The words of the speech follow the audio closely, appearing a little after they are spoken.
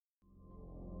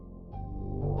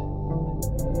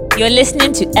You're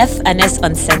listening to F&S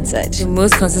Uncensored. The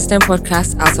most consistent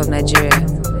podcast out of Nigeria.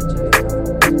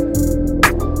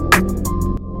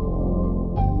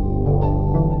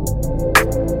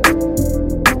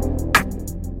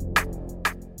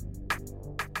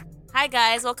 Hi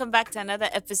guys, welcome back to another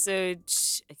episode.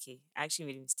 Okay, I actually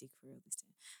made a mistake for real this time.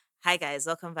 Hi guys,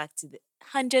 welcome back to the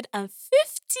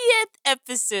 150th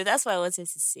episode. That's what I wanted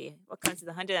to say. Welcome to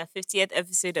the 150th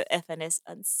episode of FNS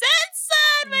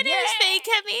Uncensored. My name is Faye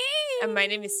Kemi. And my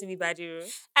name is Simi Badiru.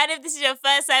 And if this is your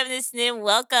first time listening,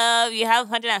 welcome. You have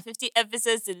 150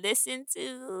 episodes to listen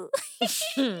to.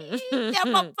 Yeah,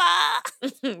 papa.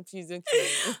 Please don't kill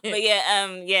me. But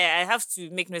yeah, I have to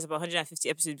make noise about 150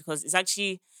 episodes because it's not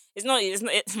easy,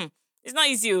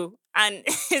 and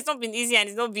it's not been easy, and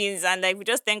it's not been, and like we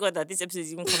just thank God that this episode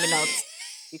is even coming out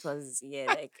because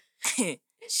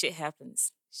shit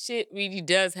happens. Shit really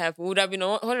does happen. Would have been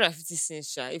 150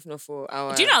 since, if not for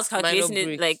our. Do you know I was calculating minor it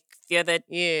break. like the other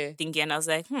Yeah. thingy, and I was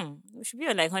like, we should be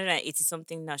on like 180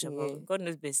 something now, Shabba. Yeah. God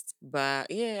knows best.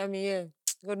 But yeah,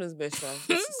 God knows best, sha.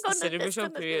 This is God the knows best, celebration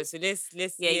God knows period. best. So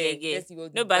let's Yeah. Let's see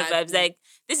what No the bad vibes. is. Like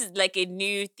this is like a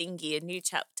new thingy, a new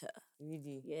chapter.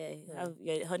 Really. Yeah, Yeah.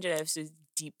 you're 100 episodes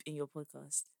deep in your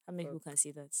podcast. How many Oh. people can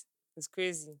see that? It's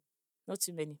crazy. Not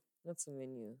too many. Not so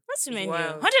many. Not too many.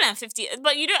 wild. 150.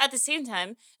 But you know, at the same time,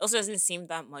 it also doesn't seem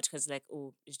that much because, like,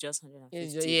 it's just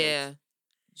 150. like, Yeah.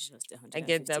 it's just 150. I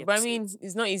get that. But I mean, episodes.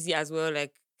 it's not easy as well.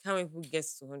 Like, how many people get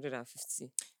to 150?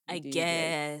 I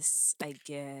guess.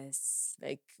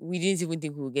 Like, we didn't even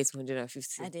think we would get to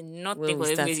 150. I did not when think we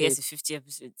we'll even get started. to 50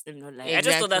 episodes. Let me not lie. I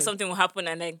just thought that Exactly. something will happen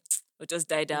and, like, it'll just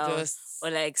die down. Just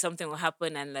Or, like, something will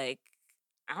happen and, like,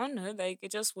 I don't know, like,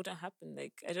 it just wouldn't happen.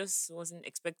 Like, I just wasn't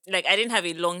expecting, like, I didn't have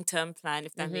a long-term plan,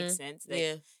 if that makes sense. Like,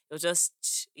 yeah, it was just,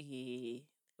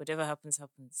 whatever happens.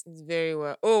 it's very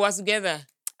well. Oh, we're together.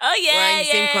 Oh, We're yeah, in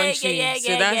the same country.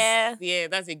 So yeah.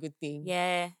 that's a good thing.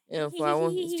 Yeah. For our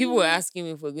one, people were asking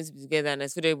me if we're going to be together, and I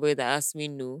told everybody that asked me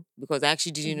no because I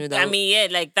actually didn't know that. I mean, yeah,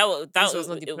 like that This was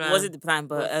not the it plan, wasn't the plan,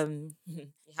 but it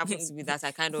happened to be that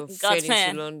I kind of God's fell plan.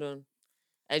 into London.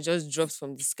 I just dropped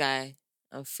from the sky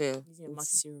and fell Using your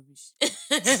Maxi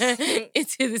rubbish.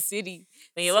 into the city.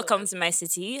 But you're welcome to my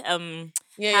city.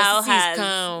 Yeah, How your city is has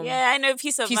calm. yeah, I know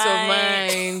peace of Peace of mind.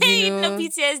 mind, you No know.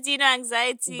 PTSD, no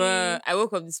anxiety. But I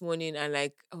woke up this morning and I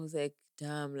was like,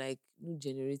 damn, like no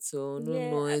generator, no Yeah,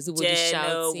 noise, nobody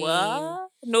shouting. what?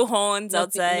 No horns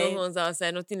Nothing, outside. no horns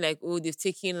outside, nothing like, oh, they've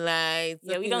taken lights.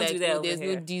 Yeah, we nothing don't like, do that oh, over there's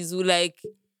here. no diesel, like,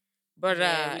 brother,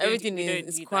 Yeah, we don't everything we don't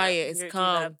is do that. quiet, We it's don't do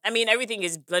calm. that. I mean, everything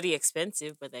is bloody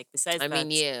expensive, but like besides I that,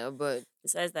 mean, yeah, but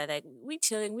besides that, like we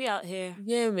chilling, we out here.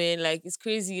 yeah, man, like it's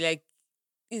crazy. Like,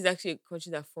 this is actually a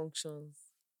country that functions.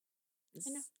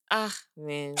 know.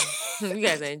 Man, you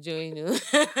guys are enjoying it.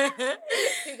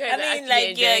 I mean,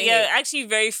 like you're actually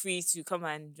very free to come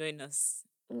and join us.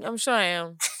 I'm sure I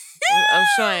am. I'm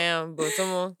sure I am, but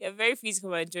someone. You're very free to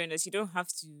come and join us. You don't have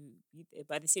to be there,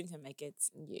 but at the same time, I get.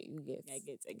 Yeah, you get. I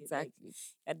get. Exactly. Like, you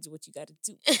gotta do what you gotta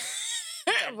do.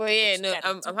 But yeah, no,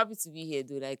 gotta I'm happy to be here,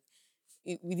 though. Like,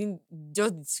 within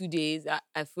just the 2 days,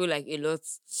 I feel like a lot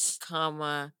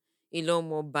calmer, a lot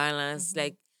more balanced.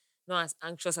 Like, not as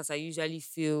anxious as I usually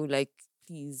feel. Like,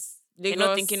 please, You're not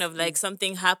Lagos thinking of like is-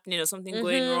 something happening or something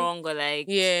going wrong or like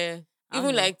Yeah. I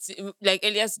don't Even know. like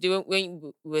earlier today when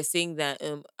we were saying that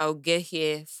I'll get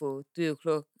here for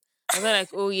 3:00. I was like,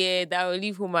 oh yeah, that I'll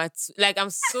leave home at 2. Like, I'm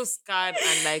so scared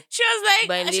and like She was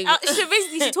by like, Lagos. so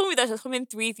basically, she told me that she was coming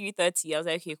 3:30. I was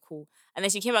like, okay, cool. And then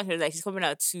she came back and she was like, she's coming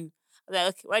at 2. I was like,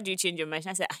 okay, why do you change your mind?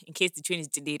 She said, in case the train is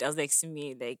delayed. I was like,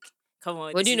 Simi, like, come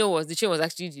on. What this do you is- know was the train was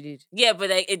actually delayed. Yeah, but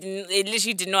like, it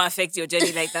literally did not affect your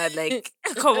journey like that. Like,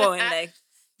 come on, like.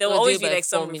 There will It was always delayed be by like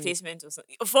some 4 minutes. replacement or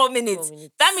something. 4 minutes. 4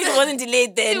 minutes. That means it wasn't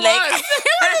delayed then. It like was.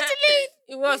 it wasn't delayed.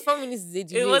 It was 4 minutes is a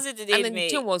delay. wasn't delayed, And then mate.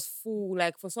 the train was full.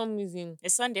 Like, for some reason,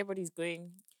 It's Sunday, everybody's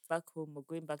going back home or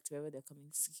going back to wherever they're coming.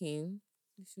 skin.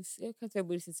 Can't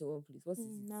everybody sit in one place? What is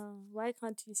it? No, why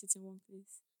can't you sit in one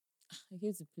place? I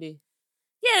came to play.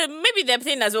 Yeah, maybe they're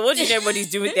playing as well. What do you think everybody's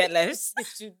doing with their lives?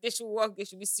 They should work. They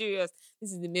should be serious.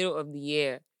 This is the middle of the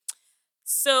year.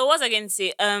 So what was I going to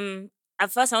say?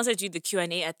 At first I wanted to do the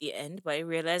Q&A at the end, but I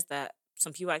realized that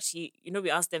some people actually, we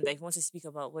asked them that if you want to speak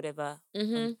about whatever on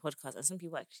the podcast, and some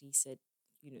people actually said,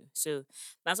 so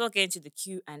might as well get into the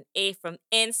Q&A from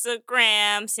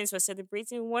Instagram since we're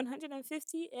celebrating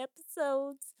 150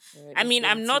 episodes. Alright, I let's mean, get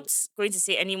I'm into not it. going to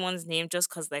say anyone's name just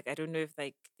because, like, I don't know if,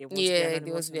 like, they want to be Yeah, anonymous.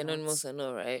 they want to be or not. anonymous or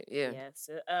not, right? Yeah. Yeah.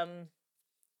 So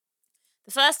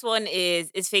the first one is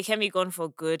Fakemi gone for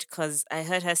good? Because I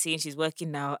heard her saying she's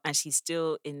working now and she's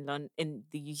still in London, in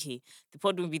the UK. The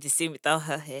pod won't be the same without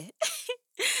her here.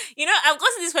 You know, I've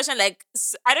gotten this question like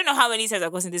I don't know how many times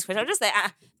I've gotten this question. I'm just like,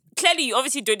 clearly you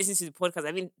obviously don't listen to the podcast.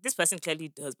 I mean, this person clearly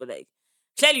does, but like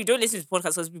clearly you don't listen to the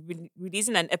podcast because we've been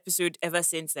releasing an episode ever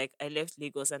since like I left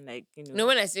Lagos and like, you know.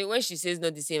 No, when she says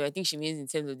not the same, I think she means in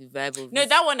terms of the vibe of No, it.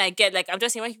 that one I get. Like I'm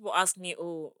just saying when people ask me,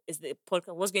 oh, is the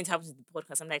podcast what's going to happen to the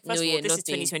podcast? I'm like, first of all, this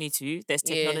nothing. is 2022. There's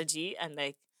Yeah. technology and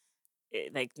like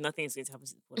nothing is going to happen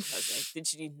to the podcast. Like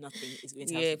literally nothing is going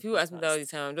to happen. Yeah, to the people ask me that all podcast. the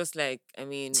time. I'm just like, I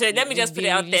mean. So let me just put it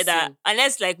out there that releasing.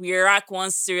 unless like we rack one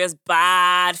serious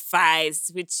bad fights,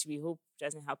 which we hope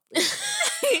doesn't happen,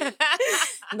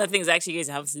 nothing's actually going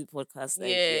to happen to the podcast. Like,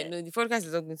 yeah, no, the podcast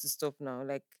is not going to stop now.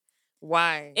 Like,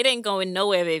 why? it ain't going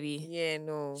nowhere, baby. Yeah,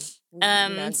 no. We're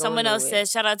not Someone going else nowhere.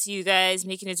 says, shout out to you guys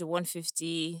making it to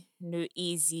 150. No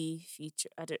easy feature.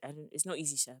 I don't. It's not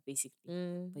easy, Sha, basically.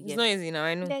 But It's yeah. not easy now,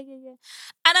 I know. Yeah.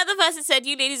 Another person said,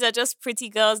 you ladies are just pretty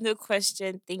girls, no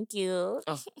question. Thank you.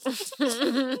 Oh.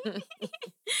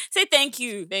 Say thank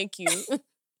you. Thank you.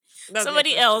 That's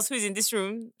Somebody my question. else who's in this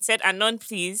room said, Anon,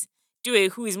 please do a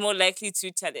who is more likely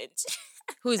to challenge.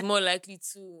 Who is more likely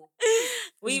to?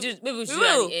 Maybe we should do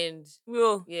that will. at the end. We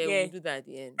will. Yeah, we'll do that at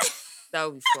the end. That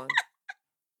would be fun.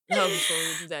 That would be fun.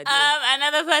 We'll do that at the end.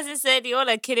 Another person said, you all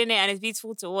are killing it and it's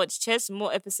beautiful to watch. Cheers to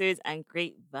more episodes and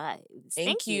great vibes.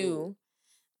 Thank you.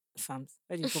 Fams,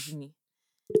 why do you copy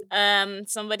me?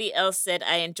 Somebody else said,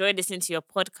 I enjoy listening to your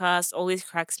podcast. Always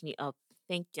cracks me up.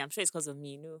 Thank you. I'm sure it's because of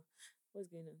me. No, what's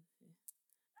going on?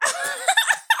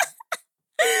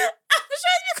 I'm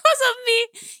sure it's because of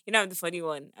me. You know, I'm the funny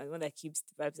one. I'm the one that keeps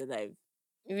the vibes alive.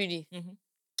 Really? Mhm.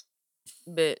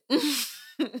 But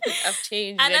I've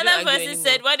changed. I don't Another argue person anymore.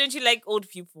 said, why don't you like old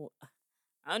people?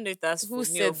 I don't know if that's Who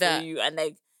for me said or for that? you. And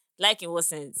like in what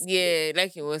sense? Yeah,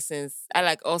 like in what sense? I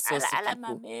like all sorts I of like my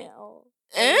people. man. Oh.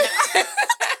 Eh?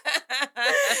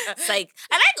 It's like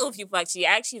I like old people actually.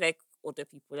 I actually like older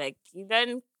people. Like you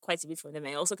learn quite a bit from them.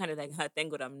 I also kind of like,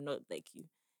 thank God I'm not like you.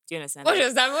 Do you understand? What Like,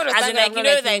 does that mean? as in, like, you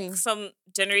know, like some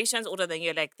generations older than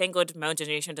you, like, thank God my own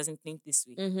generation doesn't think this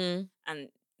way. Mm-hmm. And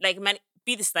like, man,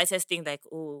 be the slightest thing, like,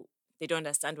 oh, they don't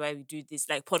understand why we do this,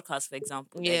 like podcasts, for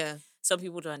example. Like, Yeah. some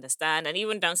people don't understand, and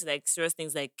even down to like serious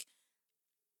things like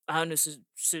I don't know,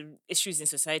 so issues in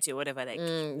society or whatever. Like, we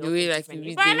the all way think like differently.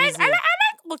 we But I reason. like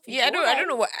old people. Yeah, I don't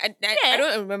know what I Yeah.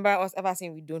 don't remember us ever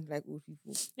saying we don't like old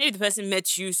people. Maybe the person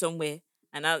met you somewhere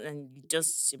and you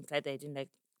just implied that you didn't like.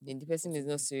 Then the person is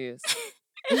not serious.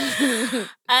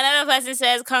 Another person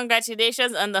says,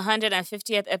 congratulations on the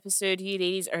 150th episode. You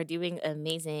ladies are doing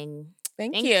amazing.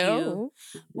 Thank Thank you.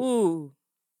 Ooh.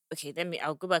 Okay,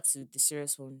 I'll go back to the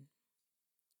serious one.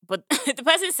 But the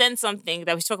person sent something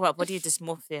that we talk about body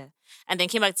dysmorphia and then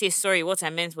came back to say, sorry, what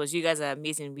I meant was you guys are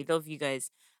amazing. We love you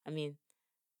guys. I mean,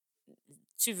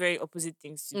 two very opposite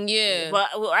things. Yeah. But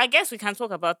well, I guess we can talk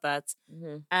about that.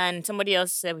 Mm-hmm. And somebody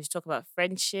else said we should talk about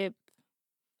friendship.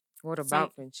 What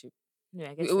about friendship?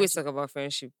 Yeah, I guess We always friendship. talk about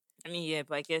friendship. I mean, yeah,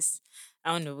 but I guess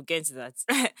I don't know. We'll get into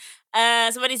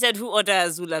that. Somebody said, "Who ordered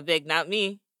Azula beg?" Not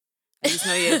me. At least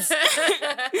not yet.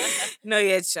 Not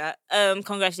yet, Sha.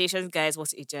 Congratulations, guys.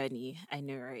 What a journey. I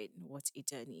know, right? What a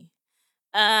journey.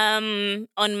 On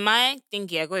my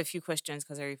thingy, I got a few questions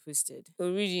because I reposted. Oh,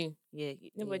 really? Yeah,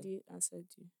 nobody answered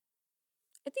you.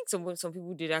 I think some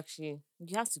people did actually.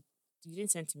 You have to. You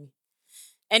didn't send to me.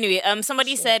 Anyway,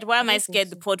 somebody Sure. said, "Why am I I don't think scared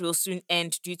so. the pod will soon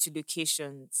end due to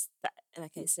locations?" That,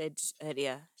 like I said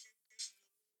earlier.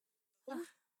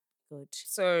 God.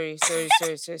 Sorry.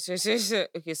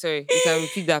 Okay, sorry. You can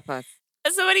repeat that part.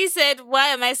 Somebody said, "Why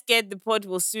am I scared the pod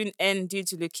will soon end due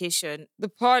to location?" The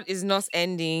pod is not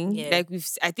ending. Yeah. Like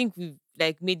I think we've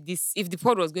like made this. If the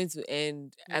pod was going to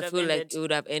end, Would I have feel like ended. it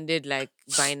would have ended like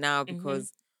by now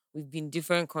because we've been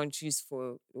different countries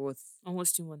for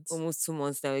Almost 2 months. almost 2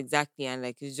 months now exactly, and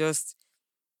like it's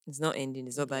not ending.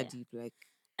 It's not that deep. Like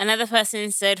Another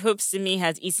person said, "Hope Simi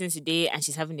has eaten today and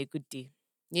she's having a good day."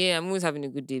 yeah, I'm always having a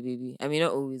good day, baby. I mean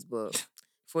not always, but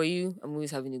for you, I'm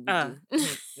always having a good day.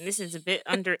 This is a bit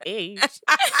underage.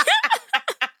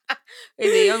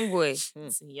 He's a young boy.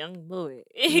 It's a young boy.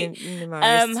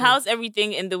 How How's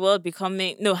everything in the world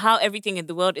becoming? No, how everything in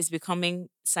the world is becoming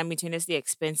simultaneously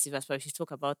expensive. As well, we should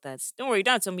talk about that. Don't worry, you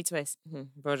don't have to tell me twice.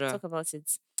 brother? Talk about it.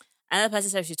 Another person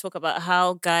said we should talk about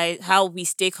how we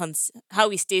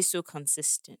stay so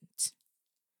consistent.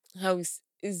 How is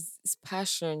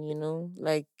passion, you know?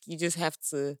 Like you just have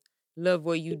to love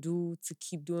what you do to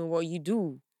keep doing what you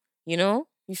do. You know?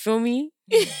 You feel me?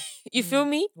 You feel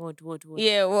me? What?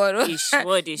 Yeah, what? Ish,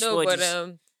 what ish, No, what but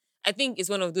ish. I think it's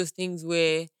one of those things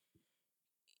where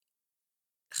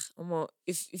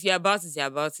if you're about it, you're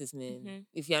about it, man.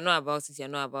 If you're not about it, you're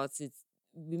not about it.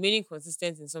 Remaining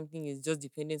consistent in something is just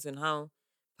dependent on how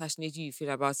passionately you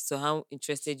feel about it, or how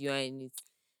interested you are in it,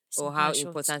 or Simple how and short.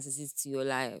 important it is to your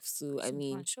life. So I Simple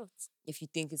mean, and short. if you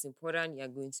think it's important, you're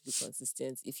going to be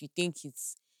consistent. If you think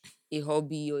it's a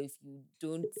hobby, or if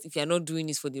you're not doing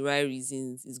this for the right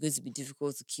reasons, it's going to be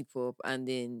difficult to keep up, and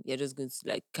then you're just going to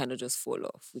like kind of just fall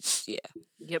off. Which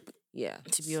Yep. yeah.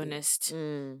 To be So, honest.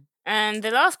 mm. And the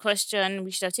last question,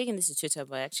 we should have taken this to Twitter,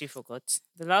 but I actually forgot.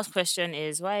 The last question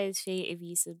is, why is Faye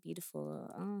Ivy so beautiful?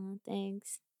 Oh,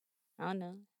 thanks. I don't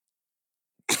know.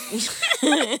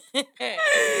 Yeah,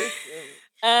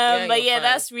 But you're yeah, fine.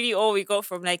 that's really all we got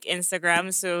from like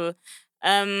Instagram. So,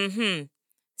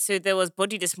 so there was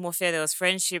body dysmorphia, there was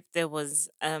friendship, there was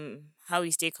how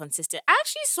we stay consistent. I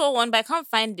actually saw one, but I can't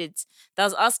find it. That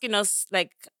was asking us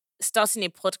like starting a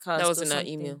podcast. That was or in our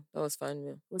something. email. That was fine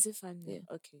mail. Was it fun? Yeah.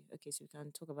 Okay, so we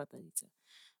can talk about that later.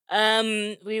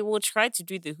 We will try to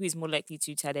do the who is more likely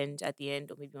to challenge at the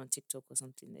end, or maybe on TikTok or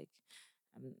something like.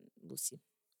 We'll see.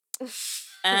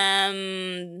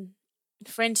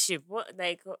 Friendship. What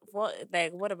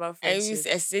about friendship?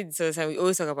 I said so. We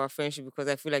always talk about friendship because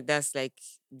I feel like that's like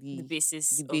The the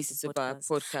basis of our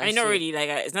podcast. I mean, not yeah. really. Like,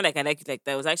 it's not like I like it like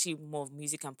that. It was actually more of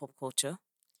music and pop culture,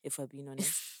 if we're being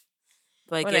honest.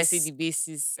 But I When guess I say the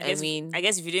basis, I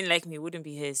guess if you didn't like me, you wouldn't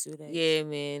be here. So like, yeah,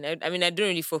 man. I mean, I don't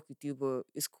really fuck with you, but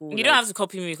it's cool. you don't have to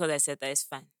copy me because I said that. It's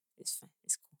fine. It's fine.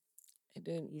 It's cool. I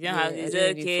don't. You don't have. I It's don't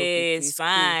really fuck with okay. you. It's cool.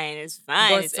 fine. It's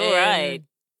fine. But, It's all right.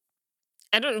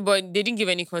 I don't. But they didn't give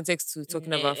any context to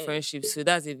talking about friendship, so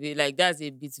that's a bit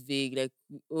vague. Like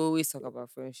we always talk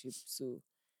about friendship, so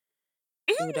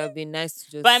it would have been nice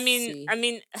to just. But say, I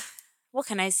mean, what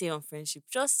can I say on friendship?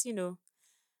 Just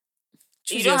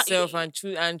choose yourself and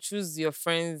choose your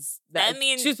friends.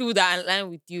 Choose people that align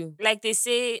with you. Like they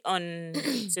say on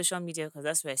social media, because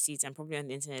that's where I see it, and probably on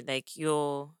the internet. Like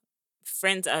your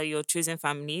friends are your chosen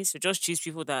family, so just choose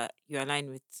people that you align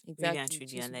with, really and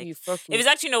truly. And like, if it's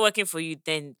actually not working for you,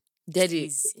 then dead it,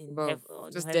 just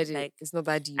dead it. Like, it's not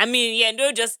that deep. I mean, yeah,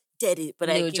 no, just dead it. But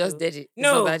like, just dead it. No,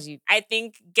 it's not that deep. I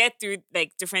think get through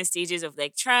like different stages of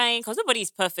like trying, because nobody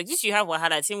is perfect. Just you have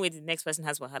wahala, the same way the next person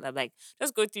has wahala. Like,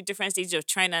 just go through different stages of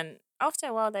trying, and after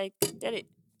a while, like, dead it.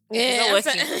 Yeah, it's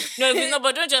not working. No, if it's not,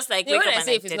 but don't just like. Yeah, wake when up I and,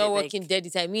 say like, if it's not working, dead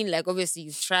it. I mean, like obviously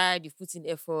you've tried, you've put in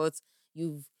effort,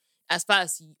 as far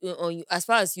as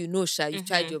you know, Sha, you've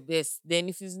tried your best. Then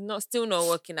if it's still not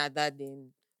working at that,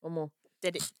 then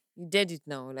dead it. You dead it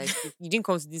now. Like you didn't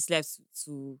come to this life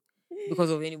to because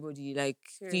of anybody. Like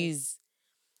please,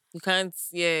 you can't.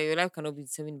 Yeah, your life cannot be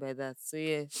determined by that. So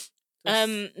yeah.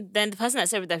 Then the person that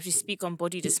said that we speak on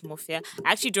body dysmorphia,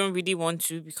 I actually don't really want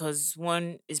to, because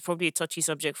one is probably a touchy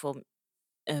subject for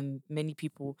many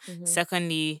people.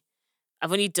 Secondly,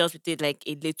 I've only dealt with it like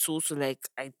a little, so like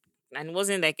and it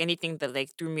wasn't like anything that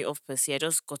like threw me off per se. I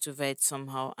just got over it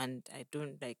somehow, and I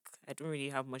don't really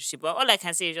have much to say. But all I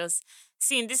can say is just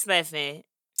see in this life, the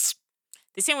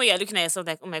same way you're looking at yourself,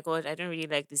 like, oh my god, I don't really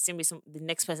like this. Same way the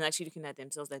next person actually looking at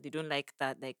themselves, like they don't like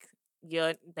that, like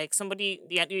you're like somebody,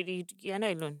 you're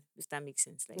not alone, if that makes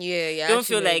sense. Like, yeah, don't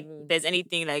feel like there's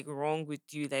anything like wrong with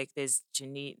you. Like there's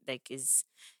like is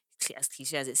as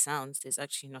cliche as it sounds, there's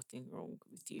actually nothing wrong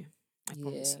with you. I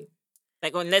promise you.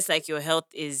 Like unless like your health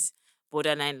is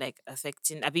borderline like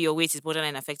affecting, your weight is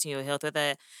borderline affecting your health,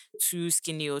 whether too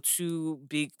skinny or too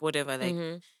big, whatever.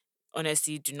 Like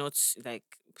honestly, do not like,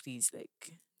 please,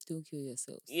 like, don't kill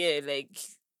yourself. Yeah, like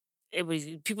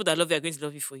people that love you are going to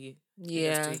love you for you.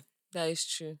 Yeah, that is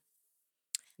true.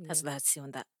 That's what I had to say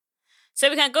on that. So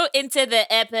we can go into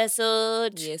the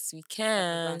episode. Yes, we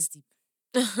can.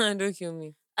 Don't kill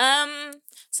me.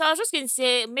 So I was just going to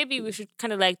say, maybe we should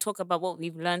kind of like talk about what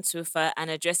we've learned so far, and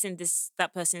addressing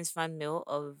that person's fan mail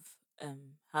of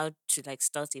how to like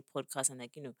start a podcast, and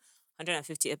like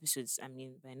 150 episodes. I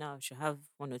mean, by now I should have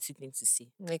one or two things to say.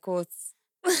 Like what?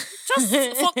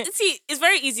 See, it's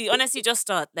very easy. Honestly, just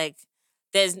start. Like,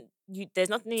 there's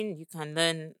nothing you can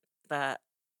learn that.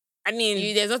 I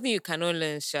mean, there's nothing you cannot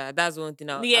learn, Sha. That's one thing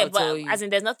I'll but tell you. as in,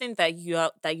 there's nothing that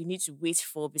you need to wait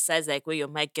for besides like where your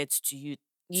mic gets to you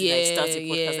to like start a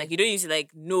podcast. Like you don't need to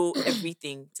like know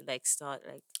everything to like start.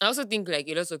 Like I also think like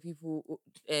a lot of people,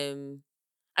 I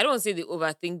don't want to say they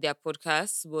overthink their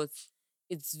podcasts, but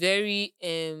it's very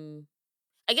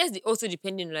I guess also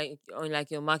depending like on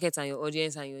like your market and your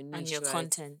audience and your niche and your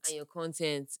content. And your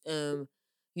content.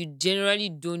 You generally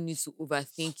don't need to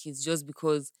overthink it, just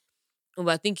because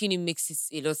overthinking it makes it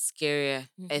a lot scarier,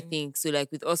 I think. So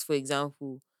like with us, for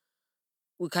example,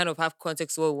 we kind of have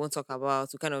context of what we want to talk about.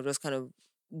 We kind of just kind of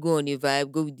go on a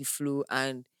vibe, go with the flow,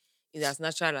 and it's as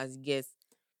natural as it gets.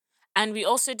 And we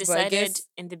also decided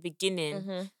in the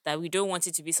beginning that we don't want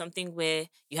it to be something where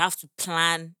you have to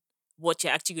plan what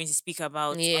you're actually going to speak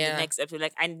about on the Yeah. next episode.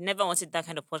 Like I never wanted that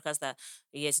kind of podcast that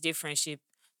yeah, today friendship,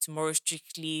 tomorrow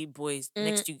strictly boys, Mm,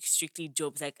 next week strictly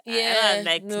jobs. Like I'm yeah.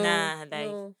 like No. nah, like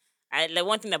No. I like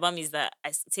one thing about me is that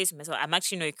say to myself, I'm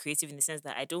actually not a creative in the sense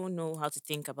that I don't know how to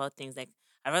think about things. Like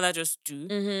I'd rather just do.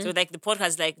 So Mm-hmm. like the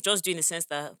podcast, like just do in the sense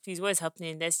that please, what is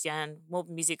happening? Let's yarn. What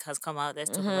music has come out? Let's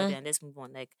talk about it Mm-hmm. and let's move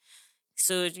on. Like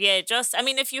so yeah, just I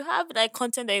mean, if you have like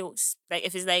content that like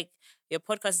if it's like your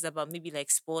podcast is about maybe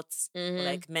like sports or Mm-hmm.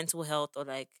 like mental health or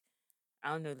like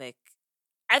I don't know, like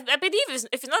I believe if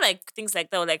it's not like things like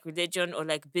that or like religion or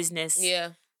like business,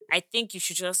 Yeah. I think you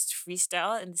should just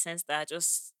freestyle in the sense that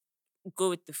just go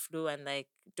with the flow and like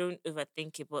don't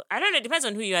overthink it. But I don't know, it depends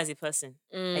on who you are as a person,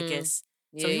 I Mm. guess.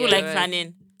 Some Yeah. people Yeah. like Right.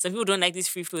 planning, some people don't like this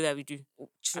free flow that we do. And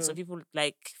some True. people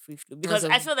like free flow. And Because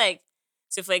I some. feel like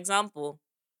so for example,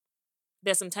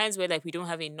 there's some times where like we don't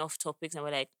have enough topics and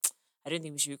we're like, I don't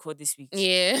think we should record this week.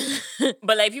 Yeah.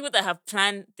 But like people that have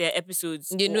planned their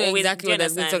episodes You will know always exactly do you what they're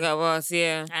going to talk understand?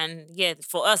 about. Yeah. And yeah,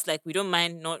 for us, like we don't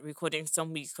mind not recording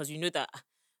some weeks because you know that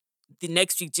the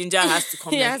next week Ginger has to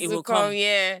come, He like has it to will come. come.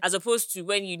 Yeah. As opposed to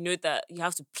when you know that you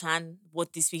have to plan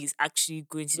what this week is actually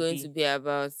going to Going be. to be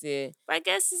about. Yeah. But I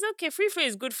guess it's okay. Free flow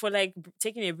is good for like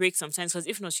taking a break sometimes because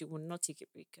if not, she will not take a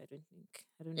break. I don't think.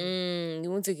 I don't know. You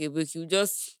won't take a break. You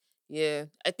just. Yeah.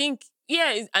 I think.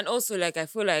 Yeah. And also like I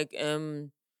feel like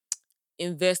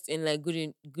invest in like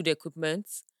good equipment.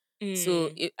 So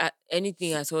Mm.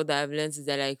 anything at all that I've learned is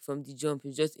that like from the jump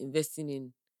is just investing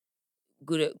in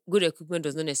good equipment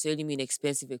does not necessarily mean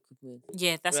expensive equipment,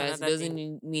 Yeah, that's right? It another doesn't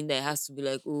thing. mean that it has to be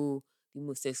like the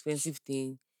most expensive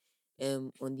thing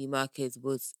on the market,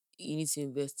 but you need to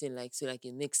invest in like so like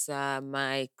a mixer,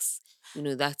 mics,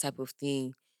 that type of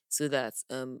thing, so that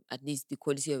at least the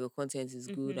quality of your content is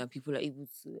good Hmm. and people are able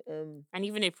to And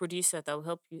even a producer that will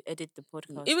help you edit the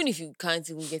podcast. even if you can't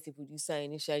even get a producer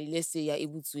initially, let's say you're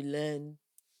able to learn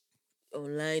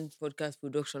online podcast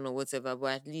production or whatever,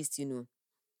 but at least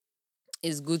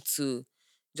it's good to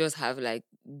just have like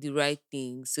the right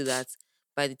thing so that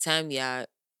by the time you're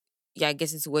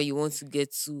getting to where you want to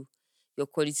get to, your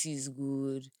quality is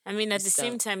good. I mean, You at the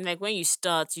same sound time, like when you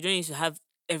start, you don't need to have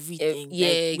everything. yeah,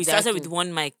 Like we started with exactly.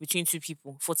 one mic between two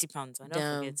people, £40. I don't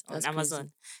Damn, forget on that's crazy.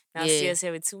 Amazon. Now see Yeah. us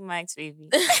here with two mics, baby.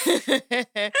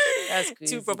 That's Two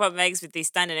crazy. proper mics with a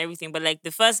stand and everything. But like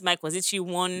the first mic was literally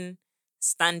one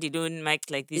standalone mic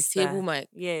like A this. table mic.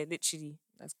 Yeah, literally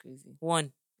That's crazy.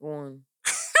 one. One.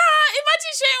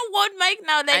 Imagine sharing one mic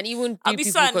now. Like And even I'll three be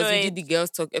so people because we did annoyed. the girls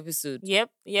talk episode. Yep,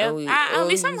 And yep. we And we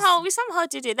always somehow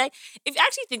did it. Like if you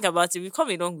actually think about it, we've come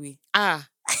a long way.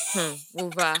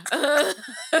 over.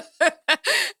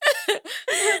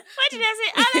 Why did I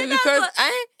say? I don't know. Because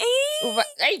but- over.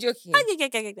 Are you joking?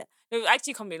 Okay. No, we've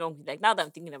actually come a long way. Like now that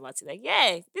I'm thinking about it, like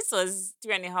yeah, this was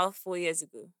 3.5, 4 years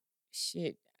ago.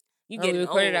 Shit. You And get we it?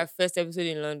 recorded Oh, our first episode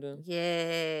in London.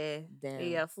 yeah. Damn.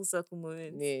 Yeah, full circle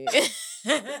moment. Yeah.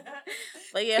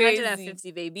 But yeah, Crazy.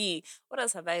 150, baby. What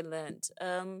else have I learned?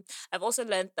 I've also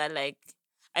learned that like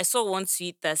I saw one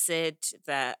tweet that said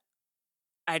that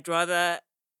I'd rather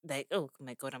like oh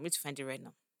my god, I'm going to find it right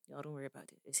now. Y'all don't worry about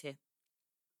it. It's here.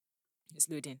 It's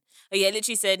loading. Oh yeah, it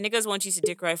literally said niggas want you to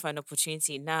dick right for an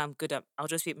opportunity. Nah, I'm good. I'll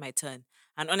just wait my turn.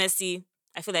 And honestly,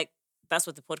 I feel like that's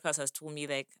what the podcast has told me.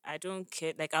 Like I don't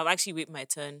care. Like I'll actually wait my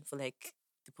turn for like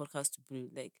the podcast to brew.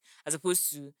 Like as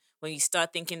opposed to when you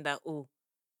start thinking that oh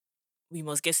we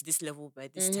must get to this level by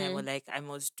this time or like I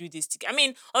must do this. I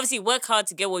mean, obviously work hard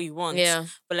to get what you want. Yeah.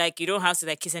 But like you don't have to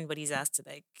like kiss anybody's ass to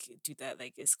like do that.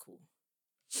 Like it's cool.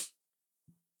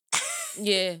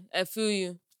 Yeah, I feel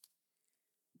you.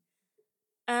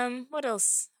 What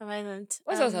else have I learned?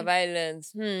 What else have I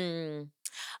learned?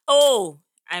 Oh,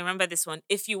 I remember this one.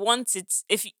 If you want it,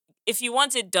 if you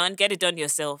want it done, get it done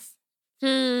yourself.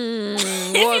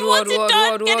 If you want it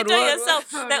done, get it done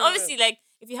yourself. Like obviously, like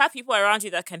if you have people around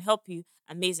you that can help you,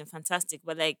 amazing, fantastic.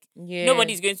 But like Yeah.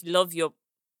 nobody's going to love your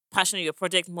passion or your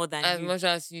project more than as you. much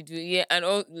as you do. Yeah, and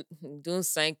all don't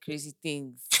sign crazy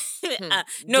things.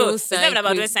 No, Don't it's not sign even about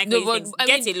doing crazy- sign No, crazy but things. I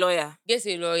Get mean- a lawyer. Get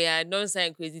a lawyer, don't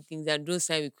sign crazy things, and don't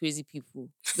sign with crazy people.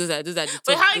 Those are the But top-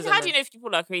 those are how do my- you know if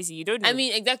people are crazy? You don't know. I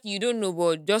mean, exactly. You don't know,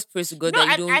 but just pray to God No,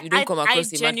 that you don't come across I a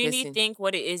mad genuinely person. think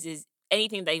what it is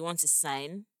anything that you want to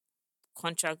sign,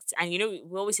 contract, and you know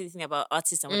we always say the thing about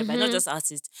artists and whatever, but not Mhm. just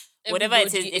artists. Whatever it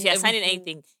is, Everybody if in you're signing everything.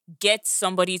 anything, get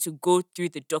somebody to go through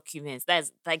the documents.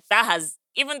 That's like that has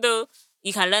even though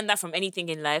you can learn that from anything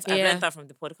in life, I've Yeah. learned that from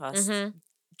the podcast. Mhm.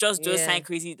 Just don't Yeah. sign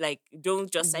crazy, like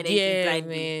don't just sign anything Yeah,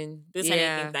 blindly. man. Don't sign Yeah.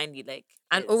 anything blindly, like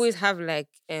And yes. always have like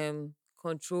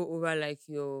control over like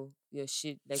your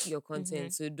shit, like your content.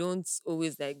 Mhm. So don't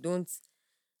always like don't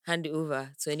hand it over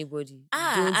to anybody.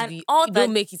 And all that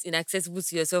Don't make it inaccessible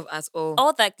to yourself at all.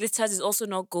 all that glitters is also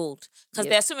not gold. Because Yep.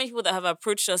 there are so many people that have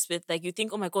approached us with, like, you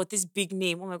think, oh my God, this big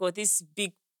name, oh my God, this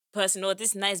big person, or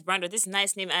this nice brand, or this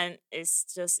nice name, and it's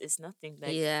nothing.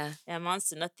 Like, Yeah. it amounts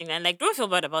to nothing. And, like, don't feel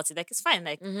bad about it. Like, it's fine.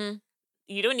 Like, Mm-hmm.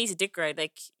 you don't need to dick ride.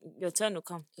 Like, your turn will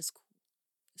come. It's cool.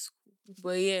 It's cool.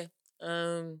 But yeah.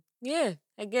 Yeah,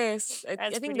 I guess. I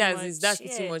That's think pretty that's much,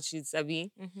 pretty yeah. much it,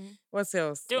 Abby. Mm-hmm. What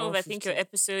else? Don't overthink your 150.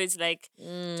 episodes. Like,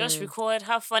 just Mm. record,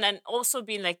 have fun, and also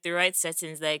be in, like, the right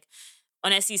settings. Like,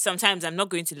 honestly, sometimes I'm not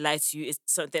going to lie to you.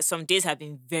 There's some days have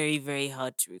been very, very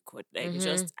hard to record. Like, it's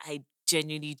Mm-hmm. just, I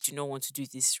genuinely do not want to do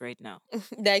this right now.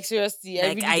 Like seriously, I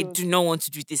Like, really I don't. do not want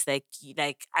to do this.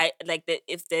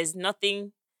 If there's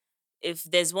nothing, if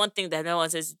there's one thing that I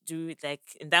want us to do, like,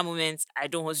 in that moment, I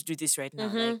don't want to do this right now.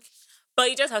 Mhm. Like, but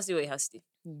you just have to do what you have to do.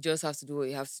 You just have to do what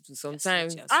you have to do. what you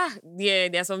Sometimes, have to yeah,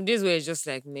 there are some days where it's just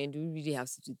like, man, do we really have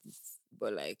to do this?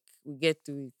 But like, we get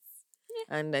through it,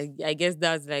 and I guess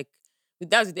that's like,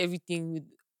 that's with everything, with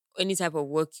any type of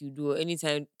work you do or any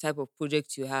type of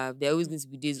project you have. There are always going to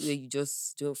be days where you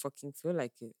just don't fucking feel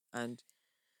like it, and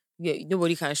yeah,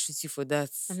 nobody can shoot you for that.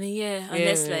 I mean, yeah, Yeah,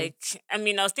 unless, man. like, I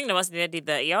mean, I was thinking about the other day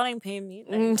that y'all ain't paying me.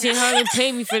 Like, You know, they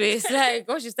pay me for this. Like,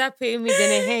 once you start paying me,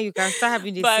 then hey, you can start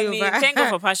having the but I silver. mean, thank God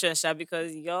for passion, Sha,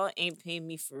 because y'all ain't paying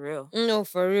me for real. No,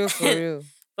 for real, for real.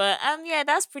 But yeah,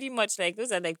 that's pretty much, like,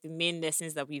 those are, like, the main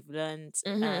lessons that we've learned.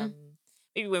 Mhm.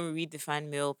 Maybe when we read the fan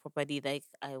mail properly, like,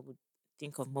 I would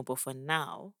think of more. But for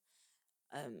now,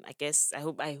 I guess I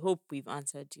hope we've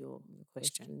answered your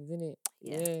question. Isn't it?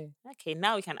 Yeah. Okay,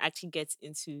 now we can actually get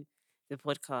into the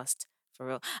podcast for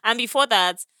real. And before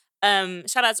that,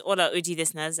 shout out to all our OG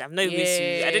listeners. I'm not even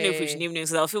to, I don't know if we should Yeah. name names,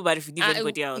 because I'll feel bad if we leave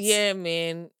anybody else. Yeah,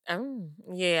 man.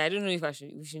 Yeah, I don't know if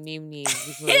we should name names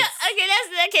because Yeah,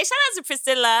 okay, shout out to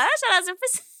Priscilla. Shout out to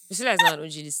Priscilla. Priscilla is not an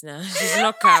OG listener. She's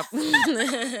not cap.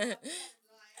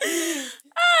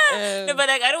 No, but,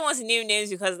 like, I don't want to name names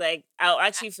because, like, I'll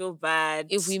actually feel bad.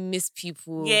 If we miss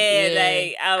people. Yeah,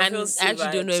 like, I'll and feel so I actually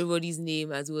don't know bad. everybody's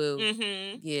name as well.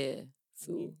 Mm-hmm. Yeah.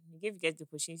 So You gave you guys the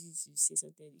opportunity to say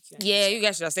something. yeah, you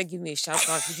guys should have said give me a shout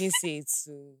out. You didn't say it.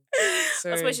 So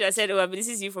That's why should I said, oh, but this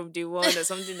is you from day one or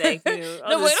something, like, you know.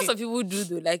 No, but lots of people do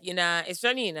though. Like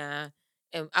especially in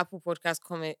Apple Podcast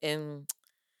comment ratings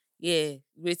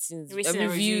Ratings and reviews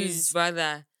reviews.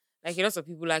 rather. Like a lot of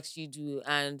people actually do,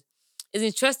 and it's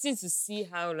interesting to see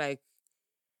how like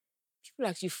people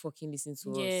actually fucking listen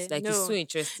to Yeah, us. Like no. it's so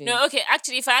interesting. No, okay,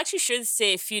 actually, if I actually should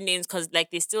say a few names, because, like,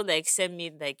 they still, like, send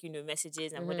me, like, you know,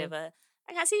 messages and Mhm. whatever.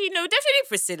 I can say, you know, definitely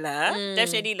Priscilla,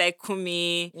 definitely, like,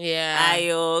 Kumi, Yeah.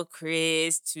 Ayo,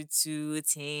 Chris, Tutu,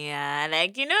 Tia,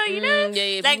 like, you know,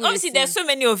 yeah, like, people obviously, there's listen. so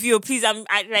many of you. Please,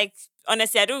 like,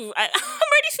 honestly, I'm already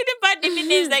feeling bad naming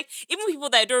names. Like, even people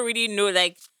that I don't really know,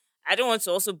 like, I don't want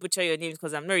to also butcher your names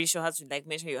because I'm not really sure how to, like,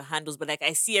 mention your handles. But, like,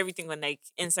 I see everything on, like,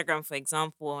 Instagram, for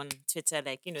example, on Twitter,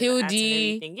 like, you know, the ads and Hildy.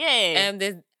 everything. Yeah.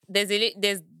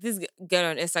 There's this girl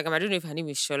on Instagram. I don't know if her name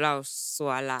is Shola or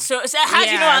Soala. So how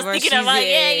do you know what I but was thinking she's- about?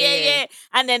 Yeah.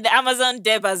 And then the Amazon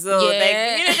Deb as well.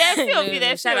 Like, you know, there are a few of you. There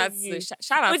are a few shout out of you. to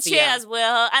shout out Uche to ya. as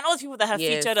well. And all the people that have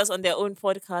Yes. featured us on their own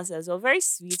podcast as well. Very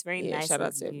sweet, very Yeah, nice. shout out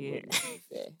of to you. everybody.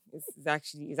 Yeah. It's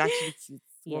actually cute.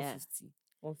 Yeah. 150.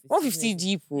 150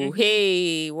 deep. Mhm.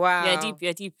 Hey, wow.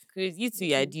 You're deep. Crazy. You two,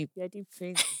 you're deep. You're deep.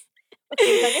 Crazy. Okay,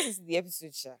 we can get into the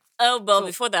episode, Sha. Oh, but So-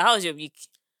 before that, how was your week?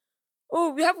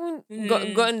 Oh, we haven't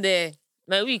gotten there.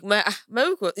 My week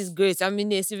is great. I'm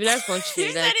in a civilized country.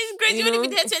 You said it's great. You only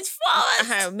been there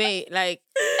 24 hours. Mate, like,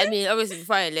 I mean, obviously,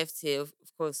 before I left here, of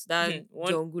course, that One-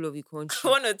 jungle of a country.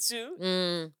 One or two.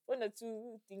 Mm, One or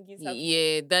two thingies happened.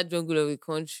 yeah, that jungle of a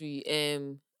country.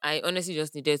 I honestly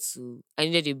just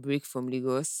needed a break from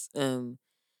Lagos.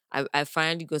 I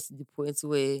finally got to the point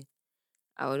where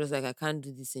I was just like, I can't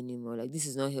do this anymore. Like, this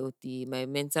is not healthy. My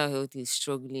mental health is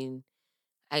struggling.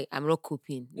 I'm not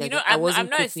coping. You Like, know, I I'm wasn't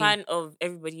not a coping. fan of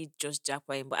everybody just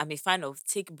jackpotting, but I'm a fan of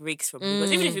take breaks from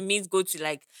Lagos. Even if it means go to,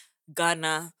 like,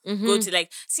 Ghana, go Mhm. to,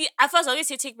 like, see, at first I always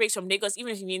say take breaks from Lagos,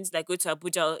 even if it means, like, go to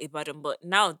Abuja or Ibadan, but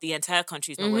now the entire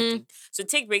country is not working. So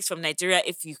take breaks from Nigeria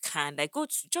if you can. Like,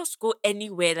 just go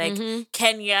anywhere, like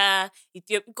Kenya,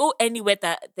 Ethiopia, go anywhere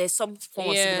that there's some form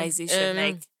of Yeah, civilization.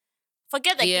 Like,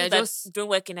 forget that yeah, people that just- don't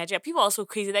work in Nigeria. People are also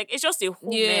crazy. Like, it's just a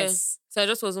whole Yeah. mess. So I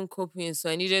just wasn't coping. So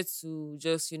I needed to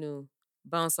just,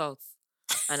 bounce out.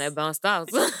 And I bounced out.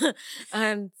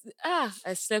 And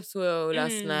I slept well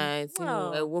last night. I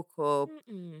Wow. woke up.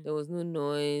 Mm-mm. There was no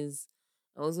noise.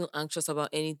 I wasn't anxious about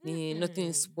anything. Nothing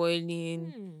is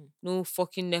spoiling. Mm. No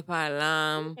fucking NEPA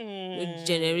alarm. No Mm.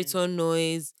 generator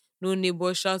noise. No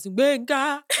neighbor shouting,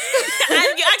 Benga!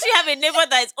 And you actually have a neighbor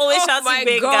that is always Oh shouting my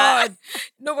Benga. God.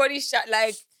 Nobody shout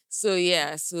like so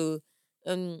yeah. So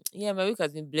yeah, my week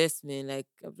has been blessed, man. Like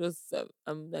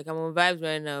I'm on vibes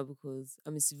right now because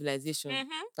I'm in civilization.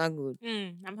 Mm-hmm. Thank God.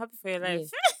 I'm happy for your Yeah. life.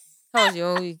 How was your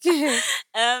own week? Yeah,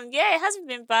 it hasn't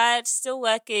been bad. Still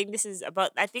working. This is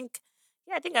about I think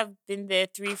I've been there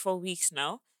 3-4 weeks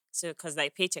now. So because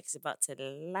like paycheck is about to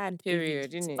land, baby.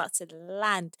 Period, It's innit? about to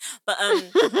land. But You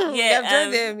have joined yeah,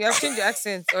 them. You have changed your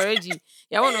accent already.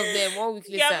 You're one of them. 1 week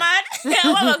later. you're mad.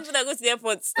 Yeah, what about people that go to the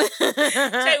airport?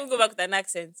 Try even go back with an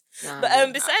accent. Nah, But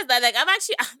man. besides that, like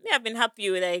I've been happy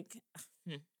with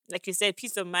like you said,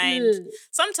 peace of mind.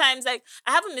 Sometimes like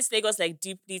I haven't missed Lagos like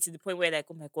deeply to the point where like,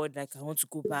 oh my God, like I want to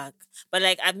go back. But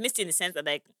like I've missed it in the sense that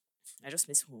like I just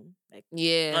miss home. Like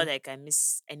Yeah. not like I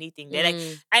miss anything there. Like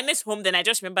I miss home, then I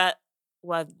just remember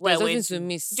where I There's nothing went to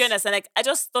miss. Do you understand? Like I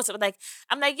just thought about like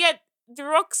I'm like, yeah, the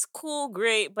rock's cool,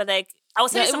 great, but like I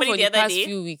was Yeah, telling even somebody for the the other past day.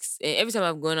 few weeks, every time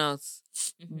I've gone out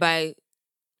by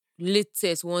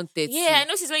latest 1:30. Yeah, I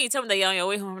noticed when you tell me that you're on your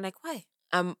way home, I'm like, why?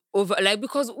 I'm over like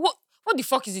because what the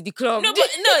fuck is it, the club? No, but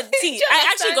no, Do see, you I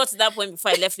actually understand? got to that point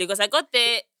before I left Lagos. I got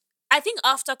there, I think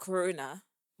after Corona,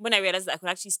 when I realized that I could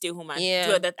actually stay home and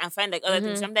do that and find like other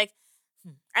things. So I'm like,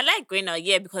 I like going out,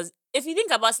 yeah, because if you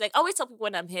think about it, like I always tell people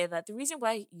when I'm here that the reason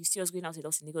why you see us going out a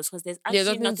lot in Lagos because there's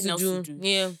actually nothing else to do.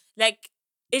 Yeah. Like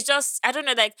it's just I don't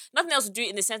know, like nothing else to do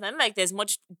in the sense. I don't like there's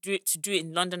much to do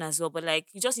in London as well, but like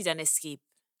you just need an escape.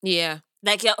 Yeah.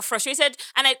 Like you're frustrated,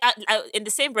 and I in the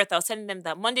same breath I was telling them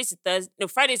that Monday to Thursday, no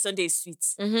Friday Sunday is sweet,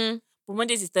 but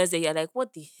Monday to Thursday you're like,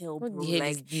 what the hell, bro? What the hell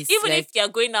like is this? even Like, if you're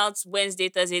going out Wednesday,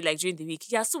 Thursday, like during the week,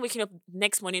 you're still waking up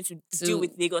next morning to deal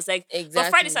with Lagos. Like but Friday,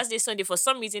 exactly. Saturday, Sunday for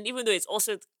some reason, even though it's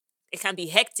also it can be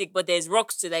hectic, but there's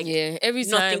rocks to like yeah, every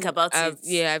not time think about it.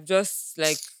 Yeah, I've just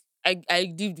like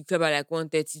I leave the club at like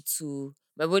 1:32.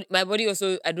 My body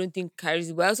also I don't think carries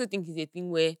it, but I also think it's a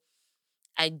thing where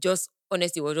I just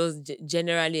honestly was just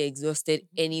generally exhausted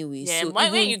anyway. Yeah, So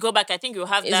when even you go back, I think you'll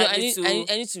have so that I need, little.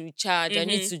 I need to recharge. I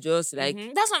need to just like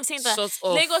That's what I'm saying. That sort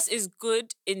of Lagos is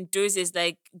good in doses.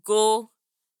 Like go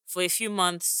for a few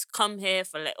months, come here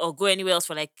for like, or go anywhere else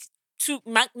for like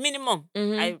minimum.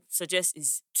 I suggest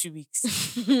is 2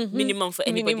 weeks minimum for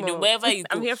anybody. You know, minimum. wherever you go,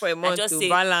 I'm here for a I month just to say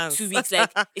balance. 2 weeks.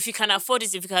 Like if you can afford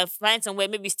it, if you can find somewhere,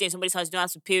 maybe stay in somebody's house, you don't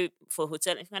have to pay for a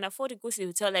hotel. If you can afford it, go to the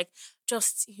hotel. Like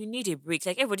just you need a break.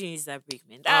 Like everybody needs that break,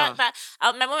 man. My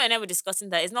mom and I were discussing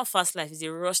that it's not fast life; it's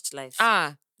a rushed life.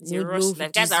 It's a rushed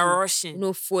life. Guys are rushing.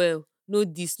 No fuel, no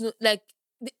this, no like.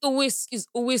 Is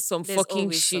always some There's fucking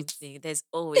always shit. something. There's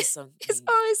always something. It's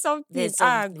always something. There's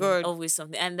something. God. Always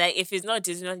something. And like if it's not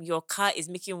just your car is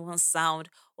making one sound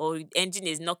or engine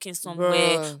is knocking somewhere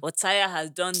Bruh. or tire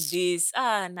has done this.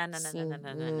 No.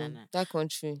 That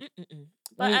country.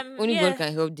 But only God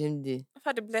can help them there. I've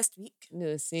had a blessed week.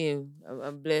 No, same.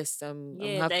 I'm blessed. I'm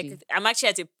happy. Like I'm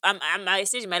actually I'm at a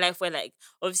stage in my life where like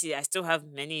obviously I still have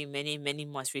many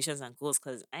more aspirations and goals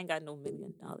because I ain't got no $1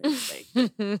 million. Like I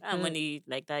don't have money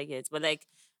like that yet. But like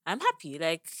I'm happy.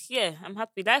 Like yeah, I'm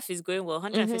happy. Life is going well.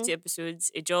 150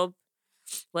 episodes, a job.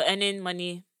 We're earning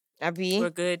money. Happy. We're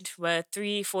good. We're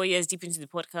 3-4 years deep into the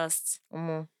podcast.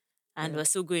 And we're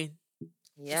still going.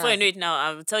 Yeah. Before you know it now,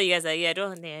 I'll tell you guys that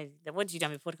I want you to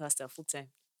be a podcaster full time.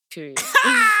 Period.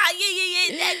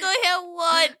 Yeah. Go here,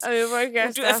 what?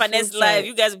 We'll do FNS live.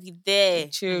 You guys will be there.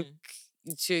 Choke.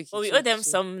 Well, we owe them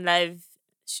some live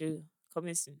show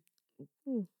coming soon.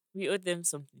 We owe them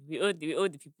something. We owe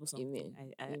the people something.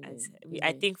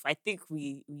 I think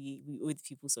we owe the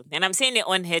people something. And I'm saying it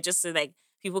on here just so like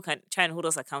people can try and hold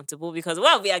us accountable because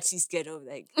what are we actually scared of?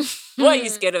 Like what are you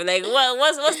scared of? Like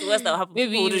what's the worst that will happen?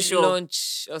 Maybe People show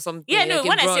lunch or something. Yeah, no, like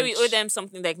when I say we owe them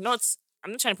something, like I'm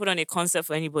not trying to put on a concert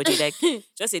for anybody. Like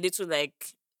just a little like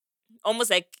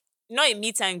almost like not a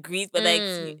meet and greet, but like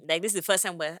this is the first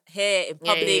time we're here in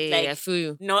public. Yeah, like I feel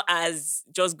you. Not as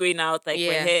just going out, like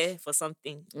we're here for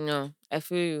something. No, I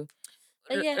feel you.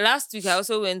 Yeah. Last week I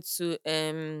also went to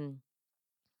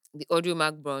the Audio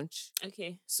Mac brunch.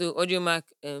 Okay. So Audio Mac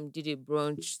did a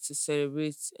brunch to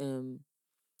celebrate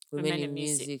women in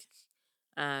music.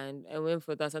 And I went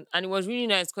for that and it was really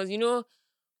nice because you know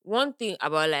one thing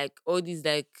about like all these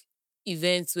like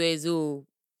events where it's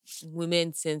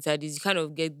women centered is you kind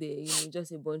of get there, you know,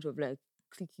 just a bunch of like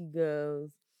cliquey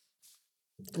girls.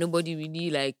 Nobody really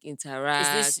like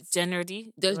interacts. Is this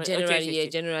generally? Just generally, Okay.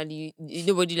 generally.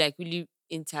 Nobody like really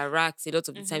interacts a lot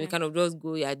of the time. You kind of just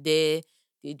go, you're there,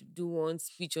 they do one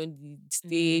speech on the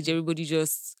stage, everybody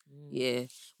just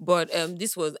But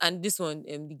this one,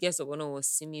 the guest of honor was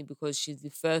Simi because she's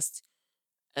the first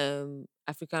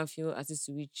African female artist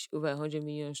to reach over 100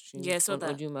 million streams on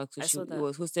Audio Mac. So it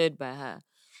was hosted by her.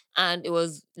 And it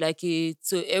was like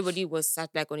so everybody was sat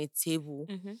like on a table,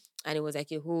 Mm-hmm. and it was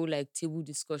like a whole like table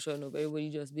discussion of everybody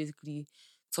just basically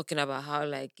talking about how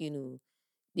like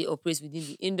they operate within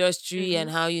the industry Mm-hmm. and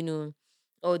how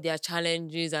all their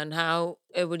challenges and how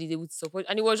everybody's able to support.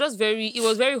 And it was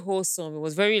very wholesome. It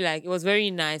was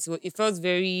very nice. It felt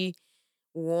very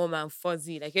warm and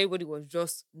fuzzy. Like everybody was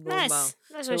just normal. Nice.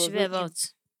 That's what There it should was be no about.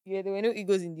 yeah, there were no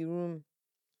egos in the room.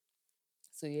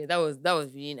 So yeah, that was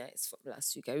really nice from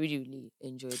last week. I really, really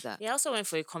enjoyed that. Yeah, I also went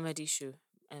for a comedy show.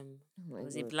 Oh my It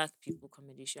was a god. black people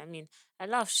comedy show. I mean, I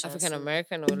love Sha, African so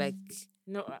American or like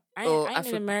no, or I ain't in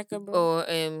African America, bro. or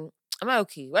am I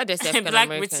okay? Why did I say African Black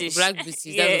American? British. Black British, that's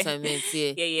Yeah. what I meant.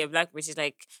 Yeah. Yeah, Black British,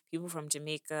 like people from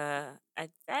Jamaica. I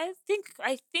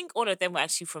think all of them were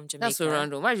actually from That's so Jamaica.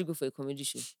 random. Why did you go for a comedy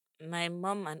show? My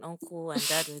mom and uncle and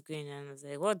dad were going, and I was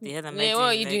like, "What the hell am I Yeah, what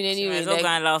are doing? you Like, doing I might anyway? as well go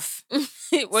Like and laugh."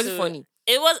 was it So funny?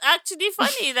 it was actually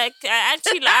funny. Like I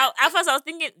actually, like, at first I was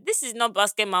thinking, this is not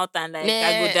basket mouth, and like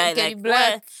I go Nah, die. Kelly Like what?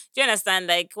 Black. Do you understand?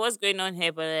 Like what's going on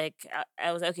here? But like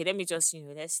I was like, okay. Let me just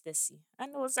let's see.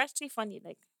 And it was actually funny.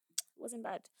 Like it wasn't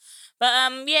bad.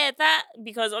 But yeah, that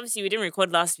because obviously we didn't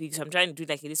record last week, so I'm trying to do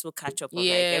like a little catch up of like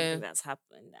Yeah. everything that's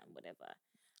happened and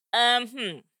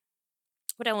whatever.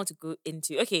 What I want to go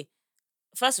into? Okay,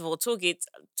 first of all, Tollgate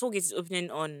is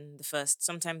opening on the 1st,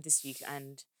 sometime this week,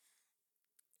 and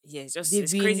yeah, They've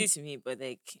it's crazy been to me, but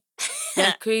like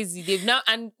they're crazy. They've now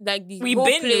and like the we whole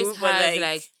been place new, but has like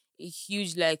like a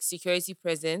huge like security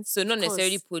presence. So not of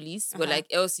necessarily course, police, but uh-huh. like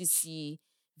LCC,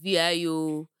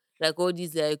 VIO, like all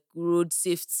these like road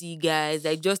safety guys,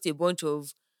 like just a bunch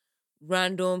of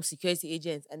random security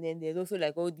agents. And then there's also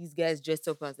like all these guys dressed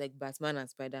up as like Batman and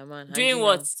Spider-Man Doing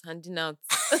what? handing out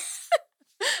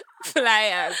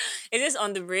flyers Is this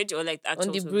on the bridge or like the on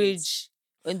actual the toll gate? bridge.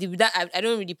 On the that I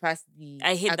don't really pass the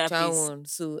I hate that actual place. one.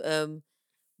 So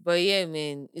but yeah,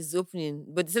 man, it's opening.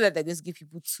 But they said that they're going to give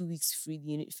people 2 weeks free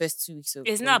the first 2 weeks of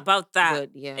It's not about that. but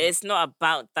yeah. It's not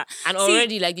about that. And See,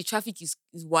 already like the traffic is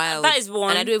wild. that is And I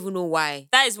one. don't even know why.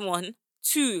 That is one.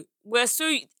 Two,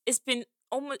 it's been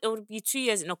almost, it would be 2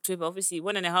 years in October, obviously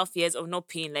 1.5 years of not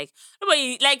paying. Like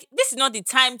nobody, like this is not the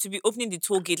time to be opening the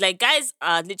toll gate. Like guys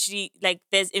are literally like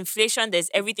there's inflation,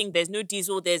 there's everything, there's no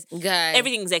diesel, there's Guy.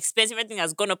 everything's expensive, everything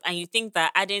has gone up, and you think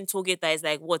that adding toll gate that is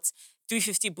like what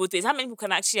 350 both ways. How many people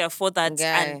can actually afford that Guy.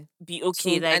 and be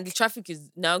okay? So, Like and the traffic is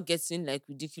now getting like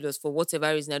ridiculous for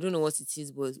whatever reason. I don't know what it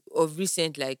is, but of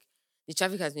recent, like the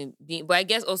traffic has been being, but I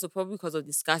guess also probably because of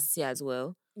the scarcity as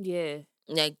well. yeah.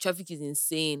 Like traffic is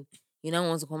insane. You now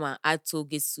want to come and add toll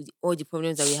gates to all the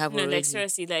problems that we have No, already. like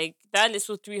seriously, like that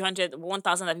little 300,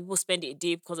 1,000 that people spend a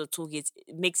day because of toll gates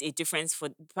it makes a difference for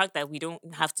the fact that we don't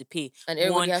have to pay. And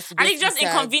everybody One, has to and get it's just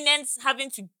e-tag. inconvenience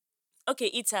having to. Okay,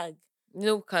 e-tag.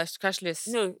 No cashless.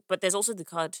 No, but there's also the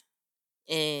card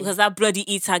Eh. because that bloody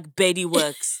e-tag barely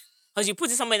works. Because you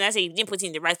put it somewhere and I say you didn't put it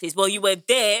in the right place. Well, you were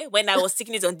there when I was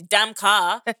sticking it on the damn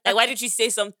car. Like, why didn't you say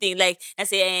something? Like, I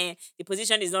say, the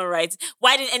position is not right.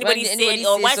 Why didn't anybody did say anybody it?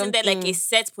 Or say why isn't there like a something?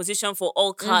 set position for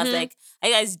all cars? Mhm. Like, I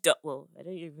guys, well, I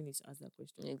don't even need to answer that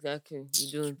question. Exactly.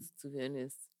 You don't, to be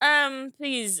honest.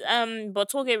 Please, but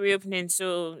Tollgate reopening,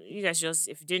 so you guys just,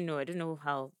 if you didn't know, I don't know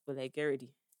how, but like, get ready.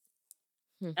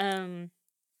 Hmm.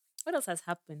 What else has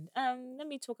happened? Let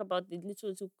me talk about the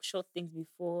little short things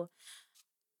before.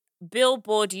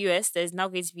 Billboard US, there's now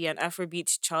going to be an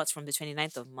Afrobeat chart from the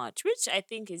 29th of March, which I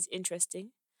think is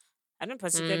interesting. I don't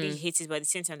particularly hate it, but at the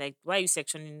same time, like, why are you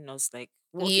sectioning us? Like,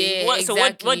 okay, Yeah, so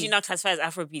what do exactly. you not classify as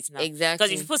Afrobeat now? Because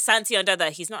Exactly. if you put Santi under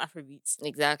that, he's not Afrobeat.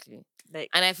 Exactly. Like,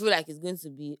 And I feel like it's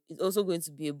also going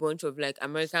to be a bunch of like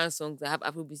American songs that have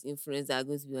Afrobeat influence that are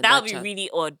going to be on that that would be chart. really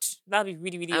odd. That would be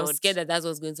really, really I'm odd. scared that that's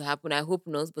what's going to happen. I hope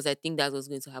not, but I think that's what's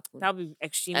going to happen. That would be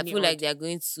extremely I feel odd. like they're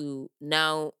going to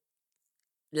now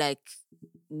like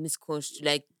misconstrue,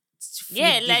 like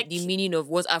Yeah, flip like, the meaning of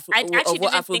what I actually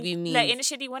what didn't Afrobeat think, means. like,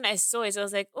 initially when I saw it, I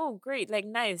was like, oh, great, like,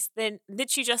 nice. Then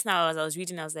literally just now as I was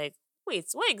reading, I was like, wait,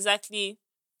 what exactly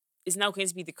is now going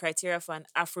to be the criteria for an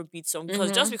Afrobeat song?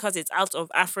 Because just because it's out of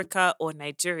Africa or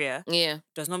Nigeria Yeah.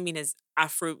 does not mean it's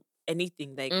Afro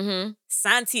anything. Like, Mm-hmm.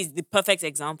 Santi is the perfect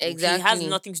example. He has Exactly.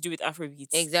 nothing to do with Afrobeats.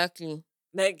 Exactly.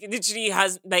 Like, literally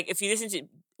has, like, if you listen to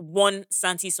one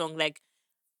Santi song, like,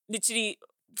 literally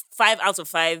 5 out of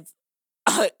 5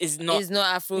 is not. It's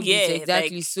not Afrobeat. Yeah,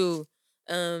 Exactly. like, So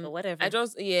but whatever. I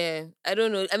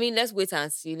don't know. I mean, let's wait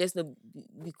and see. Let's not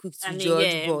be quick to I mean,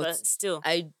 judge, yeah, but still.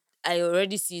 I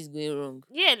already see it's going wrong.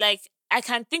 Yeah, like, I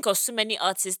can think of so many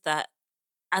artists that,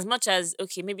 as much as,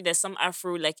 okay, maybe there's some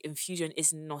Afro, like, infusion,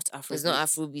 is not Afro. It's not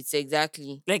Afrobeats,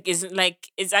 exactly. Like,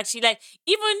 it's actually, like,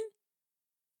 even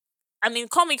I mean,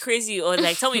 call me crazy or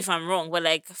like tell me if I'm wrong, but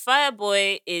like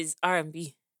Fireboy is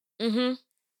R&B. Mm-hmm.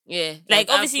 Yeah. Like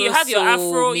obviously you Afro have your soul,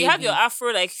 Afro, you have maybe. your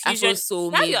Afro like fusion, Afro soul,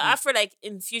 you have your maybe. Afro like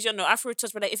infusion or Afro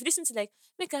touch, but like if you listen to like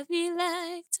Make I Feel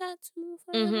Like Tattoo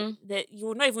Forever, that you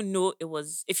would not even know it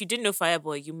was. If you didn't know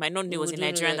Fireboy, you might not know it was a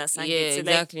Nigerian that sang it. So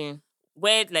exactly. like,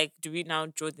 where like do we now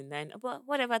draw the line? But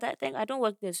whatever that thing, I don't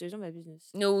work there, so it's not my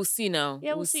business. No, we'll see now.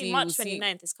 Yeah, we'll see. March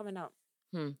 29th is coming out.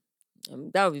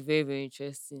 That would be very, very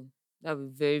interesting. That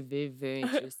would be very, very, very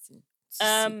interesting.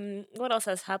 What else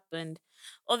has happened?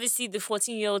 Obviously, the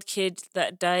 14-year-old kid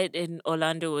that died in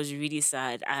Orlando was really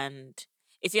sad. And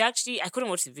if you actually, I couldn't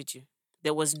watch the video.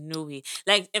 There was no way.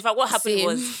 Like, in fact, what happened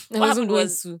was, I wasn't going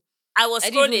to. I was I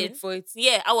didn't scrolling. look for it.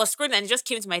 Yeah, I was scrolling and it just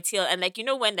came to my tail. And like, you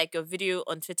know, when like your video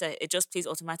on Twitter, it just plays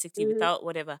automatically without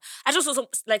whatever. I just saw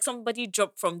like somebody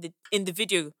dropped in the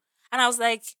video. And I was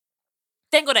like,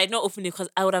 thank God I did not open it because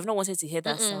I would have not wanted to hear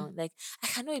that sound. Like, I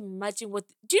cannot imagine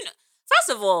do you know? First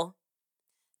of all,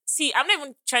 see, I'm not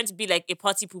even trying to be like a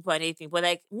party pooper or anything, but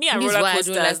like me and roller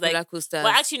coasters, like, we're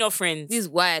actually not friends. This is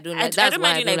why I don't like. I don't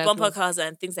mind doing like bumper cars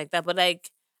and things like that, but like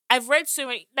I've read so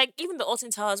many, like even the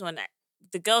Alton Towers one,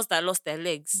 the girls that lost their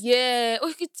legs. Yeah, I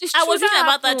was reading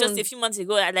about that just a few months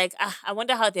ago. I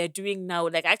wonder how they're doing now.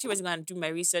 Like I actually wasn't going to do my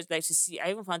research, like to see. I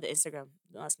even found the Instagram.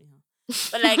 Don't ask me how,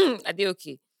 but like, are they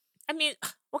okay? I mean,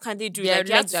 what can they do? Their like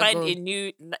you have to find gone. a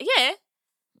new,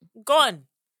 gone.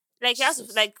 Like you have to,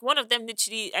 like one of them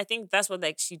literally. I think that's what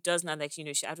like she does now. Like she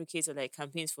advocates or like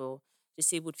campaigns for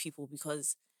disabled people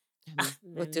because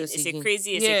it's a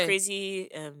crazy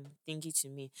thingy to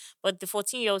me. But the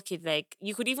 14-year-old kid, like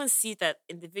you could even see that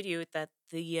in the video that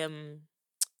the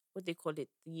what they call it,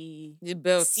 the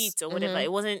belt seat or whatever,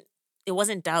 it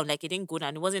wasn't down, like it didn't go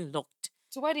down, it wasn't locked.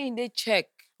 So why didn't they check?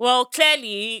 Well,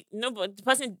 clearly but the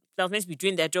person that was meant to be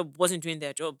doing their job wasn't doing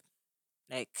their job.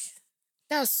 Like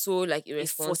that's so like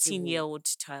irresponsible. A 14-year-old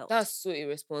child. That's so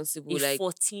irresponsible. A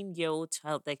 14-year-old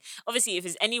child. Like obviously if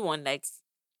it's anyone, like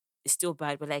it's still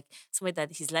bad, but like somebody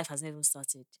that his life has never even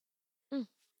started.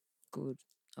 Good.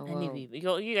 Oh, anyway,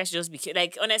 wow. you guys should just be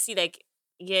like honestly, like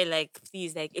like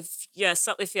please, like if you're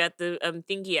at the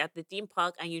thingy at the theme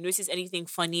park and you notice anything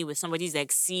funny with somebody's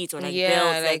like seat or like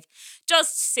belt, like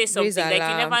just say something. Like you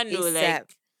never know,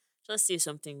 like just say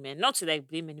something, man. Not to like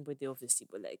blame anybody, obviously,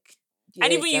 but like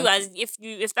and even you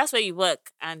if that's where you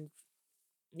work and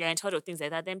you're in charge of things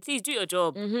like that, then please do your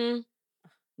job.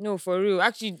 No, for real.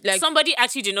 Actually, like somebody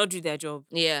actually did not do their job.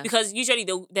 Yeah, because usually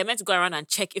they're meant to go around and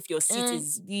check if your seat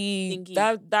is thingy.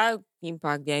 That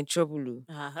impact, they're in trouble.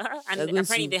 And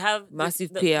apparently they have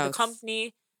massive payouts.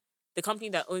 The company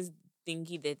that owns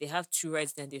thingy, they have 2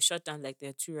 rides. Then they shut down like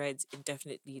their 2 rides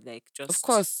indefinitely. Like just of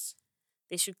course.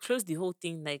 They should close the whole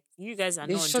thing. Like you guys are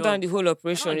they not shut down the whole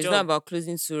operation. It's not about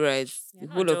closing 2 rides. The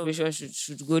whole operation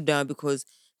should go down because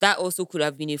that also could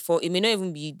have been a fault. It may not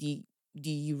even be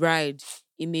the ride.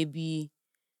 It may be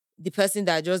the person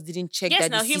that just didn't check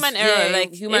that. Yes, human error.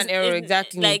 Like human error,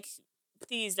 exactly. Like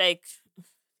please, I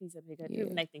don't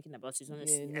even like thinking about it.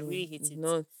 Honestly, I really hate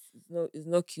it. It's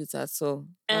not cute at all.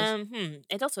 A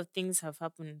lot of things have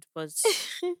happened, but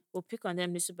we'll pick on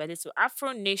them little by little.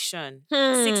 Afro Nation,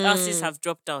 6 artists have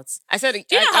dropped out. I said, do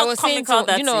you know how comical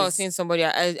that is? I was saying somebody.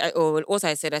 What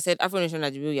I said Afro Nation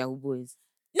are the real Yahoo boys.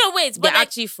 No, wait, but they're like,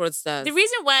 actually fraudsters. The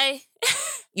reason why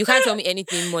you can't tell me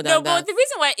anything more than that. No, but the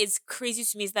reason why it's crazy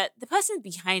to me is that the person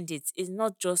behind it is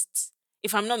not just.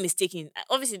 If I'm not mistaken,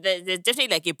 obviously there's definitely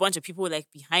like a bunch of people like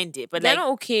behind it, but they're like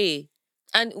not okay.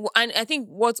 And I think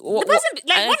what the person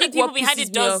like one of the people behind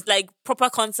it does like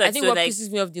proper concepts. I think what pisses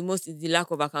me off the most is the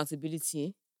lack of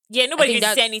accountability. Yeah, nobody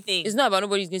can say anything. It's not about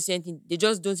nobody's going to say anything. They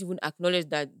just don't even acknowledge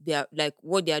that they are like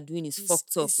what they are doing is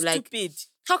fucked up. Like stupid.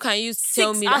 How can you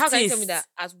tell me that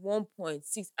at one point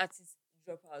 6 artists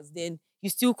drop out, then you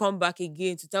still come back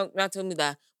again to tell me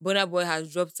that Burna Boy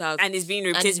has dropped out and is being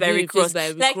replaced by Rick Ross.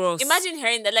 Like, imagine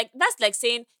hearing that. Like, that's like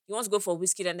saying you want to go for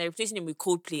Wizkid and they're replacing him with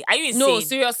Coldplay. Are you insane? No,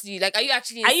 seriously. Like, are you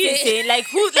actually insane? Are you insane? Like,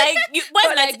 who? Like,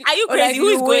 are you crazy? Who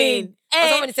is going?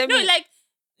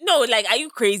 Like, are you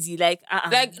crazy? Like,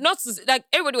 like not to, like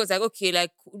everybody was like, okay,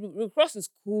 like Rick Ross is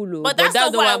cool, but that's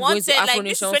not what I wanted. Like,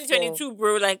 this is 2022,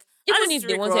 bro. Like, even if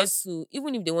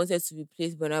they wanted to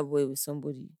replace Burna Boy with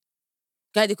somebody.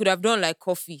 Guys, they could have done like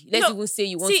Coffee. Let's even say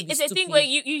you want to be it's a thing where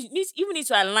you need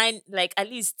to align, like at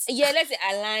least. Yeah, let's say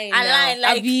align.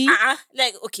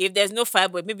 Like okay, if there's no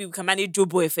Fireboy, maybe we can manage Joe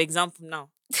Boy, for example. Now.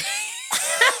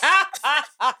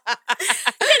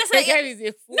 The guy is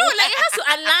a fool. No, like it has to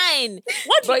align.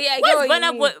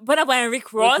 Burna Boy and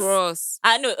Rick Ross? Rick Ross.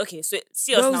 No, okay, so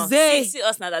see us now. See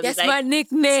us now that that's we like. my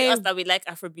nickname. See us that we like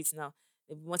Afrobeats now.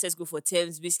 if you wanted to go for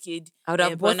Thames Biscuit, I would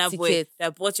have bought Burna Boy, tickets.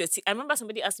 that bought your ticket. I remember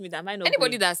somebody asked me that, am I not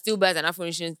Anybody going? that still buys an Afro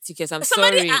Nation ticket, I'm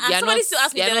Somebody, sorry. You're somebody not, still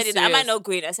asked me you're the not other day that, am I serious. not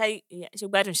going? I said, yeah, so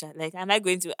bad and shit. Like, am I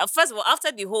going to? First of all,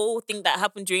 after the whole thing that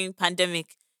happened during pandemic,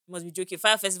 you must be joking.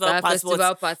 Fire Festival Fire passport.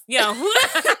 Festival pass. Yeah, who?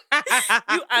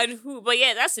 You and who? But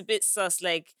yeah, that's a bit sus.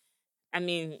 Like, I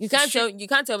mean, You can't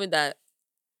tell me that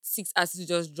 6 artists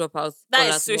just drop out. that all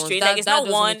is at so once. strange. That, Like, it's that not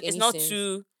doesn't one, make it's any not sense.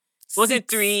 2, it wasn't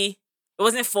 6. 3, it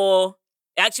wasn't 4,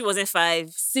 it actually wasn't 5.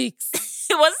 6.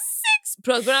 It was 6.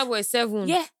 Plus Burna Boy 7.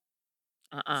 Yeah.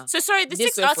 So sorry, the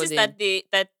This 6 way for artists them.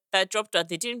 that dropped out,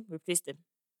 they didn't replace them.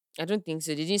 I don't think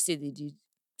so. They didn't say they did.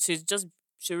 So it's just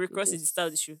Rick Ross is the star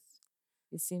of the show.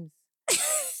 It seems.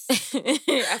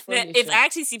 If I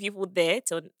actually see people there,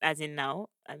 as in now,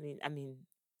 I mean,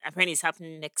 apparently it's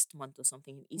happening next month or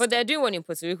something. In Easter. But they're doing one in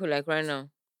Puerto Rico like right now.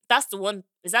 That's the one.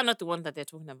 Is that not the one that they're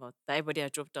talking about? That everybody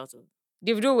has dropped out of?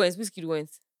 Davido went, Wizkid went.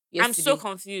 I'm so yesterday.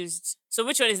 confused. So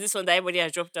which one is this one that everybody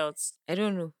has dropped out? I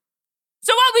don't know.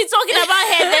 So what are we talking about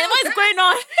here then? What is going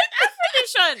on?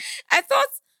 Definition. I thought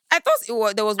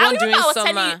there was one during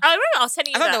summer. I remember I was telling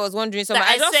you I thought that, there was one during summer. that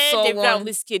I just said saw Davido and one.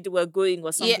 Wizkid were going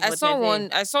or something. Yeah, I but saw they're there. one.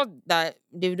 I saw that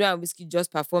Davido and Wizkid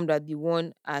just performed at the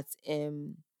one at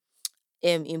in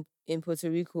Puerto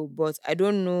Rico, but I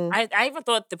don't know. I even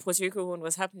thought the Puerto Rico one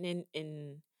was happening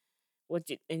in what's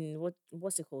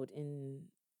it called, in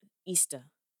Easter.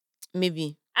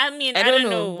 Maybe I mean, I I don't don't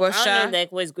know, know. but I sha, don't know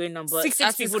like what's going on. But 6 six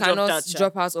artists people dropped cannot out. Sha.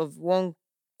 drop out of one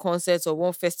concert or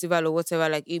one festival or whatever.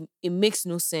 Like it makes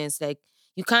no sense. Like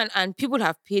you can't, and people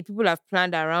have paid, people have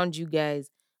planned around you guys,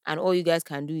 and all you guys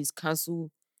can do is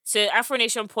cancel. So Afro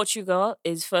Nation Portugal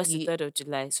is 1st Ye- and 3rd of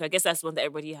July. So I guess that's one that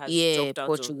everybody has Yeah, dropped out of.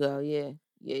 Portugal. Yeah.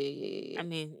 I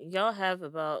mean, y'all have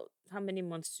about how many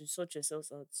months to sort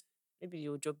yourselves out? Maybe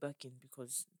you'll drop back in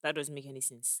because that doesn't make any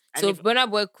sense. And So if- Burna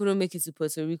Boy couldn't make it to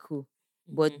Puerto Rico,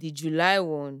 but Mhm. the July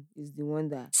one is the one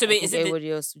that So I wait, think is it the-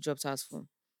 everybody else dropped out from.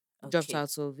 Dropped Okay.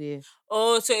 out of, yeah.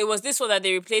 Oh, so it was this one that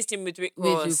they replaced him with Rick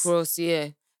Ross. With Cross, yeah.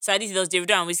 So at least it was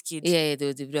Davido and Wizkid. Yeah, there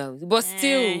was Davido. But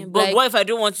still, But like, what if I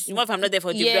don't want? What if I'm not there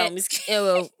for Davido yeah, and Wizkid? yeah,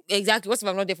 well, exactly. What if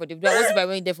I'm not there for Davido? What if I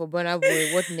went there for Burna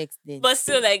Boy? What next then? But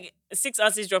still, like 6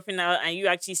 artists dropping out and you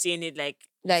actually saying it like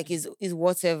Like, is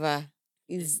whatever.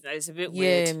 it's a bit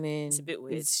Yeah, weird. man. It's a bit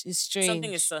weird. It's strange.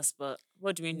 Something is sus, but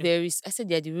what do we know? Very. I said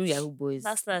they're the real Yahoo boys.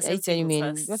 Last, Are you everything telling me?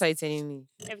 will cast. What are you telling me?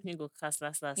 Everything go cast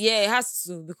last. Yeah, it has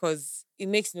to because it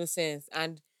makes no sense,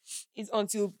 and it's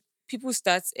until people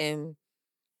start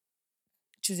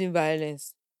choosing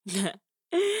violence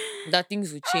that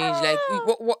things will change. Like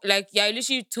like you're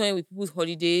literally toying with people's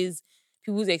holidays,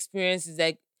 people's experiences.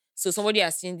 Like, so somebody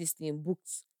has seen this thing booked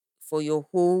for your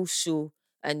whole show,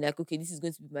 and like, okay, this is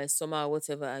going to be my summer or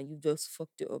whatever, and you just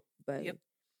fucked it up by Yep.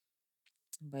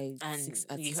 by And 6 you-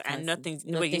 artists. and cancelling. nobody's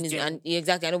Nothing is, doing- and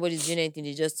exactly, and nobody's doing anything.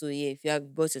 They just if you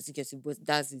have bought your tickets, but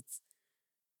that's it.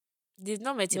 They've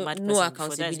not met a No- mad no person before,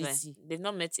 that's why. accountability. They've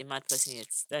not met a mad person yet.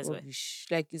 That's why. Rubbish.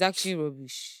 Like, it's actually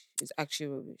rubbish. It's actually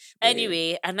rubbish. But yeah.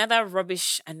 Anyway, another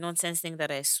rubbish and nonsense thing that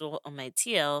I saw on my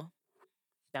TL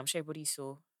that I'm sure everybody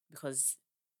saw because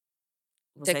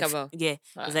it was Take like, about. yeah, it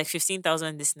Ah. was like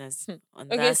 15,000 listeners on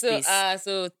Okay, that so space.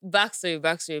 so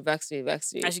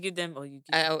backstory. I should give them or you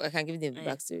give I can give them the Oh,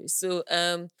 yeah. backstory. So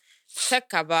Tech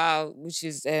Cabal, which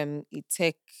is a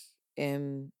tech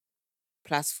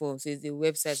platform, so it's a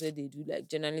website where they do like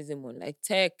journalism on like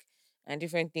tech and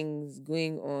different things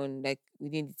going on like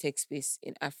within the tech space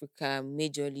in Africa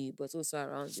majorly, but also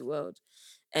around the world.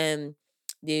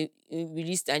 They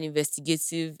released an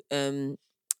investigative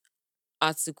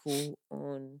article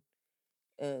on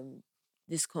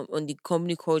on the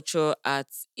company culture at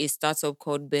a startup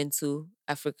called Bento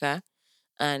Africa,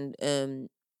 and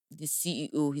the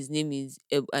CEO, his name is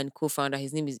and co-founder,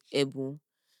 his name is Ebu,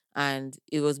 and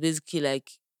it was basically like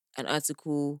an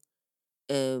article,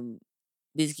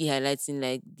 basically highlighting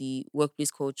like the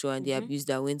workplace culture and the Mhm. abuse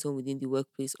that went on within the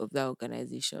workplace of that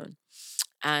organization,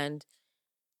 and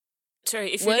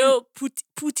Sorry, if when- you know,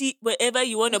 put it wherever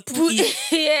you want to put it.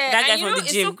 yeah, That guy and from the it's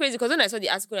so gym. crazy because when I saw the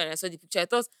article and I saw the picture, I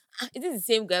thought, is it the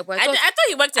same guy? But I thought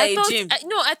he worked at a gym.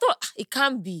 I thought it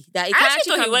can't be that. It I can't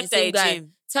actually thought he can't be the worked at same a guy.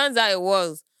 gym. Turns out it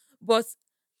was. But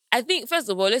I think, first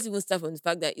of all, let's even start from the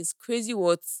fact that it's crazy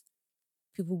what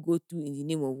people go through in the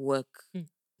name of work. Hmm.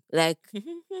 Like,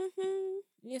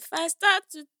 If I start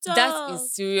to talk, that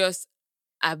is serious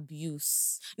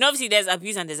abuse. no, obviously there's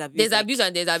abuse and there's abuse. There's like- abuse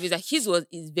and there's abuse. Like, his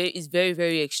is very,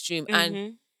 very extreme. And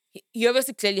Mhm. he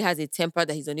obviously clearly has a temper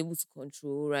that he's unable to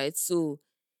control, right? So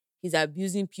he's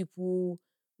abusing people,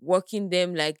 working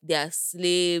them like they are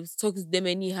slaves, talking to them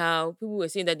anyhow. People were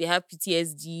saying that they have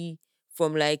PTSD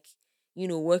from like,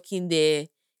 working there,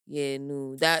 Yeah,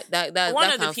 no. That One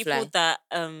that of the can't people fly.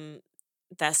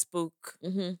 that spoke,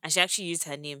 Mm-hmm. and she actually used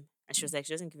her name, and she was like,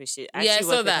 she doesn't give a shit. I Yeah, I actually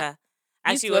saw work with that. her. I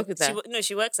You used actually to work work. with her. No,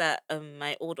 she works at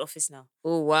my old office now.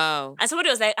 Oh wow. And somebody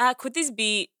was like, could this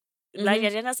be like?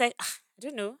 Mm-hmm. And I was like, I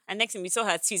don't know. And next thing we saw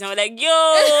her tweets, and we're like, yo,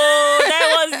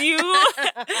 that was you.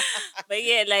 But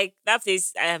yeah, like that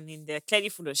place, I mean, they're clearly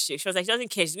full of shit. She was like, she doesn't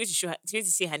care. She's going to show her, she's going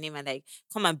to say her name and like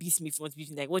come and beat me if you want to beat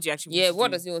me. Like, what do you actually want Yeah, to what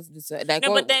do? does he want to do to her? Like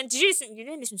No, what? but then did you listen? You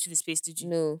didn't listen to the space, did you?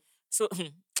 No. So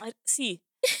I see.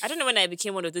 I don't know when I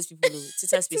became one of those people who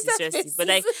Twitter spaces, Twitter seriously. But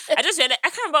like Spaces. I just realized I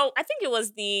can't remember. I think it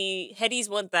was the Headies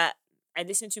one that I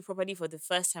listened to properly for the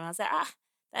first time. I was like,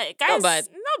 guys, Not bad.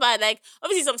 not bad. Like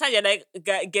obviously sometimes you're like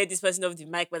get this person off the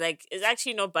mic, but like it's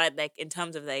actually not bad. Like in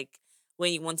terms of like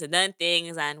when you want to learn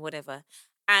things and whatever.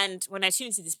 And when I tuned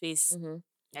into the space, Mm-hmm.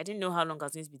 I didn't know how long I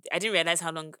was going to be. I didn't realize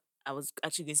how long I was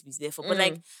actually going to be there for. But Mm.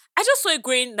 like I just saw it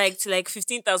growing like to like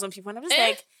 15,000 people, and I'm just Eh?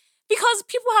 like. Because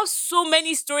people have so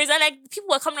many stories, and like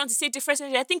people are coming on to say different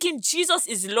things. They're thinking Jesus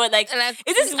is Lord. Like, And, like,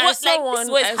 is this I what saw like one, this is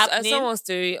what is I happening? saw one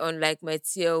story on like my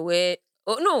tier where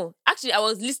no, actually I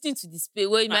was listening to this space.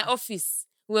 We're in my Ah. office.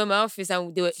 We were in my office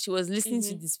and she was listening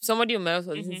to this. Somebody in my office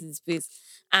was listening to this space.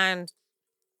 And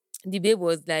the babe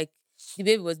was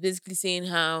basically saying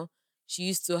how she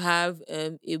used to have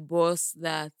a boss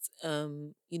that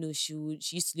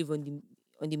she used to live on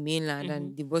the mainland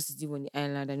and the boss is live on the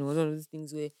island, and it was one of those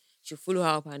things where she'll follow her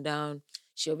up and down.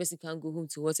 She obviously can't go home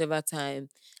to whatever time,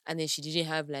 and then she didn't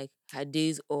have like her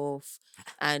days off.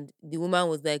 And the woman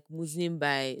was like Muslim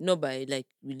by not by like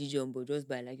religion, but just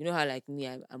by like how like me,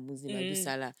 I'm Muslim, I do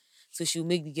Salah. So she'll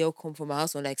make the girl come from her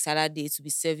house on like Saturday to be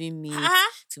serving meat,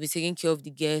 to be taking care of the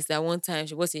guests. That one time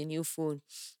she got a new phone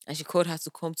and she called her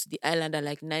to come to the island at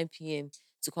like 9 p.m.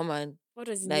 to come and What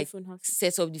does the new like phone have?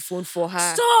 set up the phone for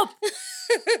her. Stop!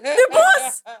 The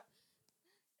boss!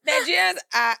 Nigerians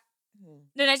are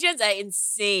The Nigerians are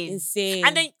insane. insane.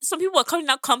 And then some people are calling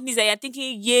out companies that you're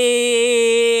thinking,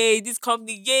 yay, this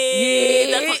company, yay.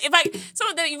 Yay. That in fact, some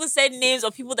of them even said names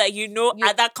of people that you know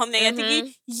at that company. And you're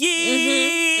thinking,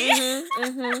 yay.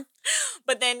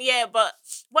 But then, but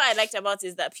what I liked about it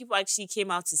is that people actually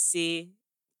came out to say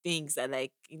things that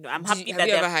like, I'm happy Have that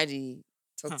you they're ever had a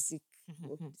toxic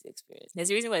workplace experience?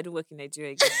 There's a reason why I don't work in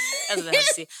Nigeria again. That's what I have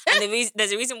to say. And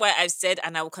there's a reason why I've said,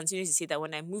 and I will continue to say that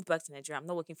when I move back to Nigeria, I'm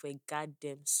not working for a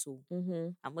goddamn soul.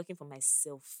 I'm working for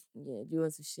myself. Yeah, do you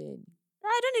want to share?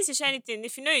 I don't need to share anything.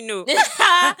 If you know, you know.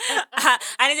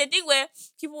 And it's a thing where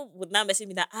people would now message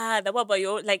me that that what about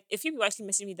your like if people actually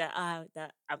message me that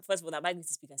that first of all that am I going to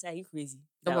speak? I say, are you crazy?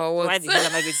 About what? Why the hell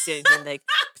am I going to say anything? Like,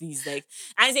 please, like,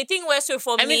 and it's a thing where so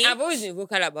for I me, mean, I've always been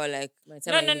vocal about like my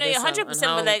time. no, you're 100%.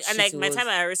 But like, and like my time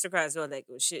at Aristocrat as well. Like,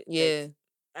 oh shit. Yeah, like,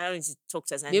 I don't need to talk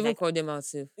to us. And they even like, call them out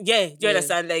too. yeah, do you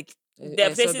understand? Like, there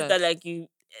I are saw places that like you.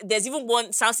 There's even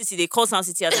one Sound City. They call Sound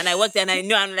City out, and I work there, and I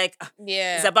know I'm like,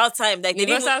 Yeah, it's about time. Like, they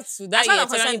didn't. Universal to that As far as year, I'm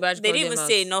concerned, Badge they called didn't even them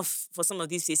say out. enough for some of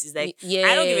these places. Like, Yeah,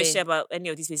 I don't give a shit about any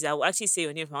of these places. I will actually say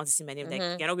your name if I want to see my name. Like,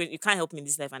 Mhm. you're not going, you can't help me in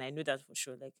this life, and I know that for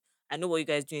sure. Like, I know what you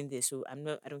guys doing there, so I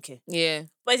don't care. Yeah,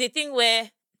 But it's a thing where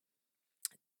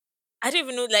I don't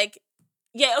even know. Like,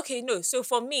 yeah, okay, no. So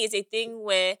for me, it's a thing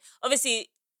where obviously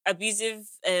abusive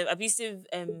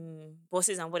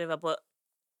bosses and whatever, but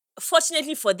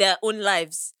fortunately for their own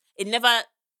lives, it never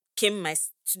came my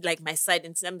side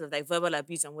in terms of like verbal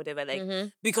abuse and whatever.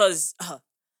 Like because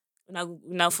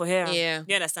now for her, Yeah.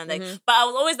 you understand? Like, but I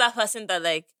was always that person that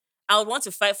like I would want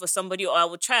to fight for somebody or I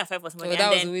would try and fight for somebody. so that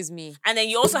and was then always me. and then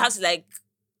you also have to like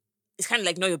it's kind of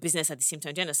like know your business at the same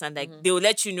time. Do you understand? Like they will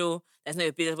let you know that's not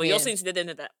your business, but you also Yeah. need to let them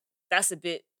know that that's a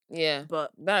bit. Yeah,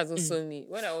 But that's also me.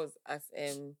 When I was at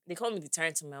they call me the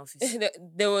tyrant in my office.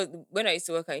 there was when I used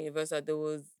to work at Universal, there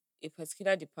was a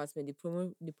particular department,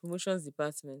 the promotions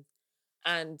department,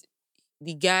 and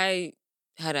the guy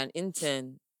had an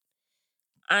intern,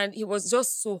 and he was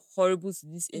just so horrible to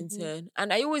this intern.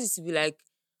 And I always used to be like,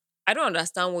 I don't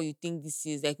understand what you think this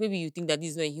is. Like maybe you think that this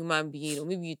is not a human being, or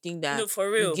maybe you think that No, for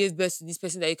you real. gave birth to this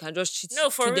person that you can just treat, No,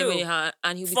 for treat them real. anyhow.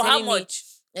 And he'll be For how telling me, much?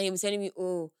 and he'll be telling me,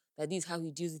 oh, that this is how he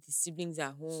deals with his siblings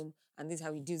at home, and this is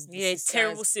how he deals with his Yeah, sisters.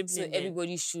 terrible So sibling.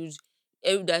 everybody should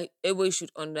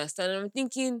understand. And I'm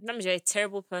thinking, That means you're a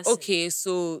terrible person. okay,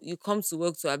 so you come to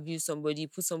work to abuse somebody,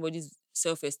 put somebody's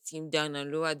self-esteem down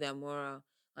and lower their moral,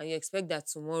 and you expect that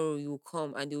tomorrow you will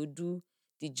come and they will do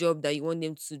the job that you want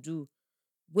them to do.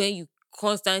 When you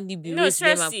constantly berate them and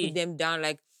seriously. put them down,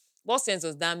 like what sense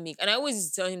does that make? And I always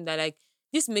used to tell him that like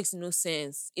this makes no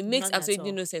sense. It makes None at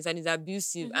absolutely all. no sense and it's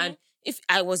abusive. And if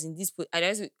I was in this,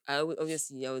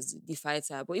 obviously I was the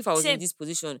fighter, but if I was Same. in this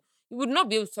position, You would not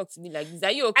be able to talk to me like this.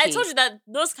 Are you okay? I told you that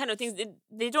those kind of things,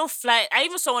 they don't fly. I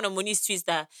even saw one of Moni's tweets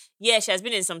that, yeah, she has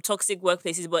been in some toxic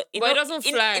workplaces, but it doesn't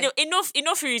fly.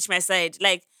 Enough to reach my side.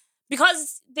 Like,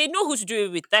 because they know who to do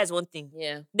it with. That's one thing.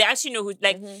 Yeah. They actually know who,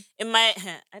 like, in my,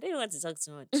 I don't want to talk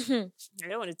too much. I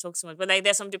don't want to talk too much. But, like,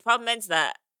 there's some departments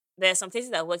that, there are some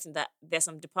places that I worked in that, there's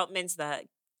some departments that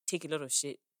take a lot of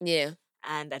shit. Yeah.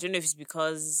 And I don't know if it's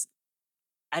because,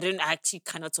 I actually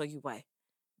cannot tell you why.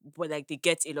 But like they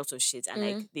get a lot of shit and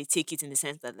like they take it in the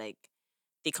sense that like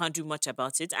they can't do much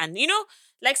about it. And you know,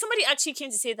 like somebody actually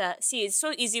came to say that, see, it's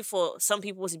so easy for some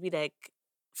people to be like,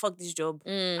 fuck this job,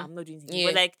 I'm not doing anything.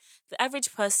 But like the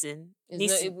average person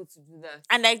is not able to do that.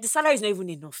 And like the salary is not even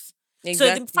enough.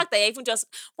 Exactly. So the fact that I even just,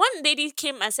 one lady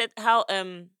came and said how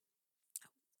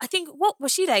I think, what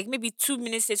was she like, maybe 2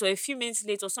 minutes late or a few minutes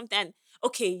late or something. And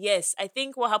okay, yes, I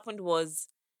think what happened was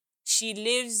she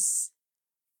lives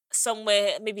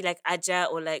somewhere, maybe like Aja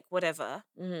or like whatever.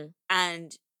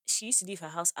 And she used to leave her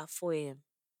house at 4 a.m.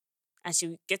 And she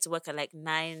would get to work at like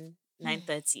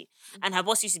 9:30. And her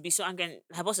boss used to be so angry. And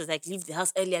her boss was like, leave the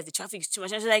house earlier. The traffic is too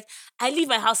much. And she's like, I leave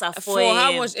my house at 4 a.m.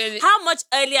 How much earlier? How much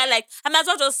earlier? Like, I might as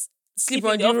well just sleep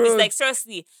on in the the office. road. Like,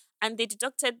 seriously. And they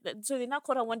deducted, so they now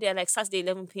called her one day at like Saturday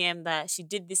 11 p.m. that she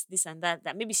did this, and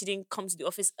that maybe she didn't come to the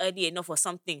office early enough or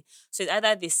something. So it's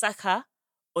either they sack her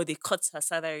or they cut her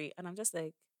salary. And I'm just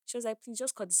like, she was like, please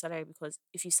just cut the salary because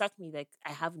if you sack me, like,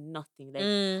 I have nothing.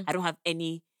 Like, I don't have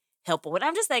any help or what.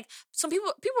 I'm just like, some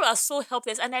people are so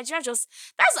helpless. And Nigeria that's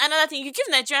another thing. You give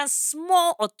Nigerians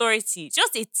small authority,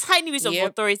 just a tiny bit of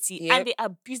authority, and they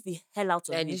abuse the hell out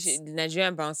of it. The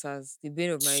Nigerian bouncers, the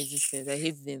bane of my existence. I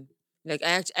hate them. Like,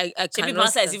 I Maybe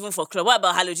bouncer is even for club. What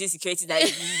about halogen security that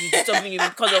you disturbing you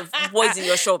because of boys in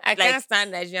your shop? I can't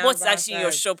stand Nigerian what's bouncers. actually in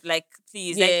your shop? Like,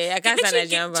 please. Yeah, like, I can't stand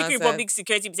Nigerian bouncers. Chicken Republic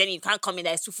security be saying you can't come in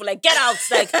there. It's too full. Like, get out.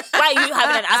 Like, why are you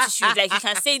having an attitude? Like, you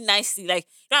can say nicely. Like,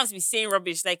 you don't have to be saying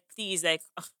rubbish. Like, please. Like,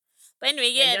 ugh. But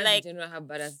anyway, yeah, Nigerians like, in general have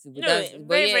bad attitude. You know,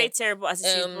 very terrible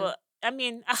attitude. But I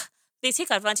mean, they take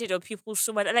advantage of people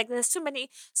so much. Like, there's so many.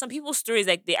 Some people's stories,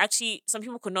 like, some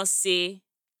people could not say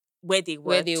where they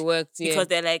worked, because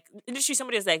they're like, literally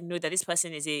somebody was like, no, that this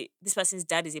person's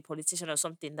dad is a politician or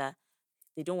something, that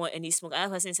they don't want any smoke.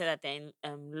 Another person said that they're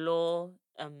in law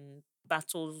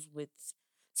battles with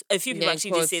a few people. Actually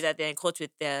did say that they're in court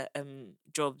with their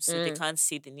jobs, so they can't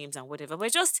say the names and whatever.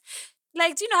 But just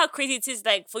like, do you know how crazy it is,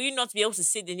 like, for you not to be able to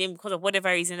say the name because of whatever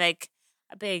reason? Like,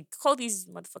 I beg, call these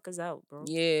motherfuckers out, bro.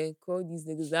 Yeah, call these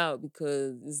niggas out,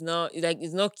 because it's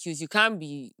not cute. You can't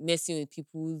be messing with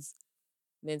people's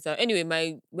mental. Anyway,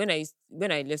 when I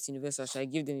left university, I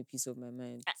gave them a piece of my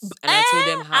mind, and I told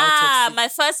them how toxic. my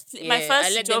first I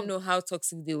let job, them know how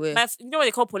toxic they were. You know what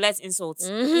they call polite insults.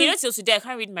 You know, till today I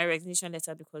can't read my resignation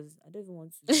letter because I don't even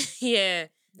want to. Yeah.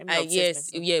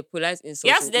 Polite insults.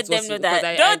 You have to let them know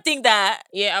that. Don't think that.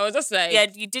 Yeah, I was just like, yeah,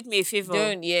 you did me a favor.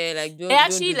 Don't do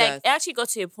It that. actually got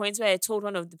to a point where I told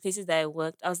one of the places that I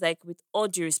worked, I was like, with all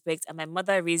due respect, and my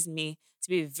mother raised me to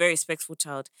be a very respectful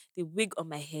child, the wig on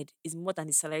my head is more than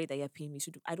the salary that you're paying me.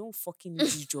 So I don't fucking need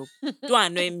this job.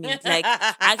 Don't annoy me. Like,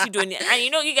 I actually don't need. And you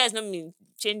know, you guys know me,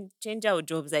 change our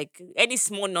jobs. Like, any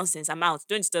small nonsense, I'm out.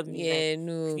 Don't disturb me. Yeah, like,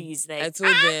 no. Please, like, I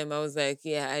told them, I was like,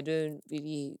 yeah, I don't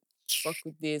really fuck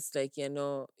with this. Like, yeah.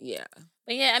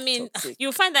 But yeah, I mean,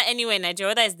 you'll find that anywhere in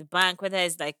Nigeria, whether it's the bank, whether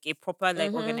it's like a proper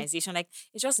like organization, like,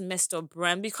 it's just messed up, bro.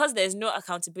 And because there's no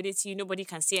accountability, nobody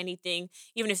can say anything.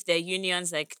 Even if they're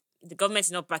unions, like, the government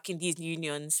is not backing these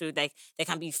unions, so like there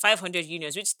can be 500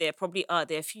 unions, which there probably are.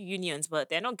 There are a few unions, but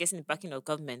they're not getting the backing of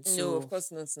government. So, no, of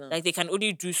course not. No. Like, they can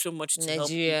only do so much to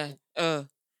Nigeria. help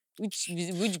Which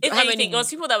if anything, there was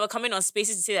people that were coming on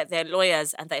spaces to say that they're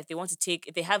lawyers and that if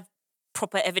they have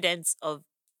proper evidence of,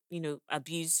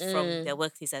 abuse from their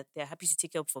workplace, that they're happy to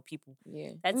take up for people.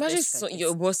 Yeah. That's imagine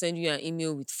your boss send you an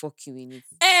email with "fuck you" in it.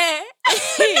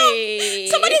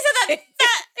 Somebody said that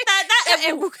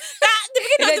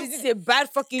this is a bad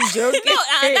fucking joke. No,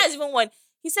 that's even one.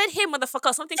 He said, "Hey,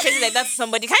 motherfucker," something crazy like that to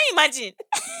somebody. Can you imagine?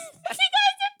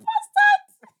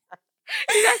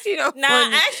 It's actually not funny.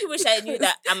 I actually wish I knew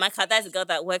that Amaka, that's the girl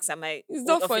that works at my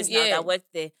office now, that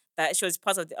worked there, that she was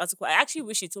part of the article. I actually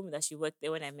wish she told me that she worked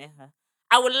there when I met her.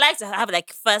 I would like to have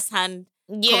like first-hand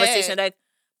conversation. Like,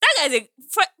 that guy's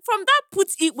from that put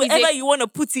it wherever you want to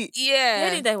put it. Yeah.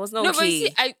 Really, that was not okay. But you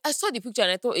see, I saw the picture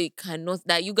and I thought it cannot,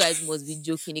 that you guys must be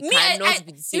joking. It cannot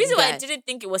be the same The reason guy. why I didn't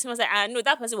think it was him, I was like, no,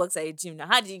 that person works at a gym now.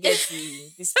 How did you get to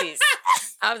this place?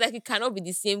 I was like, it cannot be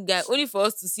the same guy. Only for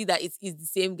us to see that it is the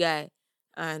same guy.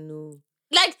 I know.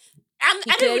 Like, I'm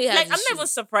not even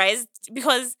surprised,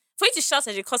 because for you to shout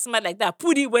at your customer like that,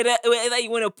 put it wherever you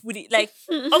want to put it. Like,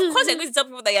 of course, you're going to tell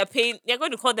people that you're paying. You're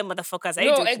going to call them motherfuckers. Are you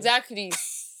No, joking? exactly.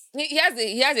 He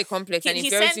has a complex, an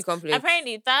inferiority complex.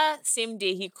 Apparently, that same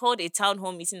day, he called a town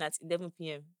hall meeting at 11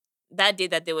 p.m. That day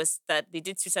that they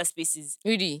did Twitter Spaces.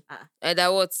 Really?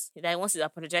 That what? That he wants to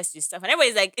apologize to his staff. And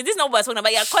everybody's like, is this not what we're talking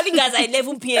about? You're calling guys at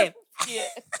 11 p.m.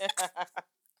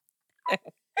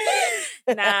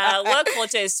 Nah, work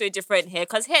culture is so different here.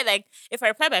 Because here, like, if I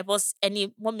reply my boss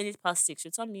any 1 minute past 6,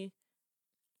 she'll tell me,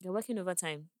 you're working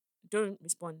overtime. Don't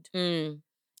respond.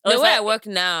 The way I work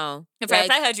now. If I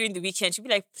reply her during the weekend, she'll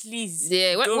be like, please.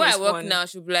 Yeah, don't where I respond. work now,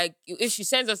 she'll be like, if she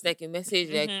sends us like a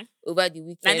message like over the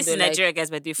weekend. And this is Nigeria,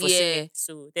 guys, but they're for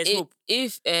so there's hope.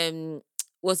 If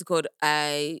what's it called?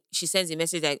 She sends a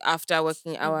message like after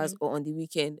working hours or on the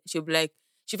weekend, she'll be like,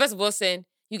 she first of all send,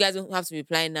 you guys don't have to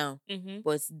reply now.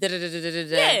 But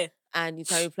Yeah. and you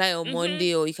can reply on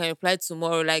Monday or you can reply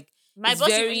tomorrow. Like my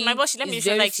boss, she let me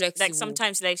know like flexible.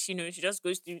 sometimes like she just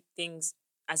goes through things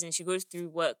as in she goes through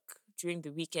work during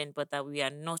the weekend, but that we are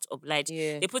not obliged.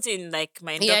 Yeah. They put in like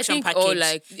my induction package. Or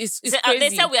like it's crazy. They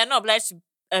said we are not obliged to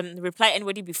reply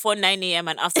anybody before 9 a.m.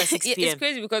 and after 6 p.m. It's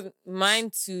crazy because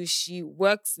mine too, she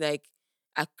works like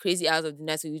at crazy hours of the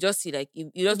night. So you just see like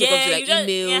you just look up to like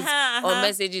emails or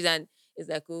messages and it's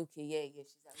like okay, yeah.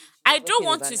 I don't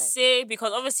want to say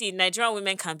because obviously Nigerian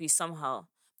women can be somehow,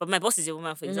 but my boss is a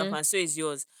woman, for example, and so is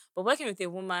yours. But working with a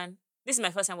woman, this is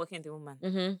my first time working with a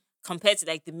woman. Compared to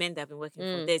like the men that I've been working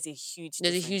for, there's a huge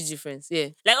difference. Yeah.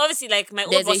 Like obviously, like my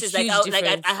old bosses, like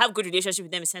I have good relationship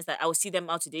with them in the sense that I will see them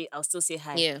out today, I'll still say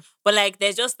hi. Yeah. But like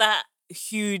there's just that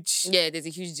huge. Yeah, there's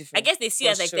a huge difference. I guess they see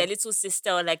us like their little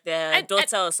sister or like their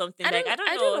daughter or something. I don't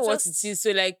know what it is. So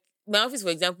like my office, for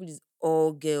example, is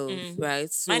all girls,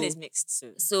 right? So, mine is mixed.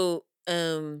 So I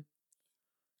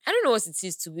don't know what it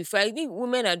is to be fair. I think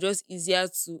women are just easier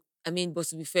to. I mean, but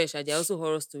to be fair, there are also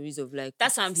horror stories of like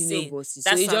that's what I'm saying. Bosses.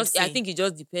 That's so I think it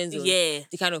just depends on the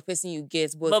kind of person you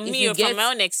get. But me, from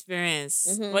my own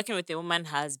experience, working with a woman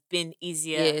has been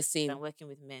easier than working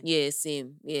with men. Yeah,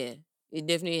 same. Yeah. It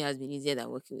definitely has been easier than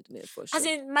working with men for sure. As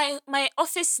in my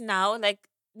office now, like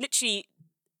literally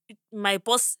my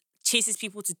boss chases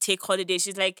people to take holidays.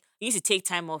 She's like, you need to take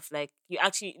time off. Like you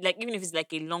actually like even if it's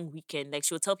like a long weekend, like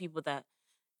she'll tell people that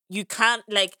you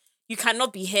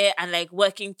cannot be here and like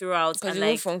working throughout and you like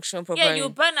won't function properly. Yeah, you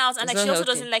burn out and it's like she also healthy.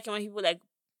 doesn't like it when people like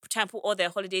try and put all their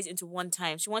holidays into one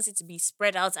time. She wants it to be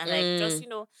spread out and like just I'm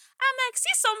like see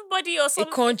somebody or some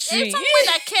country someone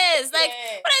that cares. Like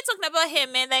what are you talking about here,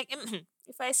 man? Like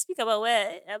if I speak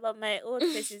about my old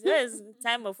places, where is the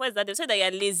time off? Where is that? They say that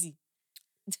you're lazy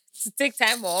to take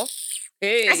time off.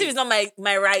 Hey, as if it's not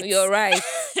my right. You're right.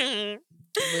 But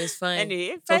it's fine.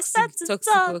 Anyway, toxic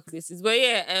workplaces. But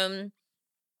yeah,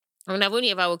 I mean, I've only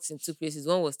ever worked in 2 places.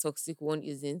 One was toxic, one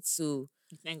isn't. So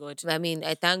thank God. I mean,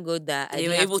 I thank God that I were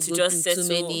didn't able have to go just through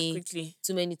settle quickly.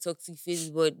 too many toxic phases.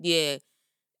 But yeah,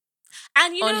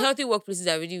 and unhealthy workworkplaces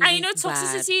are really, and bad.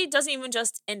 toxicity doesn't even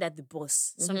just end at the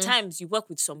boss. Sometimes you work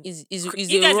with some. Is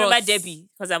you guys remember Debbie?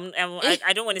 Because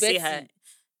I don't want to say her.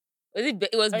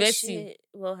 It was Betty. Shit.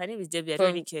 Well, her name is Debbie. I don't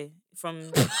really care.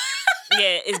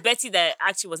 It's Betty that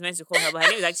actually was meant to call her, but her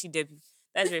name is actually Debbie.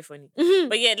 That's very funny.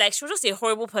 But yeah, like she was just a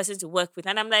horrible person to work with.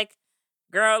 And I'm like,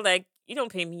 girl, like, you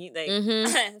don't pay me. Like,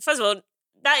 first of all,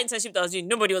 that internship that I was doing,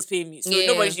 nobody was paying me. So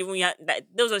nobody should even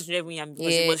those ones should even hear me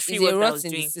because it was free work that I was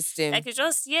doing. Like it's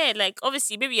just, like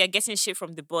obviously maybe you're getting shit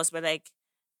from the boss, but like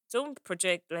don't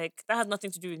project, like that has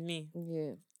nothing to do with me.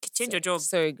 Yeah. Change your job.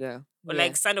 Sorry, girl. Or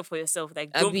like stand up for yourself.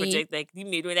 Like don't project, like leave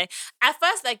me alone. Like at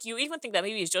first, like you even think that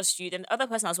maybe it's just you. Then the other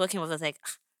person I was working with was like,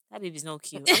 that baby's not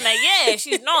cute. I'm like, yeah,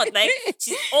 she's not. Like,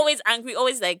 she's always angry,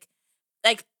 always like,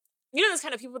 you know, those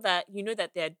kind of people that you know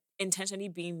that they're intentionally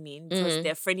being mean because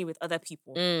they're friendly with other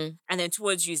people. And then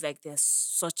towards you is like, they're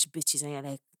such bitches. And you're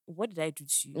like, what did I do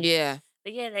to you? Yeah.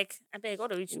 But yeah, like, I beg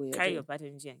all of you to carry your bad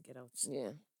energy and get out. Yeah.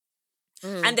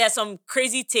 And there are some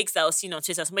crazy takes that I was seeing on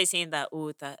Twitter. Somebody saying that,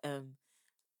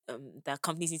 that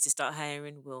companies need to start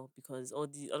hiring well because all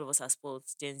of us are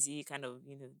sports. Gen Z kind of,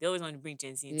 they always want to bring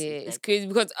Gen Z into it. It's crazy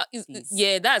because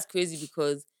that's crazy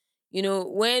because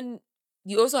when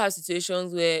you also have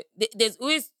situations where there's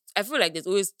always, I feel like there's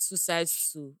always 2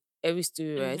 sides to every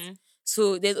story, right?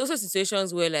 So there's also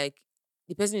situations where like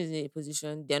the person is in a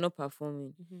position they're not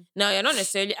performing. Now you're not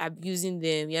necessarily abusing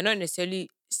them. You're not necessarily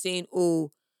saying,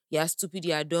 oh, you're stupid,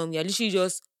 you're dumb. You're literally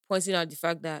just pointing out the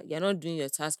fact that you're not doing your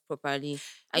task properly.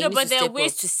 No, but there are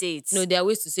ways to say it. No, there are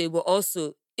ways to say it, but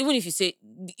also, even if you say,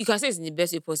 you can say it in the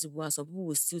best way possible and some people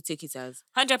will still take it as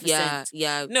 100%.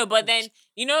 Yeah. No, but then,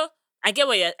 I get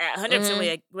where you're 100%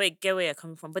 Mhm. where you're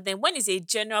coming from. But then when is a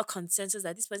general consensus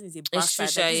that this person is a bastard,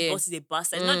 true, that this yeah. boss is a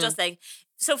bastard, not just like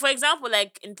so. For example,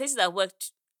 like in places I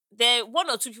worked, there are one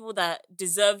or two people that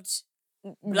deserved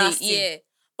blasting. Yeah.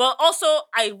 But also,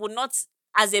 I would not,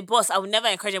 as a boss, I would never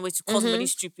encourage anybody to call somebody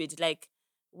stupid. Like,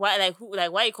 why? Like, who?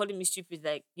 Like, why are you calling me stupid?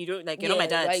 Like, you don't like, you're not my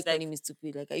dad. Why are you Like, calling me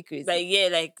stupid? Like, are you crazy? like, yeah,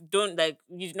 like, don't like,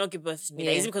 you did not give birth to me.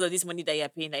 Like, Yeah. is it because of this money that you're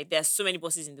paying? Like, there are so many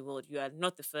bosses in the world. You are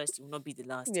not the first. You will not be the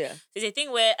last. Yeah. So it's a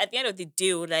thing where at the end of the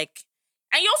deal, like,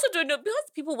 and you also don't know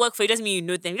because people work for you doesn't mean you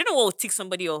know them. You don't know what will tick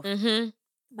somebody off. Mm-hmm.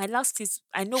 My last is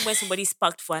I know when somebody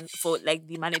sparked for like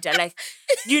the manager. Like,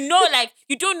 you know, like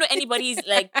you don't know anybody's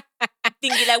like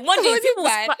thinking. Like one day Was it people will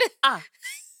bad?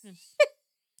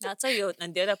 I'll tell you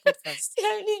on the other podcast.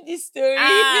 I need this story. No.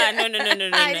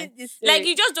 I need this story. Like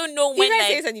you just don't know you when can like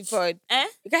say it on the pod. eh?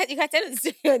 You can tell the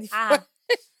story on the pod.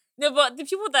 No, but the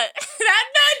people that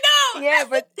no. Yeah,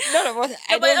 but none of us.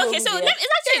 I No, but don't know okay, who so they are. it's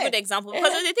actually a good example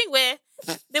because there's a thing where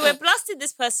they were blasting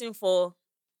this person for,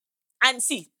 and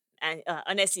see, and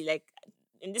honestly, like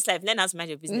in this life, learn how to mind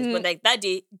your business. But like that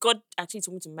day, God actually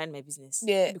told me to mind my business.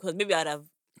 Yeah. Because maybe I'd have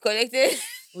Collected.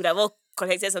 would have all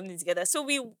collected something together. So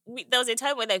we there was a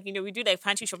time where like we do like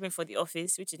pantry shopping for the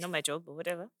office, which is not my job, but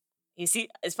whatever. You see,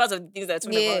 it's part of the things that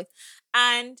I'm talking about.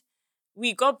 And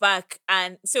we got back,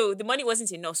 and so the money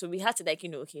wasn't enough, so we had to like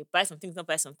okay, buy some things, not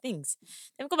buy some things.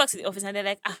 Then we go back to the office, and they're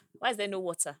like, why is there no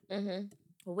water?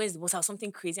 Well, where's the water? Or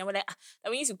something crazy. And we're like,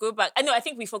 we need to go back. I know, I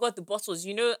think we forgot the bottles,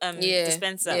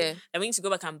 dispenser. Yeah. And we need to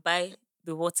go back and buy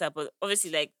the water. But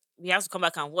obviously, like, we have to come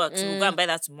back and work. So we'll go and buy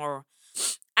that tomorrow.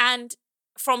 And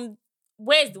from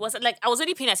where is the water? Like, I was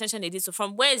only paying attention to this. So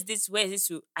from where is this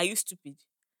to, are you stupid?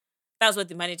 That's what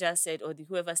the manager said or the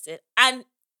whoever said. And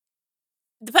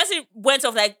the person went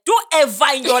off like, don't ever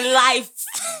in your life.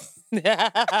 As in,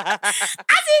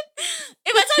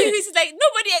 if I tell you this, it's like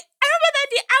nobody. I remember that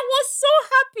day. I was so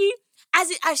happy.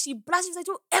 As she blasted, she was like,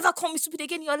 "Don't ever call me stupid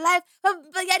again in your life." But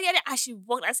yada yada. As she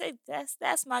walked, I said,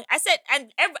 "That's my." I said,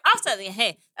 and after the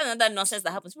that's another nonsense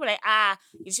that happens. People are like,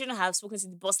 you shouldn't have spoken to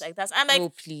the boss like that. I'm like, oh,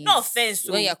 please. No offense.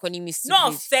 When you're calling me stupid. No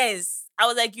offense. I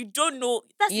was like, you don't know.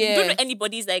 You don't know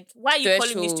anybody's like. Why are you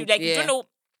calling me stupid? Like you don't know.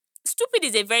 Stupid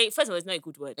is first of all, it's not a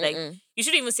good word. Like you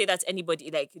shouldn't even say that to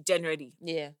anybody. Like generally.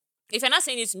 Yeah. If you're not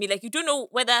saying it to me, like you don't know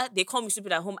whether they call me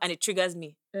stupid at home and it triggers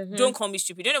me. Don't call me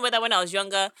stupid. You don't know whether when I was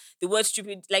younger, the word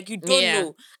stupid, like you don't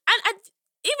know. And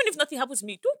even if nothing happens to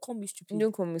me, don't call me stupid.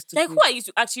 Don't call me stupid. Like who are you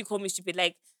to actually call me stupid?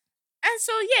 Like, and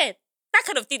so that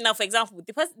kind of thing. Now, for example,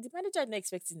 the manager didn't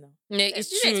expect it now. Yeah, like, it's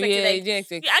true. true. Expect Yeah, like, you didn't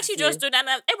expect you actually just do that.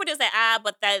 And everybody was like,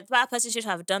 but that person should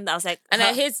have done that. I was like, and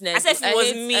I hate I said if it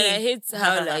was me. And I hate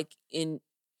how like in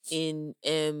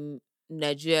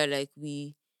Nigeria, like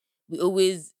we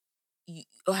always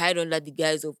hide under the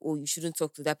guise of you shouldn't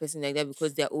talk to that person like that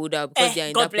because they're older, because they're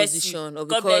in that position, or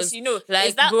because God bless you. Like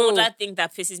it's that older thing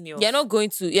that pisses me off. You're not going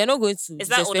to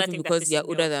disrespect me because you're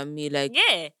older than me. Like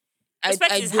I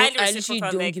literally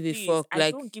don't give a fuck. Like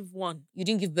I don't give one. You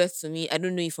didn't give birth to me. I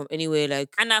don't know you from anywhere.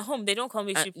 Like and at home they don't call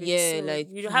me stupid. So like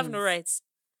you have no rights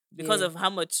because of how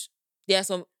much. There are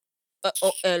some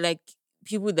like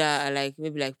people that are like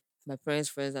maybe like my parents'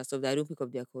 friends and stuff that I don't pick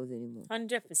up their calls anymore.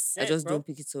 100%. I just don't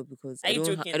pick it up because I don't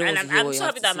want to and hear I'm what so you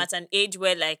happy have that to I'm at an age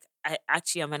where like I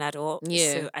actually am an adult.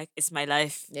 Yeah. So it's my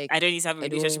life. Like, I don't need to have a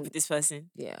relationship with this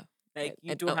person. Yeah. Like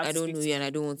I don't know you and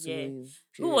I don't want to know you.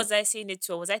 Who was I saying it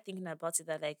to? Or was I thinking about it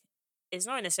that like it's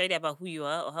not necessarily about who you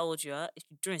are or how old you are. If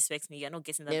you don't respect me, you're not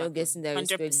getting that. You're not getting that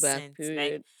respect back.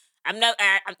 Period.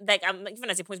 Like, I'm even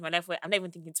at a point in my life where I'm not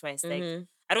even thinking twice. Like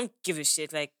I don't give a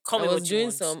shit. Like call me what you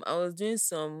want. I was doing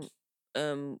some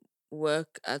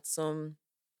work at some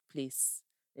place.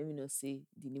 Let me not say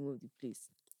the name of the place.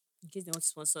 In case they want to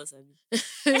sponsor us,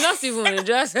 not even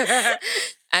just.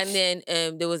 And then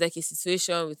there was like a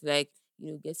situation with like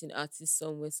getting artists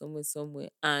somewhere,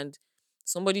 and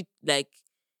somebody like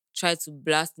tried to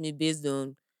blast me based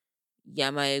on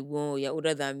you're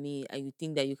older than me, and you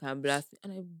think that you can blast me,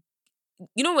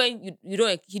 and when you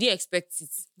didn't expect it.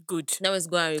 Good. Now let's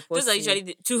go and report. Those are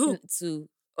usually to who? To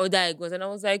other egos. And I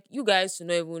was like, you guys should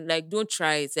not even like don't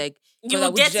try it. Like you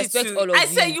will get it too. all of I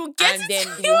said you get and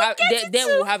it. Then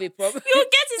we'll have a problem. You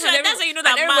get it, and that's how you know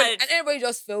that mad. And everybody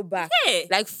just fell back. Yeah.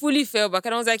 Like fully fell back.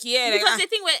 And I was like, because the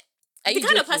thing where the kind of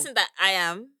joking? person that I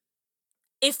am,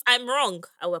 if I'm wrong,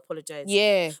 I will apologize.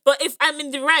 Yeah. But if I'm in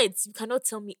the right, you cannot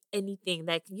tell me anything.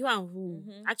 Like you and who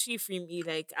actually free me.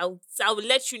 Like I will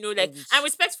let you know. Like and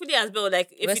respectfully as well. Like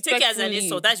if you take it as an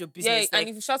insult, that's your business. Yeah, like, and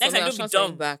if you shout at me, I'll shout at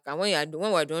you back. And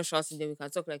when we're done shouting, then we can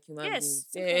talk like human beings.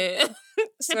 Yeah.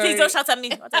 So please don't shout at me.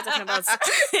 What are you talking about?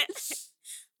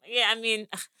 Yeah, I mean,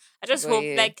 I just hope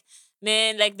like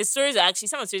Man, like the stories are actually,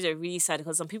 some of the stories are really sad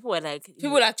because some people were like,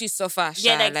 People actually suffer.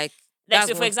 Yeah, Sha, like- like like that's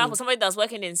so for one example, thing. somebody that's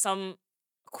working in some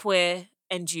queer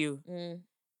NGO Mm,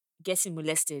 getting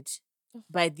molested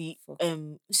by the fuck.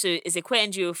 so it's a queer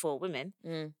NGO for women,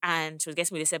 Mm. and she was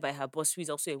getting molested by her boss, who is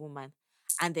also a woman,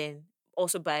 and then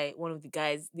also by one of the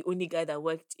guys, the only guy that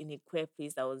worked in a queer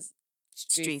place that was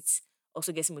straight,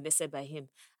 also getting molested by him.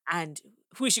 And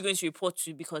who is she going to report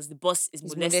to? Because the boss is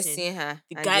He's molesting, molesting her.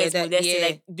 the and guy is other- molesting, yeah.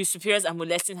 like the superiors are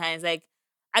molesting her. And it's like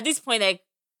at this point, like,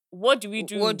 what do we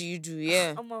do? What do you do?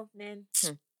 Yeah. Oh man.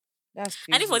 That's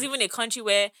crazy. And if it was even a country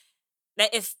where, like,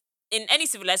 if in any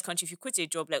civilized country, if you quit a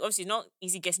job, like, obviously, it's not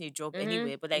easy getting a job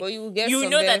anywhere, but like, you will get you some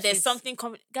know that there's benefits. something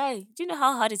coming. Guy, do you know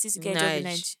how hard it is to get a job in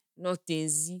Nigeria? Not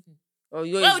easy. Or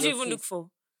yours What is would you your even look face. for?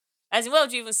 As in, what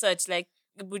would you even search? Like,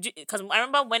 would you? Because I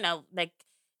remember when I like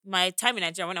my time in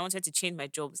Nigeria when I wanted to change my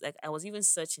jobs, like I was even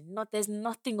searching. There's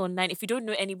nothing online. If you don't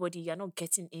know anybody, you're not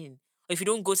getting in. Or if you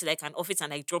don't go to like an office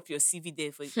and like drop your CV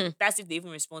there for that's if they even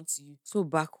respond to you. So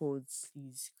backwards.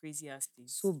 Please, crazy ass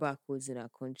things. So backwards in our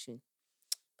country.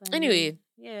 But I mean, Anyway,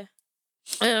 yeah.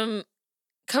 can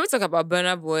we talk about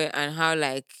Burna Boy and how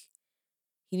like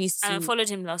he needs to I followed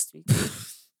him last week.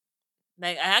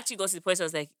 Like I actually got to the point where I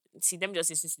was like, see them just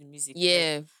listen to the music. Like,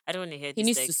 Yeah. I don't want to hear He this.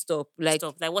 needs Like, to stop. Like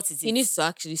stop. Like what is it? he needs to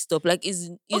actually stop. Like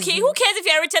is Okay, who cares if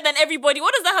you're richer than everybody?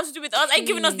 What does that have to do with us? Are you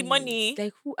giving us the money?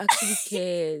 Like who actually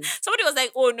cares? Somebody was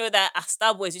like, "Oh no, that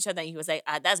Starboy is richer than you." He was like,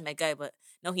 that's my guy, but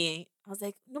no, he ain't. I was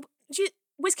like, "No,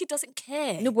 Whiskey doesn't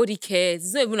care." Nobody cares.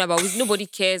 It's not even about nobody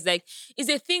cares. Like it's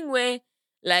a thing where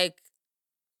like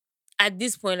at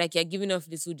this point, like you're giving off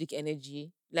little dick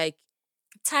energy. Like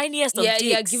Tiniest of yeah, dicks.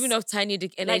 you're giving off tiny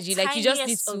dick energy. Like you just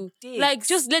need tiniest of to like dicks.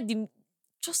 just let them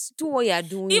just do what you're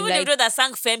doing. Even like, the that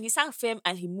sang Femme, he sang Femme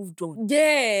and he moved on.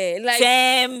 yeah, like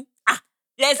Femme.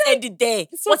 Let's end it there.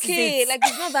 it's What is okay. it? Like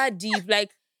it's not that deep.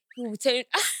 Like he will tell you,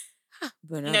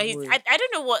 Burna No, he's. Boy. I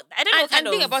don't know what. I don't know what and kind the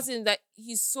thing of. about it is that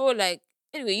he's so like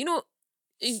anyway, you know,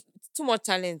 if too much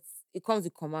talent, it comes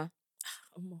with comma.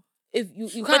 If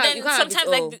you But can't, then you can't have it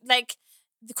sometimes all. like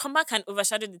the comeback can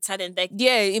overshadow the talent. Like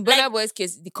Yeah, in Burna like, Boy's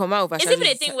case, the comma it's overshadows even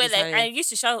a the thing where like talent. I used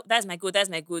to shout, "That's my goat, that's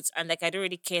my goat," and like I don't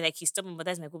really care. Like he's stubborn, but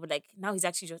that's my goat. But like now he's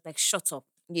actually just like, "Shut up!"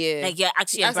 Yeah, Like you're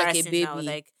actually He acts like a embarrassing now. baby.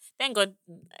 Like thank God.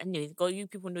 Anyway, God, you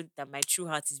people know that my true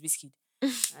heart is whiskey,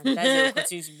 and that's what it will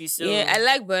continue to be. So yeah, I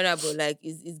like Burna, but like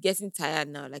it's getting tired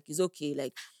now. Like it's okay.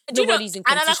 Like Do you know, nobody's in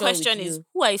another competition question with is you.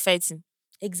 who are you fighting?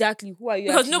 Exactly. Who are you?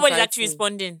 Because actually nobody's actually fighting?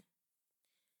 responding.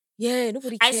 Yeah,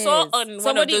 nobody I cares. saw on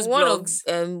one of those blogs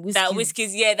that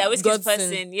Whiskey's whiskey's Godson.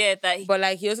 person, that he, But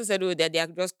like he also said, oh, that they are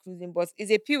just cruising. But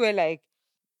it's a P where like,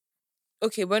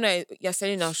 okay, when you're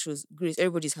selling out shows, great,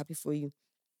 everybody's happy for you.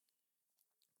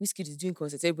 Whiskey is doing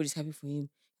concerts, everybody's happy for him.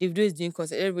 Davido is doing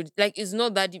concerts, everybody like it's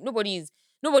not that deep.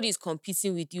 Nobody is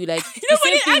competing with you. Like the same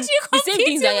nobody's thing, actually the same competing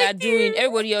things that you're with doing, you.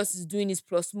 everybody else is doing is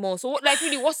plus more. So what, like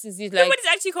really, what is it like? Nobody's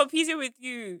actually competing with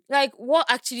you. Like what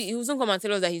actually? He wasn't come and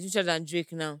tell us that he's richer than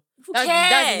Drake now. Who That's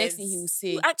cares? the next thing he will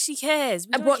say. Who actually cares?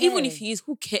 We don't But even if care. he is,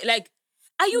 who cares? Like,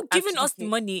 Are you who giving actually us the cares?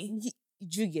 money?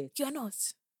 You get You are not.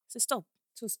 So stop.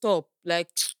 to stop. Like,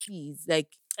 please, like.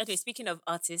 Okay, speaking of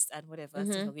artists and whatever, Mhm.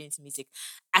 since we're getting into music,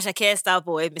 Ashake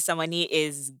Starboy, Mr. Money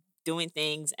is doing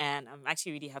things, and I'm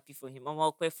actually really happy for him.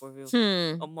 Omokwe for real.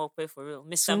 Omokwe for real.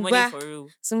 Mr. Money Sungba. for real.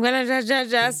 Sungwa ja ja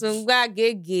ja, sungwa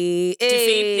gege. Did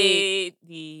Faye Hey. play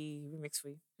the remix for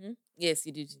you? Yes,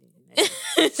 he did. Nice.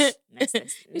 No,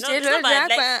 it's not bad.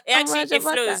 Like, it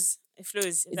flows. It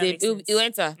flows. If that makes sense. It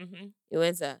went her. Mhm. It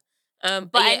went her.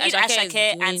 But I yeah, need Ashake is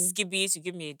Ashake and doing- Skibby to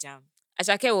give me a jam.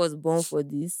 Ashake was born for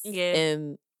this. Yeah.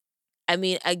 I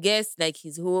mean, I guess like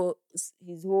his whole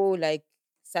like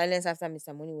silence after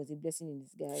Mr. Money was a blessing in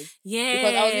disguise. Yeah.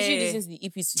 Because I was literally listening to the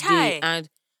EP today, Chai. and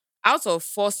out of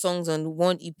 4 songs on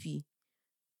one EP,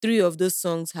 3 of those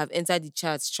songs have entered the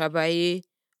charts: Trabaye,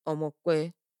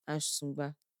 Omokwe, and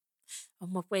Sungba.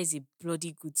 Omokwe is a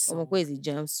bloody good song. Omokwe is a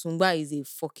jam. Sungba is a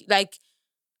fucking like.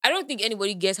 I don't think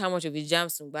anybody gets how much of a jam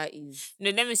Sungba is.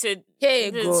 No, let me say. Hey,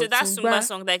 so God, that Sungba. Sungba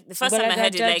song, like the first Sungba time I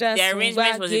heard it, ja like ja, the arrangement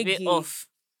Sungba was a bit gege. off.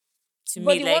 To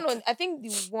But me, the like one on, I think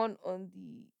the one on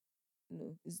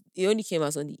the, it only came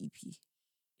out on the EP.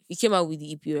 It came out with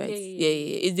the EP, right? Yeah.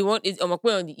 It's the one. It's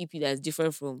Omokwe on the EP that's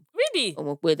different from really.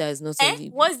 Omokwe that is not on the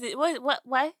EP. What's the what?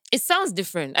 Why? It sounds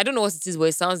different. I don't know what it is, but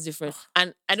it sounds different.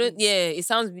 And I don't. jeez. Yeah, it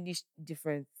sounds really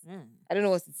different. I don't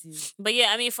know what it is. But yeah,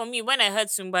 I mean, for me, when I heard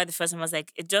Sungba the first time, I was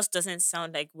like, it just doesn't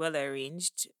sound like well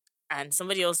arranged. And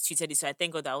somebody else tweeted it, so I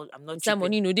thank God that I'm not Mr. tripping.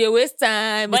 Money, no, they waste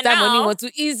time. But Mr. Money now- want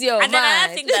to ease your And then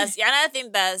mind. another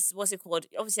thing that's what's it called?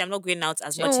 Obviously, I'm not going out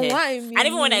as much Oh, here. why And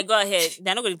even when I go ahead,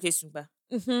 they're not going to play Sungba.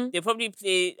 Mhm. They'll probably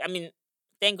play. I mean,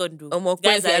 thank God, do.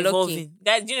 Guys are evolving.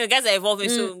 Guys are evolving.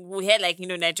 Mm. So we hear like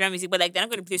Nigerian music, but like they're not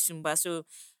going to play Zumba. So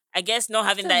I guess not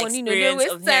having that Money, no, experience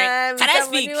waste of hearing. time. Can I Mr.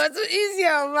 speak? Money, want to ease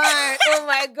your mind. Oh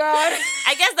my God.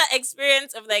 I guess that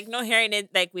experience of like not hearing it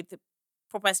like with the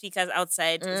proper speakers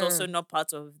outside is also not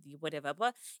part of the whatever.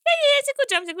 But yeah, it's a good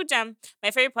jam. It's a good jam.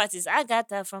 My favorite part is I got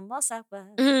that from Mosakwa.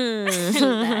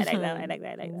 I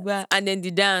like that. And then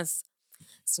the dance.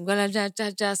 Sungala ja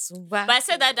ja ja sumba. But I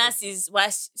said that dance is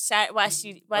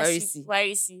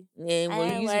Warisi. Yeah, Ah, we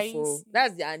use it for Warisi.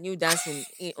 that's their new dance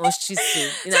on street scene.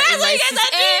 In That's my what you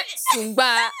city. guys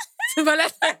Sumba.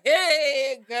 Sumba.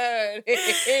 Hey, girl. You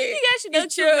guys should not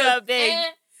choke me up, babe.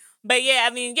 But yeah,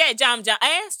 I mean, yeah, jam.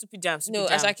 Stupid jam. No,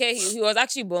 jam. Asake, he was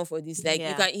actually born for this. Like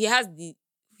Yeah.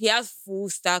 he has full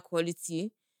star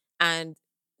quality, and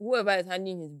whoever is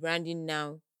handling his branding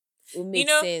now will make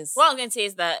sense. What I'm going to say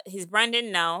is that his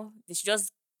branding now, they should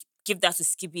just give that to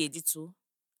Skippy a little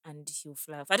and he'll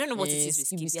fly off. I don't know what it is with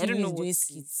Skippy. I don't know what doing it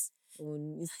skits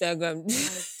on Instagram.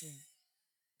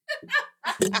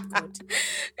 God.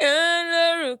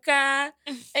 Loruka,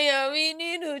 we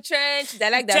need to trench. I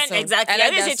like that song. Exactly. I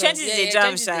didn't say that Trench song. is Yeah, a jam,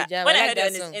 Trench is Sha. a jam. When I like heard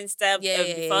that it on song. his Insta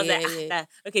before, I was like,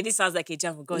 okay, this sounds like a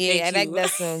jam. God, Yeah, thank I you. like that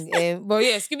song. But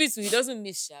yeah, Skippy too. He doesn't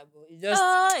miss Sha, but he just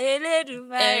Oh,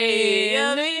 Eledumare,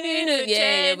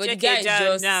 yeah. But the guy is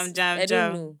just jam. I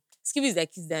don't know. Skippy is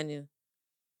like Kiss Daniel.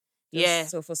 Yeah.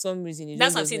 So for some reason, he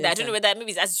That's just what I'm saying. doesn't That I don't know enter. whether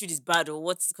maybe his attitude is bad or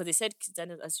what, because they said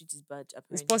Daniel's attitude is bad.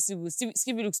 Apparently. It's possible.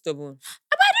 Skippy looks stubborn,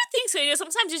 But I don't think so.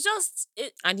 Sometimes it's just.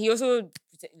 and he also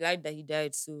lied that he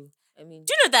died. So I mean,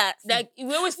 Do you know that? like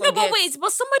we always No, forget. but wait.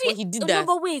 But somebody. But he did No, that.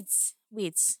 but wait.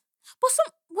 But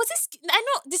was this? I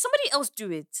know. Did somebody else do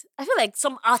it? I feel like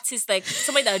some artist, like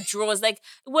somebody that draws, like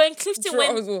when Clifton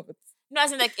Draws what? No,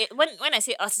 as in like when I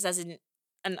say artist, as in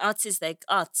an artist like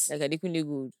art, Like Adekunle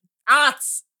Gold. art,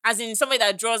 as in somebody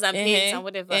that draws and paints and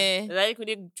whatever. eh. Like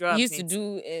couldn't draw. He and used to paint.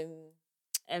 do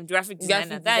Graphic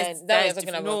designer. graphic design. That That what is you're talking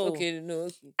different. about. No. Okay, no,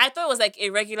 okay. I thought it was like a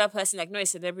regular person, like not a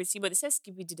celebrity, but it says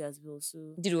Skippy did as well.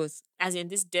 So Did what? as in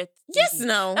this death. Yes, thingy.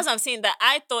 now. That's what I'm saying. That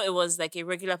I thought it was like a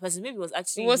regular person. Maybe it was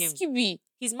actually It was him. Skippy.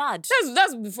 He's mad.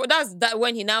 That's before. That's that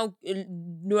when he now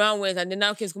Noah went and then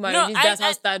now came to come and No, release That's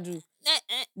How Star Do.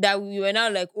 Eh. That we were now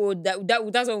like, oh,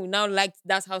 that's when we now liked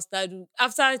That's How Star Do.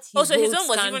 After his Also, his whole own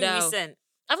was even scandal. recent.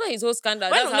 After his whole scandal.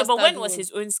 When, That's How no, but Star when Do was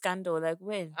his own scandal? Like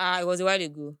when? It was a while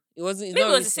ago. It wasn't. It's Maybe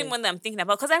not it was the same recent. one that I'm thinking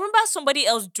about. Because I remember somebody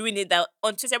else doing it that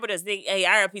on Twitter, everybody was saying,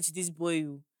 hey, RIP to this boy.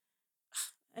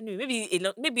 Anyway,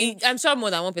 maybe I'm sure more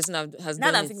than one person has now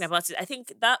done that I'm it. thinking about it, I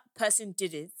think that person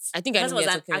did it. I think I know That who was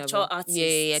you're an talking actual about. artist.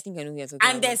 Yeah, I think I know who you're talking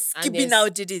And about. then Skippy now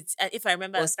did it. If I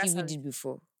remember, Or that's Skippy how- did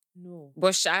before. No,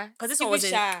 But Sha, because this Skippy one was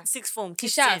in Sha, sixth form. he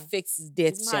Sha Christian. affects his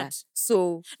death, He's Sha. mad.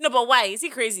 So No, but why? Is he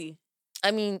crazy?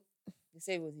 I mean, they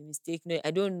say it was a mistake. No,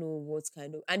 I don't know what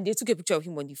kind of. And they took a picture of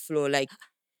him on the floor. Like,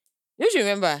 don't you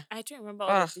remember? I don't remember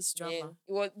all of this drama. Man.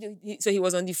 It was so he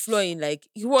was on the floor in like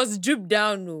he was dripped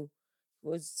down. No, he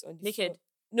was on the Naked.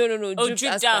 floor. No. Oh, dripped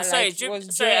drip as down. per, Sorry, like, he drip.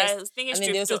 was Sorry, I dressed. was thinking And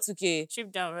then they strip also took a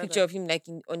strip down. Rather. picture of him like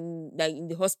in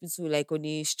the hospital, like on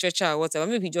the stretcher or whatever.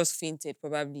 Maybe he just fainted,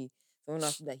 probably. Someone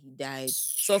after that he died.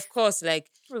 So of course, like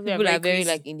Probably people are very crazy.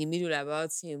 like in the middle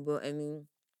about him. But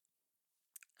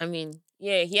I mean,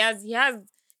 yeah,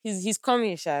 he's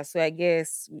coming, Sha. So I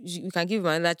guess we can give him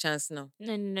another chance now.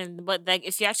 No. But like,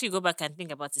 if you actually go back and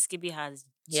think about it, Skippy has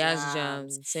He has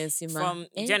jams, Sensima. From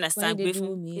do you understand? Why they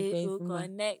Beautiful do me, People Beautiful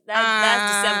Connect.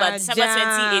 That's December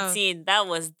jam. 2018. That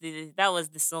was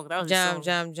the song. That was the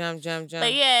song. Jam.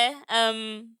 But yeah,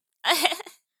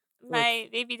 my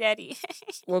baby daddy,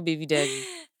 What baby daddy?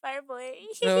 Fireboy.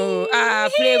 No,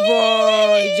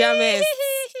 Playboy, James.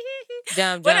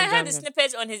 Jam. When I heard the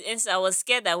snippet on his Insta, I was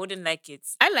scared that I wouldn't like it.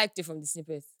 I liked it from the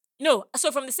snippet. No,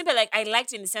 so from the snippet, like I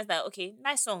liked it in the sense that okay,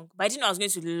 nice song, but I didn't know I was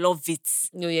going to love it.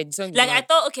 No, yeah, the song is Like I mad.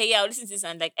 thought, okay, yeah, I'll listen to this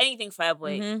and like anything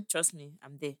Fireboy, Mhm. trust me,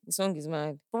 I'm there. The song is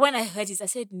mad. But when I heard it, I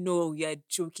said, no, you're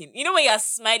joking. You know when you're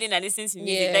smiling and listening to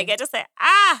music, Yeah. like you're just like,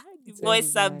 the It's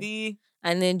voice very Sabi.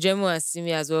 And then Jemo and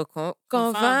Simi as well. Confirm.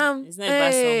 Confirm. It's not a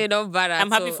bad song. Hey, not bad at I'm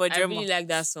happy all. for I Jemo. really like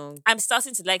that song. I'm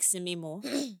starting to like Simi more.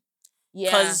 Yeah.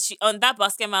 Because she on that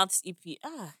Basket Mouth EP,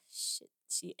 shit.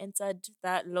 She entered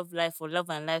that Love Life or Love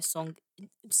and Life song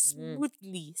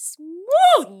smoothly.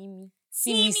 Smooth!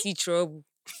 See me see trouble.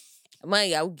 My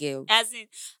Yahoo girl. As in,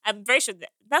 I'm very sure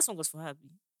that song was for her.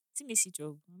 See me see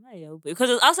trouble. I'm not a Yahoo boy. Because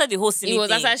it was outside the whole Simi It was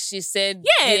thing. after she said.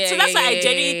 Yeah, so that's why I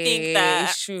genuinely think that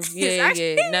It's true. it's Yeah.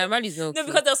 actually- Nah, man is not No, okay.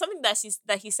 because there was something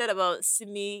that he said about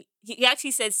Simi. He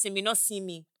actually said Simi, not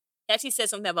Simi. He actually said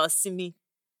something about Simi.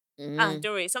 Don't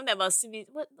worry. Something about Simi.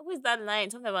 What is that line?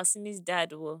 Something about Simi's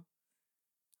dad. I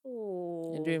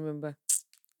Oh. don't remember.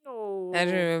 I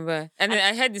don't No. remember. And then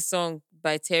I heard this song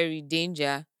by Terry,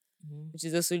 Danger, Mhm. which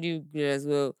is also really good as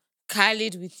well.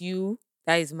 Khalid with You.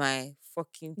 That is my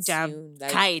fucking Jam. tune.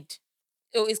 Like, Kite.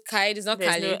 oh, it's Khalid, it's not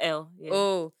There's no Khalid. L. Yeah.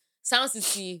 Oh, Sound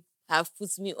City have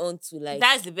put me on to like,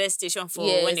 That's the best station for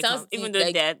yeah, when they Sound come. City, Even though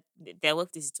like, their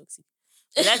workplace is toxic.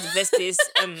 But that's the best place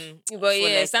but for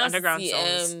yeah, like Sound underground City.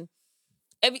 songs.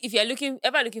 If you're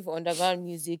ever looking for underground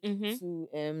music Mm-hmm.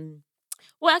 to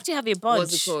We actually have a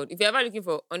what's it bunch. called? If you're ever looking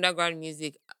for underground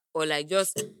music or like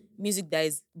just music that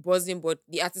is buzzing but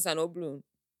the artists are not blown,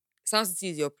 Sound City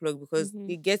is your plug because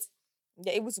Mhm.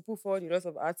 they're able to put forward a lot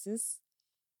of artists.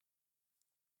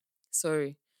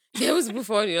 Sorry. They're able to put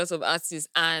forward a lot of artists,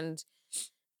 and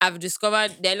I've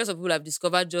discovered there are lots of people I've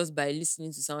discovered just by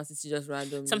listening to Sound City just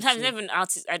randomly. Sometimes too. not even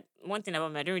artists. One thing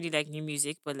about me, I don't really like new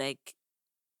music, but like,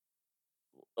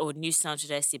 or new sound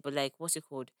should I say? But like, what's it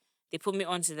called? They put me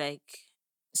on to like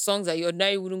Songs that you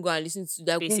ordinarily wouldn't go and listen to,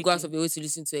 that wouldn't go out basically. of your way to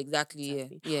listen to exactly.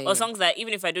 Exactly. Yeah. Or Yeah. songs that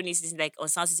even if I don't need to listen, like on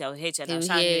Sound City, I'll hate it and They I'll will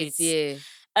shout hear it. it,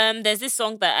 yeah. There's this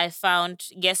song that I found,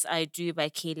 Yes I Do by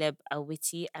Caleb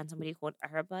Awiti and somebody called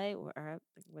Arabai or Arab,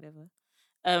 whatever.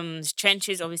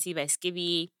 Trenches, obviously by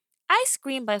Skibby. Ice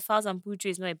Cream by Fowls and Buju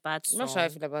is not a bad I'm not sure how I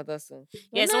song. feel about that song.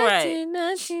 Yeah, it's alright.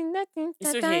 Nothing,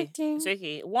 It's okay. It's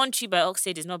okay. One Tree by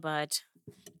Oxide is not bad.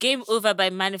 Game Over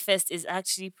by Manifest is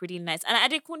actually pretty nice. And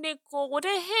Adekunle Ko, what the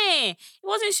hey? It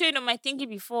wasn't showing on my thingy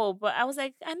before, but I was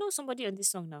like, I know somebody on this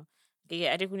song now. Okay,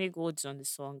 yeah, Adekunle Gold's on the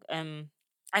song.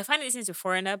 I finally listened to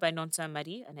Foreigner by Nonta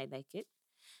Madi, and I like it.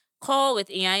 Call with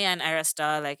Iyanya and Ira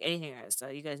Star, like anything Ira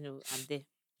Star. You guys know I'm there.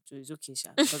 So it's okay, Sha,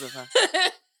 because of her.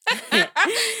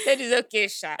 That is okay,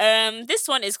 Sha. This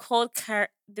one is called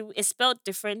it's spelled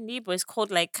differently, but it's called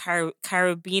like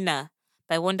Carabina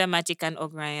by Wonder Magic and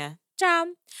Ograya.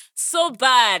 Jam. So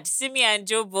bad. Simi and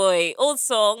Joe Boy. Old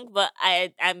song, but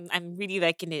I'm really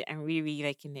liking it. I'm really, really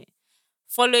liking it.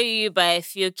 Follow You by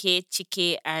Fioke,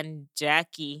 Chike, and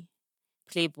Jackie.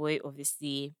 Playboy,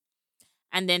 obviously.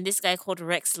 And then this guy called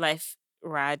Rex Life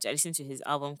Raj. I listened to his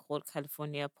album called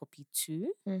California Poppy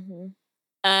 2. Mm-hmm.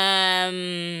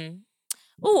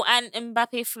 Oh, and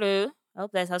Mbappe Flow. I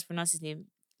hope that's how to pronounce his name.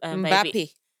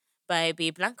 Mbappe. By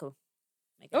Babe Blanco.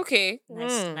 Like, Okay.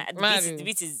 nice. The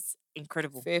beat is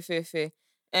incredible. Fair.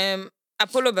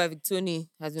 Apollo by Victoni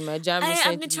has been my jam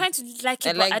recently. I've been trying to like it,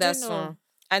 I but like I that don't know. song.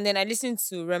 And then I listened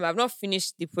to Rem. I've not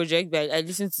finished the project, but I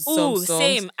listened to some Oh, songs.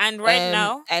 same. And right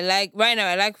now, I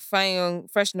like Fine Young,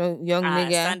 Fresh Young Nigga,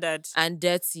 standard. and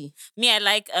Dirty. Me, I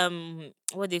like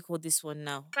what do they call this one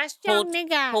now? Fresh Young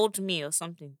Nigga. Hold Me or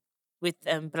something with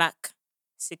Black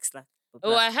 6 Black.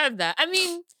 Oh, I heard that.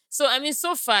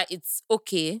 So far it's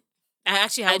okay. I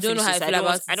actually I haven't don't know how I finished feel it.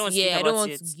 about it. I don't want to Yeah, speak I don't about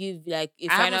want it. to give like a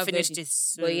I final haven't finished verdict. it,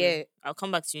 so But yeah, I'll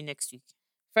come back to you next week.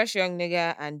 Fresh Young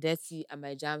Nigga and Dirty are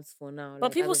my jams for now. But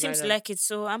like, people as of seem right to now. like it,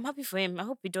 so I'm happy for him. I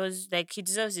hope he does. Like he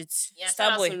deserves it. Yeah,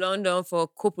 shout out to Starboy. London for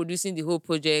co-producing the whole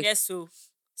project. Yes, so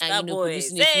And Starboy.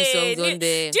 producing a few songs on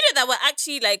there Do you know that we're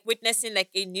actually like witnessing like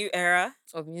a new era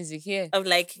of music here. of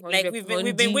like 100 we've been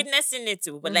Mondi. witnessing it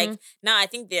too, but like now I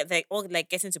think they're like all like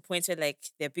getting to points where like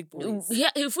they're big boys. Yeah,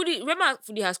 remember how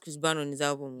Fully has Chris Brown on his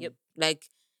album. Yep. Like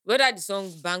whether the song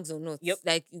bangs or not. Yep.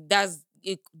 Like that's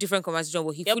a different conversation.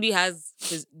 But he Yep. fully has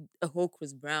a whole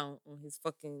Chris Brown on his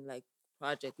fucking like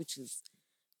project, which is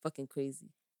fucking crazy.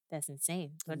 That's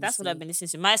insane. But that's what I've been listening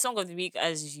to. My song of the week,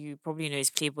 as you probably know,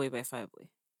 is Playboy by Fireboy.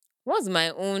 What's my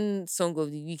own song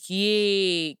of the week?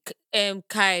 Yay.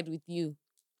 Kide with You.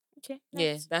 Okay.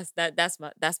 Nice. Yeah,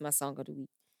 that's my song of the week.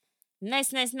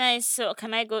 Nice. So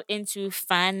can I go into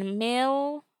fan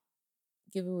mail?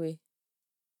 Giveaway.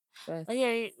 Right. Oh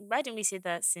yeah, why didn't we say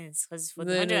that since? Because for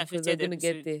the No, 150th because we're gonna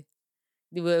episode, get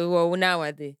there. Well, now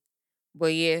are there.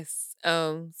 But yes,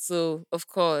 so of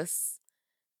course,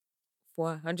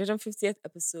 for 150th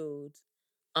episode,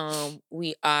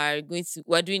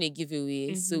 we're doing a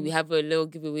giveaway. So we have a little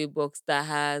giveaway box that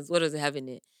has, what does it have in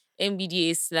it?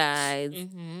 MBDA slides,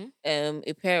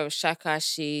 a pair of Shaka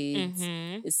shades,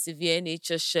 a Severe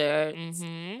Nature shirt,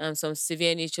 some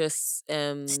Severe Nature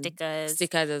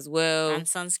stickers as well, and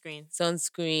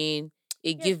sunscreen,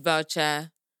 a gift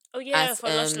voucher. Oh yeah, for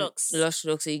Lush Locks. Lush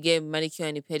Locks, so you get manicure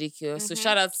and a pedicure. So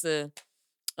shout out to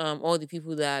all the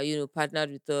people that partnered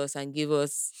with us and gave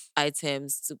us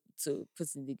items to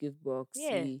put in the gift box.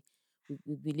 Yeah.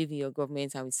 We believe in your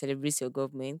government and we celebrate your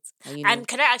government. And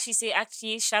can I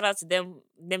actually shout out to them?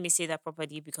 Let me say that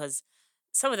properly because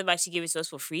some of them actually gave it to us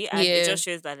for free, and it just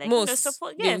shows that like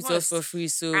support. Yeah, gave it to us for free.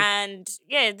 So and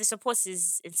yeah, the support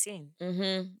is insane.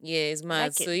 Yeah, it's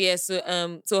mad. Like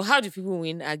So how do people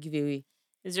win our giveaway?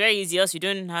 It's very easy. Also, you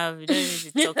don't need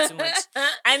to talk too much.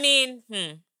 I mean,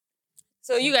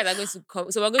 So you guys are going to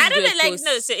come. So we're going I to do don't a know, like post.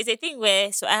 no. So it's a thing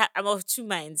where I'm of two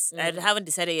minds. I Mm. haven't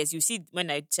decided yet. You see, when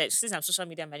I check, since I'm social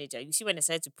media manager, you see when I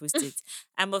decided to post it,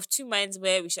 I'm of two minds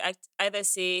where we should either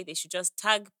say they should just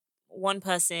tag one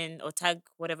person or tag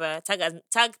whatever,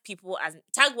 tag people as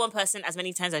tag one person as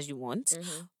many times as you want,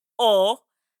 Mhm. or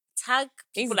tag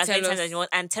You need people to as many tell times as us you want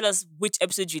and tell us which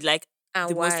episode you like and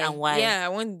the most and why. Yeah, I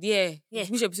want. Yeah, Yeah.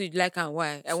 which episode you like and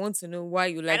why? I want to know why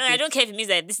you like I it. don't care if it means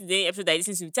that this is the episode that I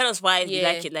listen to. Tell us why you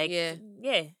like it. Like,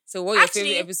 yeah. So what your Actually,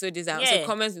 favorite episode is, and so yeah.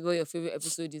 comments with what your favorite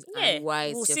episode is Yeah, and why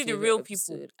it's we'll your see the favorite real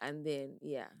episode, people. and then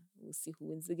we'll see who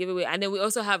wins the giveaway. And then we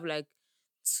also have like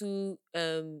 2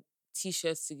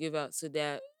 t-shirts to give out. So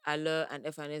they're Allah and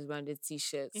FNS branded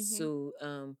t-shirts.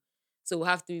 Mhm. So we'll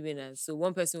have 3 winners. So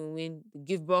one person will win the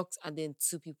gift box, and then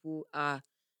 2 people are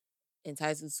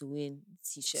entitled to win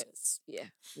t-shirts. Yeah.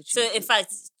 So in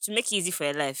fact, to make it easy for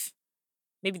your life,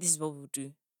 maybe this is what we'll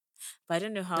do. But I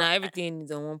don't know how. Now everything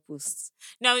is on one post.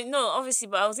 No, obviously,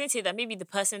 but I was going to say that maybe the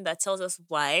person that tells us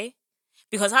why,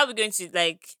 because how are we going to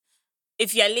like,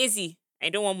 if you're lazy and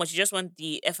you don't want much, you just want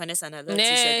the FNS and alert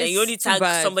t-shirt, then you only it's too tag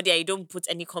bad. somebody and you don't put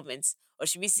any comments, or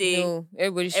should we say No,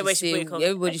 everybody should everybody should say put a comment?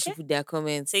 everybody should Okay. put their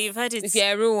comments. So you've heard it. If you're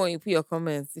everyone, you put your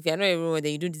comments. If you're not everyone,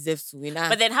 then you don't deserve to win.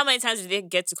 But then how many times do they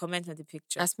get to comment on the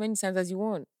picture? As many times as you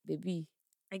want, baby.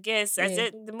 I guess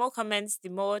the more comments, the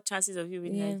more chances of you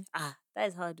winning. Yeah. That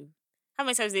is hard. How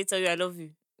many times do they tell you I love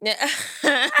you? Yeah.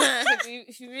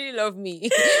 if you really love me,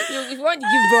 if you want the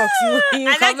gift box,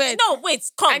 you comment. No, wait,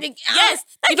 come. And Yes,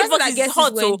 that gift box is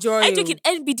hot. will enjoy I you. took in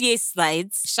NBDA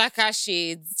slides, Shaka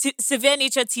shades Severe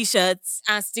Nature t-shirts,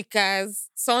 and stickers,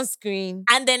 sunscreen.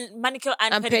 and then manicure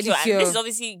and pedicure. And pedicure. this is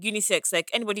obviously unisex. Like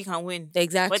anybody can win.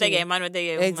 Exactly. Whether you're a man, whether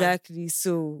you're a woman. Exactly.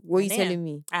 So what are you Yeah. telling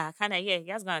me? Kind of, yeah. You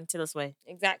guys gonna tell us why.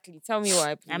 Exactly. Tell me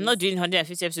why, please. I'm not doing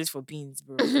 150 episodes for beans,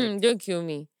 bro. Don't kill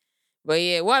me. But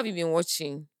yeah, what have you been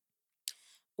watching?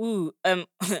 Ooh,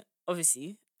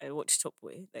 obviously, I watched Top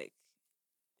Boy. Like,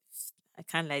 I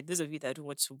can't lie. Those of you that don't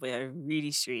watch Top Boy are really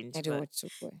strange. I don't but watch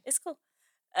Top Boy. It's cool.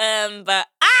 But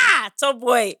Top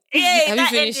Boy. Yeah, Have you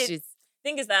finished it?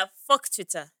 Thing is that fuck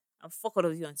Twitter and fuck all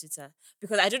of you on Twitter,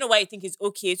 because I don't know why you think it's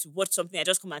okay to watch something and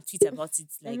just come and tweet about it.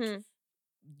 Like,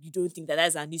 you don't think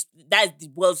that's that's the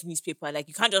world's newspaper. Like,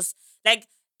 you can't just like.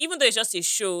 Even though it's just a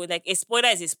show, like a spoiler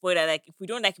is a spoiler. Like if we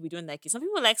don't like it, we don't like it. Some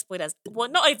people like spoilers,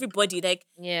 but not everybody. Like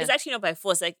it's actually not by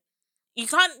force. Like you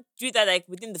can't do that like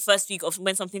within the first week of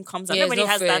when something comes out. Yeah, it's Nobody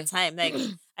not has fair. that time. Like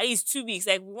at least 2 weeks.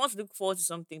 Like we want to look forward to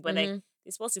something, but like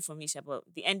they spoiled it for me, sha, but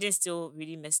the ending still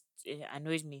really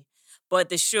annoyed me. But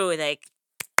the show, like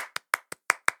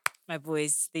my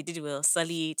boys, they did well.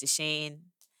 Sully, to Shane,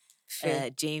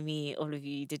 Jamie, all of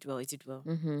you did well. You did well.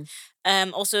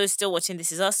 Also still watching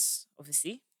This Is Us,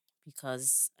 obviously,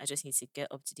 because I just need to get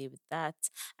up to date with that.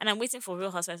 And I'm waiting for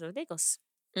Real Housewives of Lagos.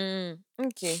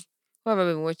 Okay. What have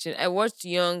I been watching? I watched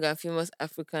Young and Famous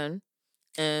African.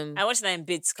 I watched that in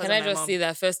bits. Can I just say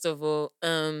that first of all,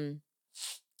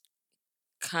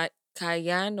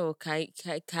 Kayan or Kai,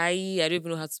 I don't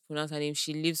even know how to pronounce her name.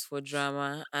 She lives for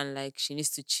drama and like she needs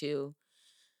to chill.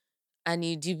 And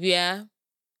Dibia,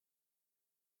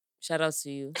 shout out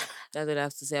to you. That's what I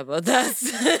have to say about that.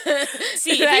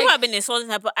 See, people have been insulting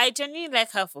her, but I genuinely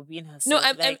like her for being herself.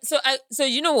 No, so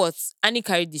you know what? Annie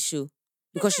carried the show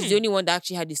because she's the only one that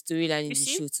actually had the storyline in the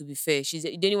show. To be fair, she's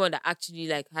the only one that actually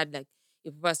like had like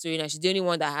a proper storyline. She's the only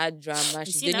one that had drama.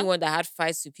 She's the only one that had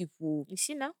fights with people. You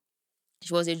see now?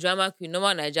 She was a drama queen.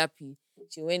 Normal Najapi.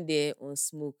 She went there on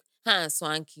Smoke. Her and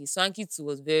Swanky. Swanky too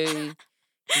was very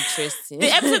interesting.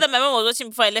 The episode that my mom was watching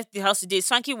before I left the house today,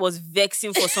 Swanky was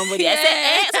vexing for somebody. I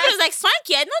said, somebody was like,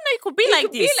 Swanky, I don't know it could be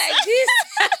like this.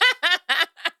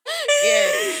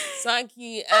 Yeah,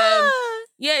 Swanky.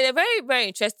 Yeah, they're very, very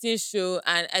interesting show,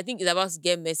 and I think it's about to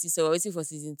get messy. So we're waiting for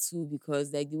season 2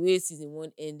 because like the way season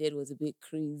 1 ended was a bit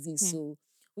crazy. So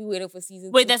we're waiting for season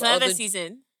 2. Wait, there's another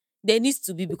season? There needs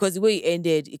to be, because the way it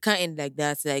ended, it can't end like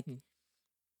that. Like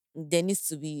there needs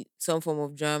to be some form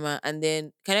of drama. And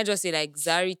then can I just say, like,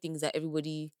 Zari thinks that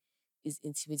everybody is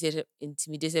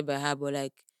intimidated by her, but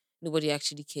like nobody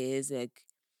actually cares. Like,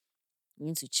 you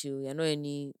need to chill. You're not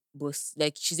any boss.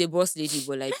 Like, she's a boss lady,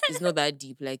 but like it's not that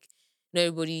deep. Like, not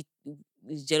everybody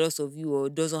is jealous of you or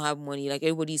doesn't have money. Like,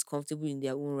 everybody is comfortable in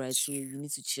their own right. So you need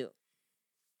to chill.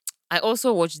 I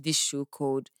also watched this show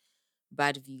called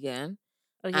Bad Vegan.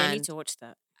 Oh yeah, I need to watch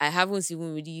that. I haven't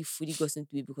even really fully gotten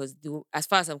to it because as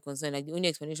far as I'm concerned, like the only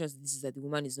explanation to this is that the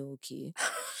woman is not okay.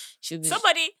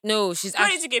 Somebody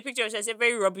to get a picture of her. I said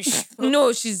very rubbish.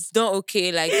 No, she's not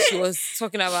okay. Like she was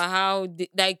talking about how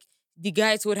the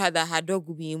guy told her that her dog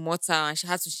would be immortal and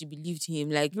she believed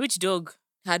him. Like which dog?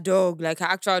 Her dog, like her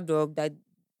actual dog, that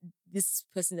this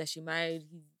person that she married,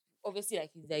 he's obviously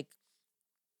like he's like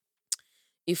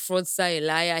a fraudster, a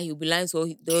liar. He'll be lying to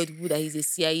the other people that he's a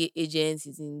CIA agent,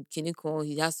 he's in Kinikon,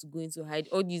 he has to go into hide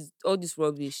all this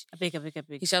rubbish. I beg.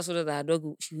 He just told her that her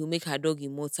dog she will make her dog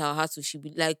immortal. How to she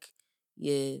be like,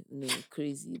 yeah, no,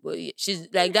 crazy. But yeah, she's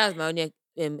like that's my only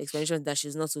explanation that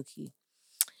she's not okay.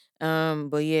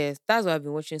 But yeah, that's what I've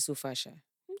been watching so far, Sha.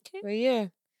 Okay, But yeah,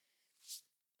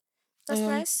 that's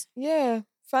nice. yeah,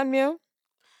 fan mail.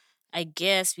 I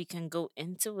guess we can go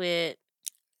into it.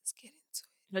 Let's get into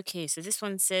it. Okay, so this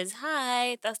one says,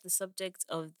 "Hi." That's the subject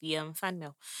of the fan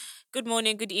mail. Good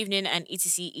morning, good evening, and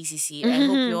etc. I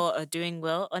hope you all are doing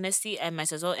well. Honestly, I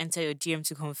might as well enter your DM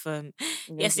to confirm.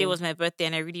 Yesterday was my birthday,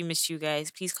 and I really missed you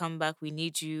guys. Please come back. We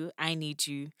need you. I need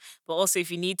you. But also, if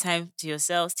you need time to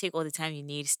yourselves, take all the time you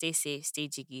need. Stay safe. Stay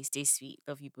jiggy. Stay sweet.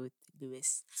 Love you both,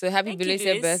 Lewis. So happy Thank you, belated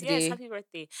Lewis. birthday. Yes, happy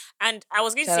birthday. And I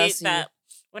was going to Shout out say to you. that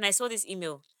when I saw this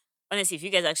email, honestly, if you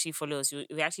guys actually follow us,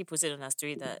 we actually posted on our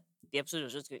story that the episode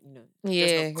was just just Yeah, not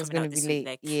it was coming gonna out be this late. week.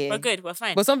 Like, Yeah. we're good, we're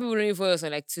fine. But some people don't even follow us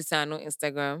on like Twitter and not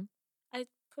Instagram. I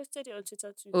posted it on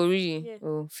Twitter too. Oh really? Yeah.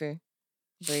 Oh fair.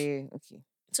 But yeah, okay.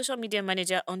 Social media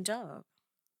manager on job.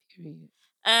 Period.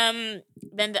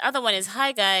 Then the other one is,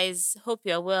 "Hi guys, hope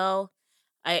you're well.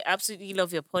 I absolutely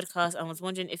love your podcast. I was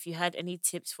wondering if you had any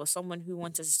tips for someone who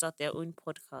wanted to start their own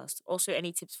podcast. Also,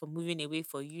 any tips for moving away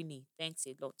for uni. Thanks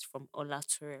a lot, from Ola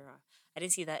Torreira." I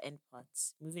didn't see that end part.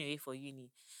 Moving away for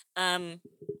uni. Um,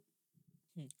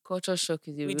 Culture shock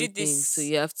is a We real did thing, so this-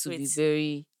 you have to be wait.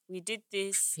 very. we did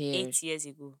this Prepared. 8 years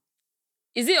ago.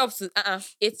 Is it up to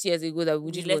 8 years ago that we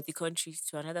We did left what? the country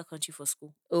to another country for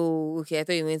school. Oh, okay. I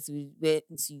thought you went to uni 8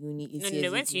 No, years we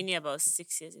went to ago. uni about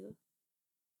 6 years ago.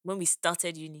 When we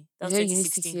started uni. That You was said uni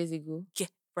 6 2016. years ago. Yeah,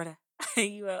 brother.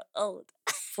 You are old.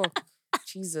 Fuck.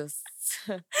 Jesus.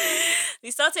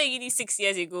 We started uni 6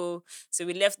 years ago, so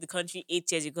we left the country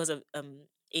 8 years because of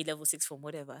A level 6 from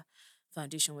whatever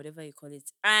foundation, whatever you call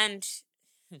it. And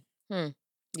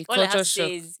The all I have culture to say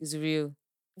shock is is real.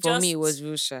 For me, it was just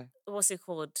real shy. what's it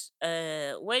called?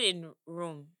 When in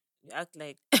Rome, you act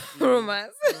like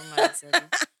Romance. romance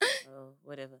or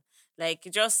whatever. Like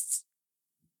just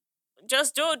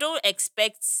don't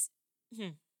expect.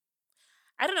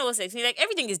 I don't know what's like. Like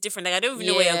everything is different. Like I don't even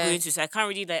know where you're Yeah. going to, so I can't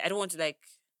really like. I don't want to like.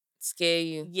 Scare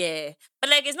you. Yeah,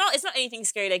 but like it's not anything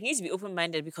scary. Like you need to be open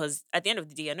minded because at the end of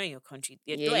the day, you're not in your country.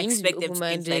 Yeah, Don't you need to be expect them to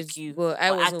think like you but I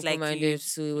or was act like you. open-minded,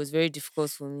 so it was very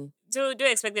difficult for me. So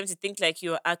don't expect them to think like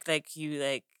you or act like you.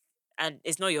 Like, and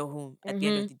it's not your home at the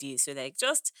end of the day. So like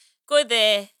just go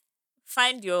there,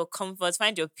 find your comfort,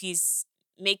 find your peace,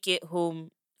 make it home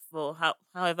for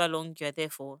however long you're there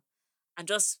for, and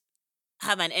just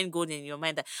have an end goal in your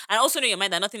mind that, and also know in your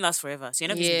mind that nothing lasts forever. So you're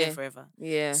not going to be Yeah. there forever.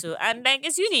 Yeah. So and like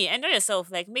it's uni, enjoy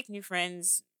yourself, like make new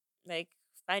friends, like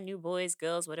find new boys,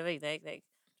 girls, whatever you like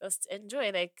just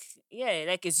enjoy. Like yeah,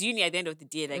 like it's uni at the end of the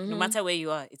day. Like no Mhm. matter where you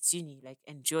are, it's uni. Like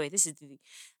enjoy. This is the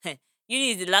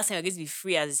uni is the last time you're going to be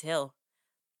free as hell.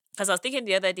 Because I was thinking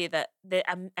the other day that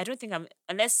I don't think I'm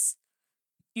unless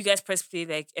you guys press play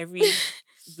like every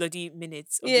bloody minute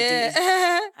of the day.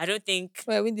 Yeah. I don't think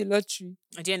Well, I win the lottery.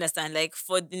 do you understand? Like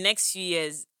for the next few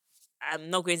years, I'm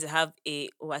not going to have I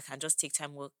can just take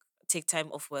time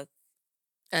off work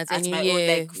At at any my year,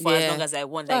 own, like for as yeah. long as I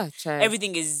want. Like Child.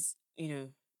 everything is,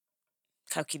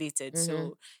 calculated.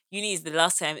 So uni is the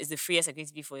last time, is the freest I'm going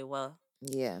to be for a while.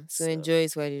 Yeah. So So, enjoy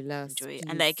it while it lasts. Enjoy it.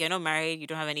 And please. like you're not married, you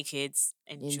don't have any kids,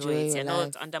 enjoy, Enjoy it. your You're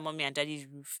life. not under mommy and daddy's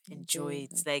roof, enjoy Enjoy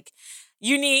it. life. Like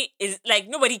uni is like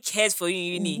nobody cares for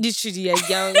you in uni. Literally,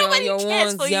 like, Nobody your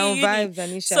cares wants, for you your in uni. vibes,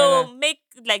 and So make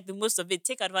like the most of it.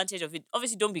 Take advantage of it.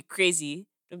 Obviously, don't be crazy.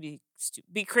 Don't be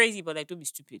be crazy, but like don't be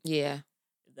stupid. yeah,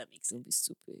 If that makes sense. don't be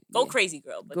stupid. Go yeah. crazy,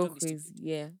 girl, but Go don't be crazy. stupid.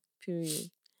 Yeah. Period.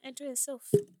 Enjoy yourself.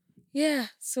 Yeah.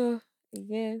 So I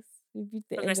guess we beat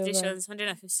the end of our- Congratulations,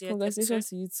 150th Congratulations episode.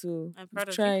 to you too. I'm proud You've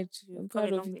of tried. you. I'm You've come a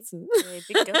proud of long you way. too. You're a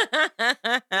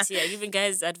big girl. See, I'm giving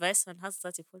guys advice on how to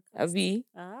start a podcast. Abi,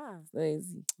 Ah. it's not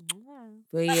easy. Mwah.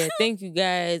 But yeah, thank you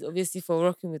guys, obviously, for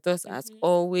working with us as Mhm.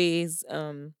 always.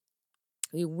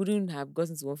 We wouldn't have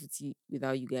gotten to 150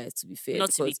 without you guys, to be fair.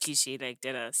 Not to be because cliche like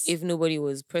that. if nobody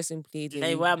was pressing play, then Like,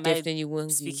 we why am I definitely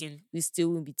wouldn't be. speaking. We still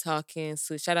wouldn't be talking.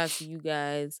 So shout out to you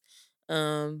guys.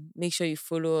 Make sure you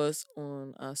follow us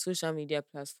on our social media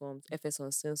platforms, FS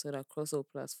Uncensored, across all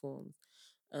platforms.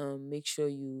 Make sure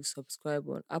you subscribe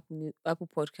on Apple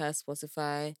Podcasts,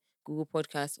 Spotify, Google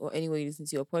Podcasts, or anywhere you listen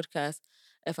to your podcast.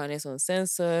 FNS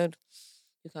Uncensored.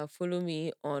 You can follow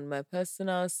me on my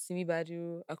personal Simi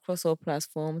Badu across all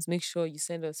platforms. Make sure you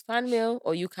send us fan mail,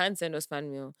 or you can send us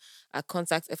fan mail at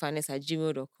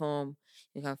contactfns@gmail.com.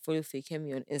 You can follow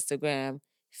Fakemi on Instagram.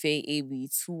 Faye AB,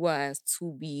 2 R's,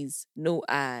 2 B's, no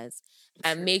R's.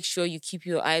 And make sure you keep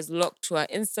your eyes locked to our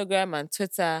Instagram and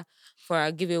Twitter for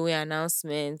our giveaway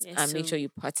announcements. Yes, and make sure you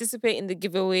participate in the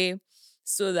giveaway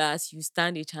so that you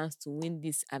stand a chance to win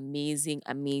this amazing,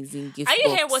 amazing gift Are you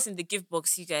box. hearing what's in the gift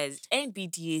box, you guys?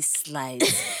 NBDA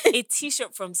slides, a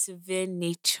t-shirt from Severe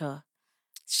Nature,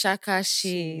 Shaka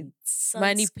shade,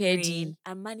 mani pedi,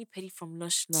 and mani pedi from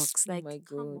Lush Locks. Oh Like, my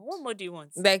come on, God. what more do you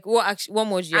want? Like what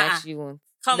more do you actually want?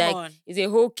 Come like, on. It's a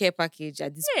whole care package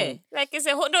at this Yeah, point. like it's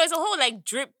a whole like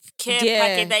drip care Yeah,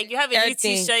 packet. Like you have a new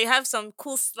everything. t-shirt, you have some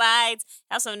cool slides,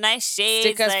 you have some nice shades,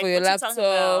 Stickers like, for your what you talking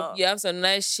laptop. about? You have some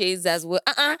nice shades as well.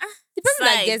 The person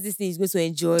that Slides. gets this thing is going to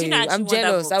enjoy Do you not it. actually I'm want that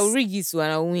jealous. I will box? rig it and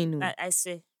I'll win. I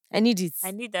swear, I need it.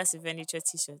 I need that Severe Nature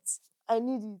t-shirt. I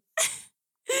need it.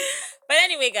 But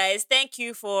anyway, guys, thank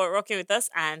you for rocking with us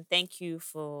and thank you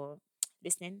for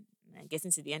listening and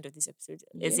getting to the end of this episode.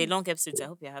 It's a long episode, so I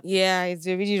hope you're happy. Yeah, it's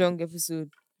a really long episode.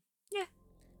 Yeah.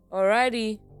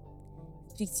 Alrighty.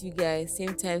 Speak to you guys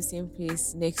same time, same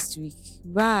place next week.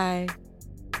 Bye.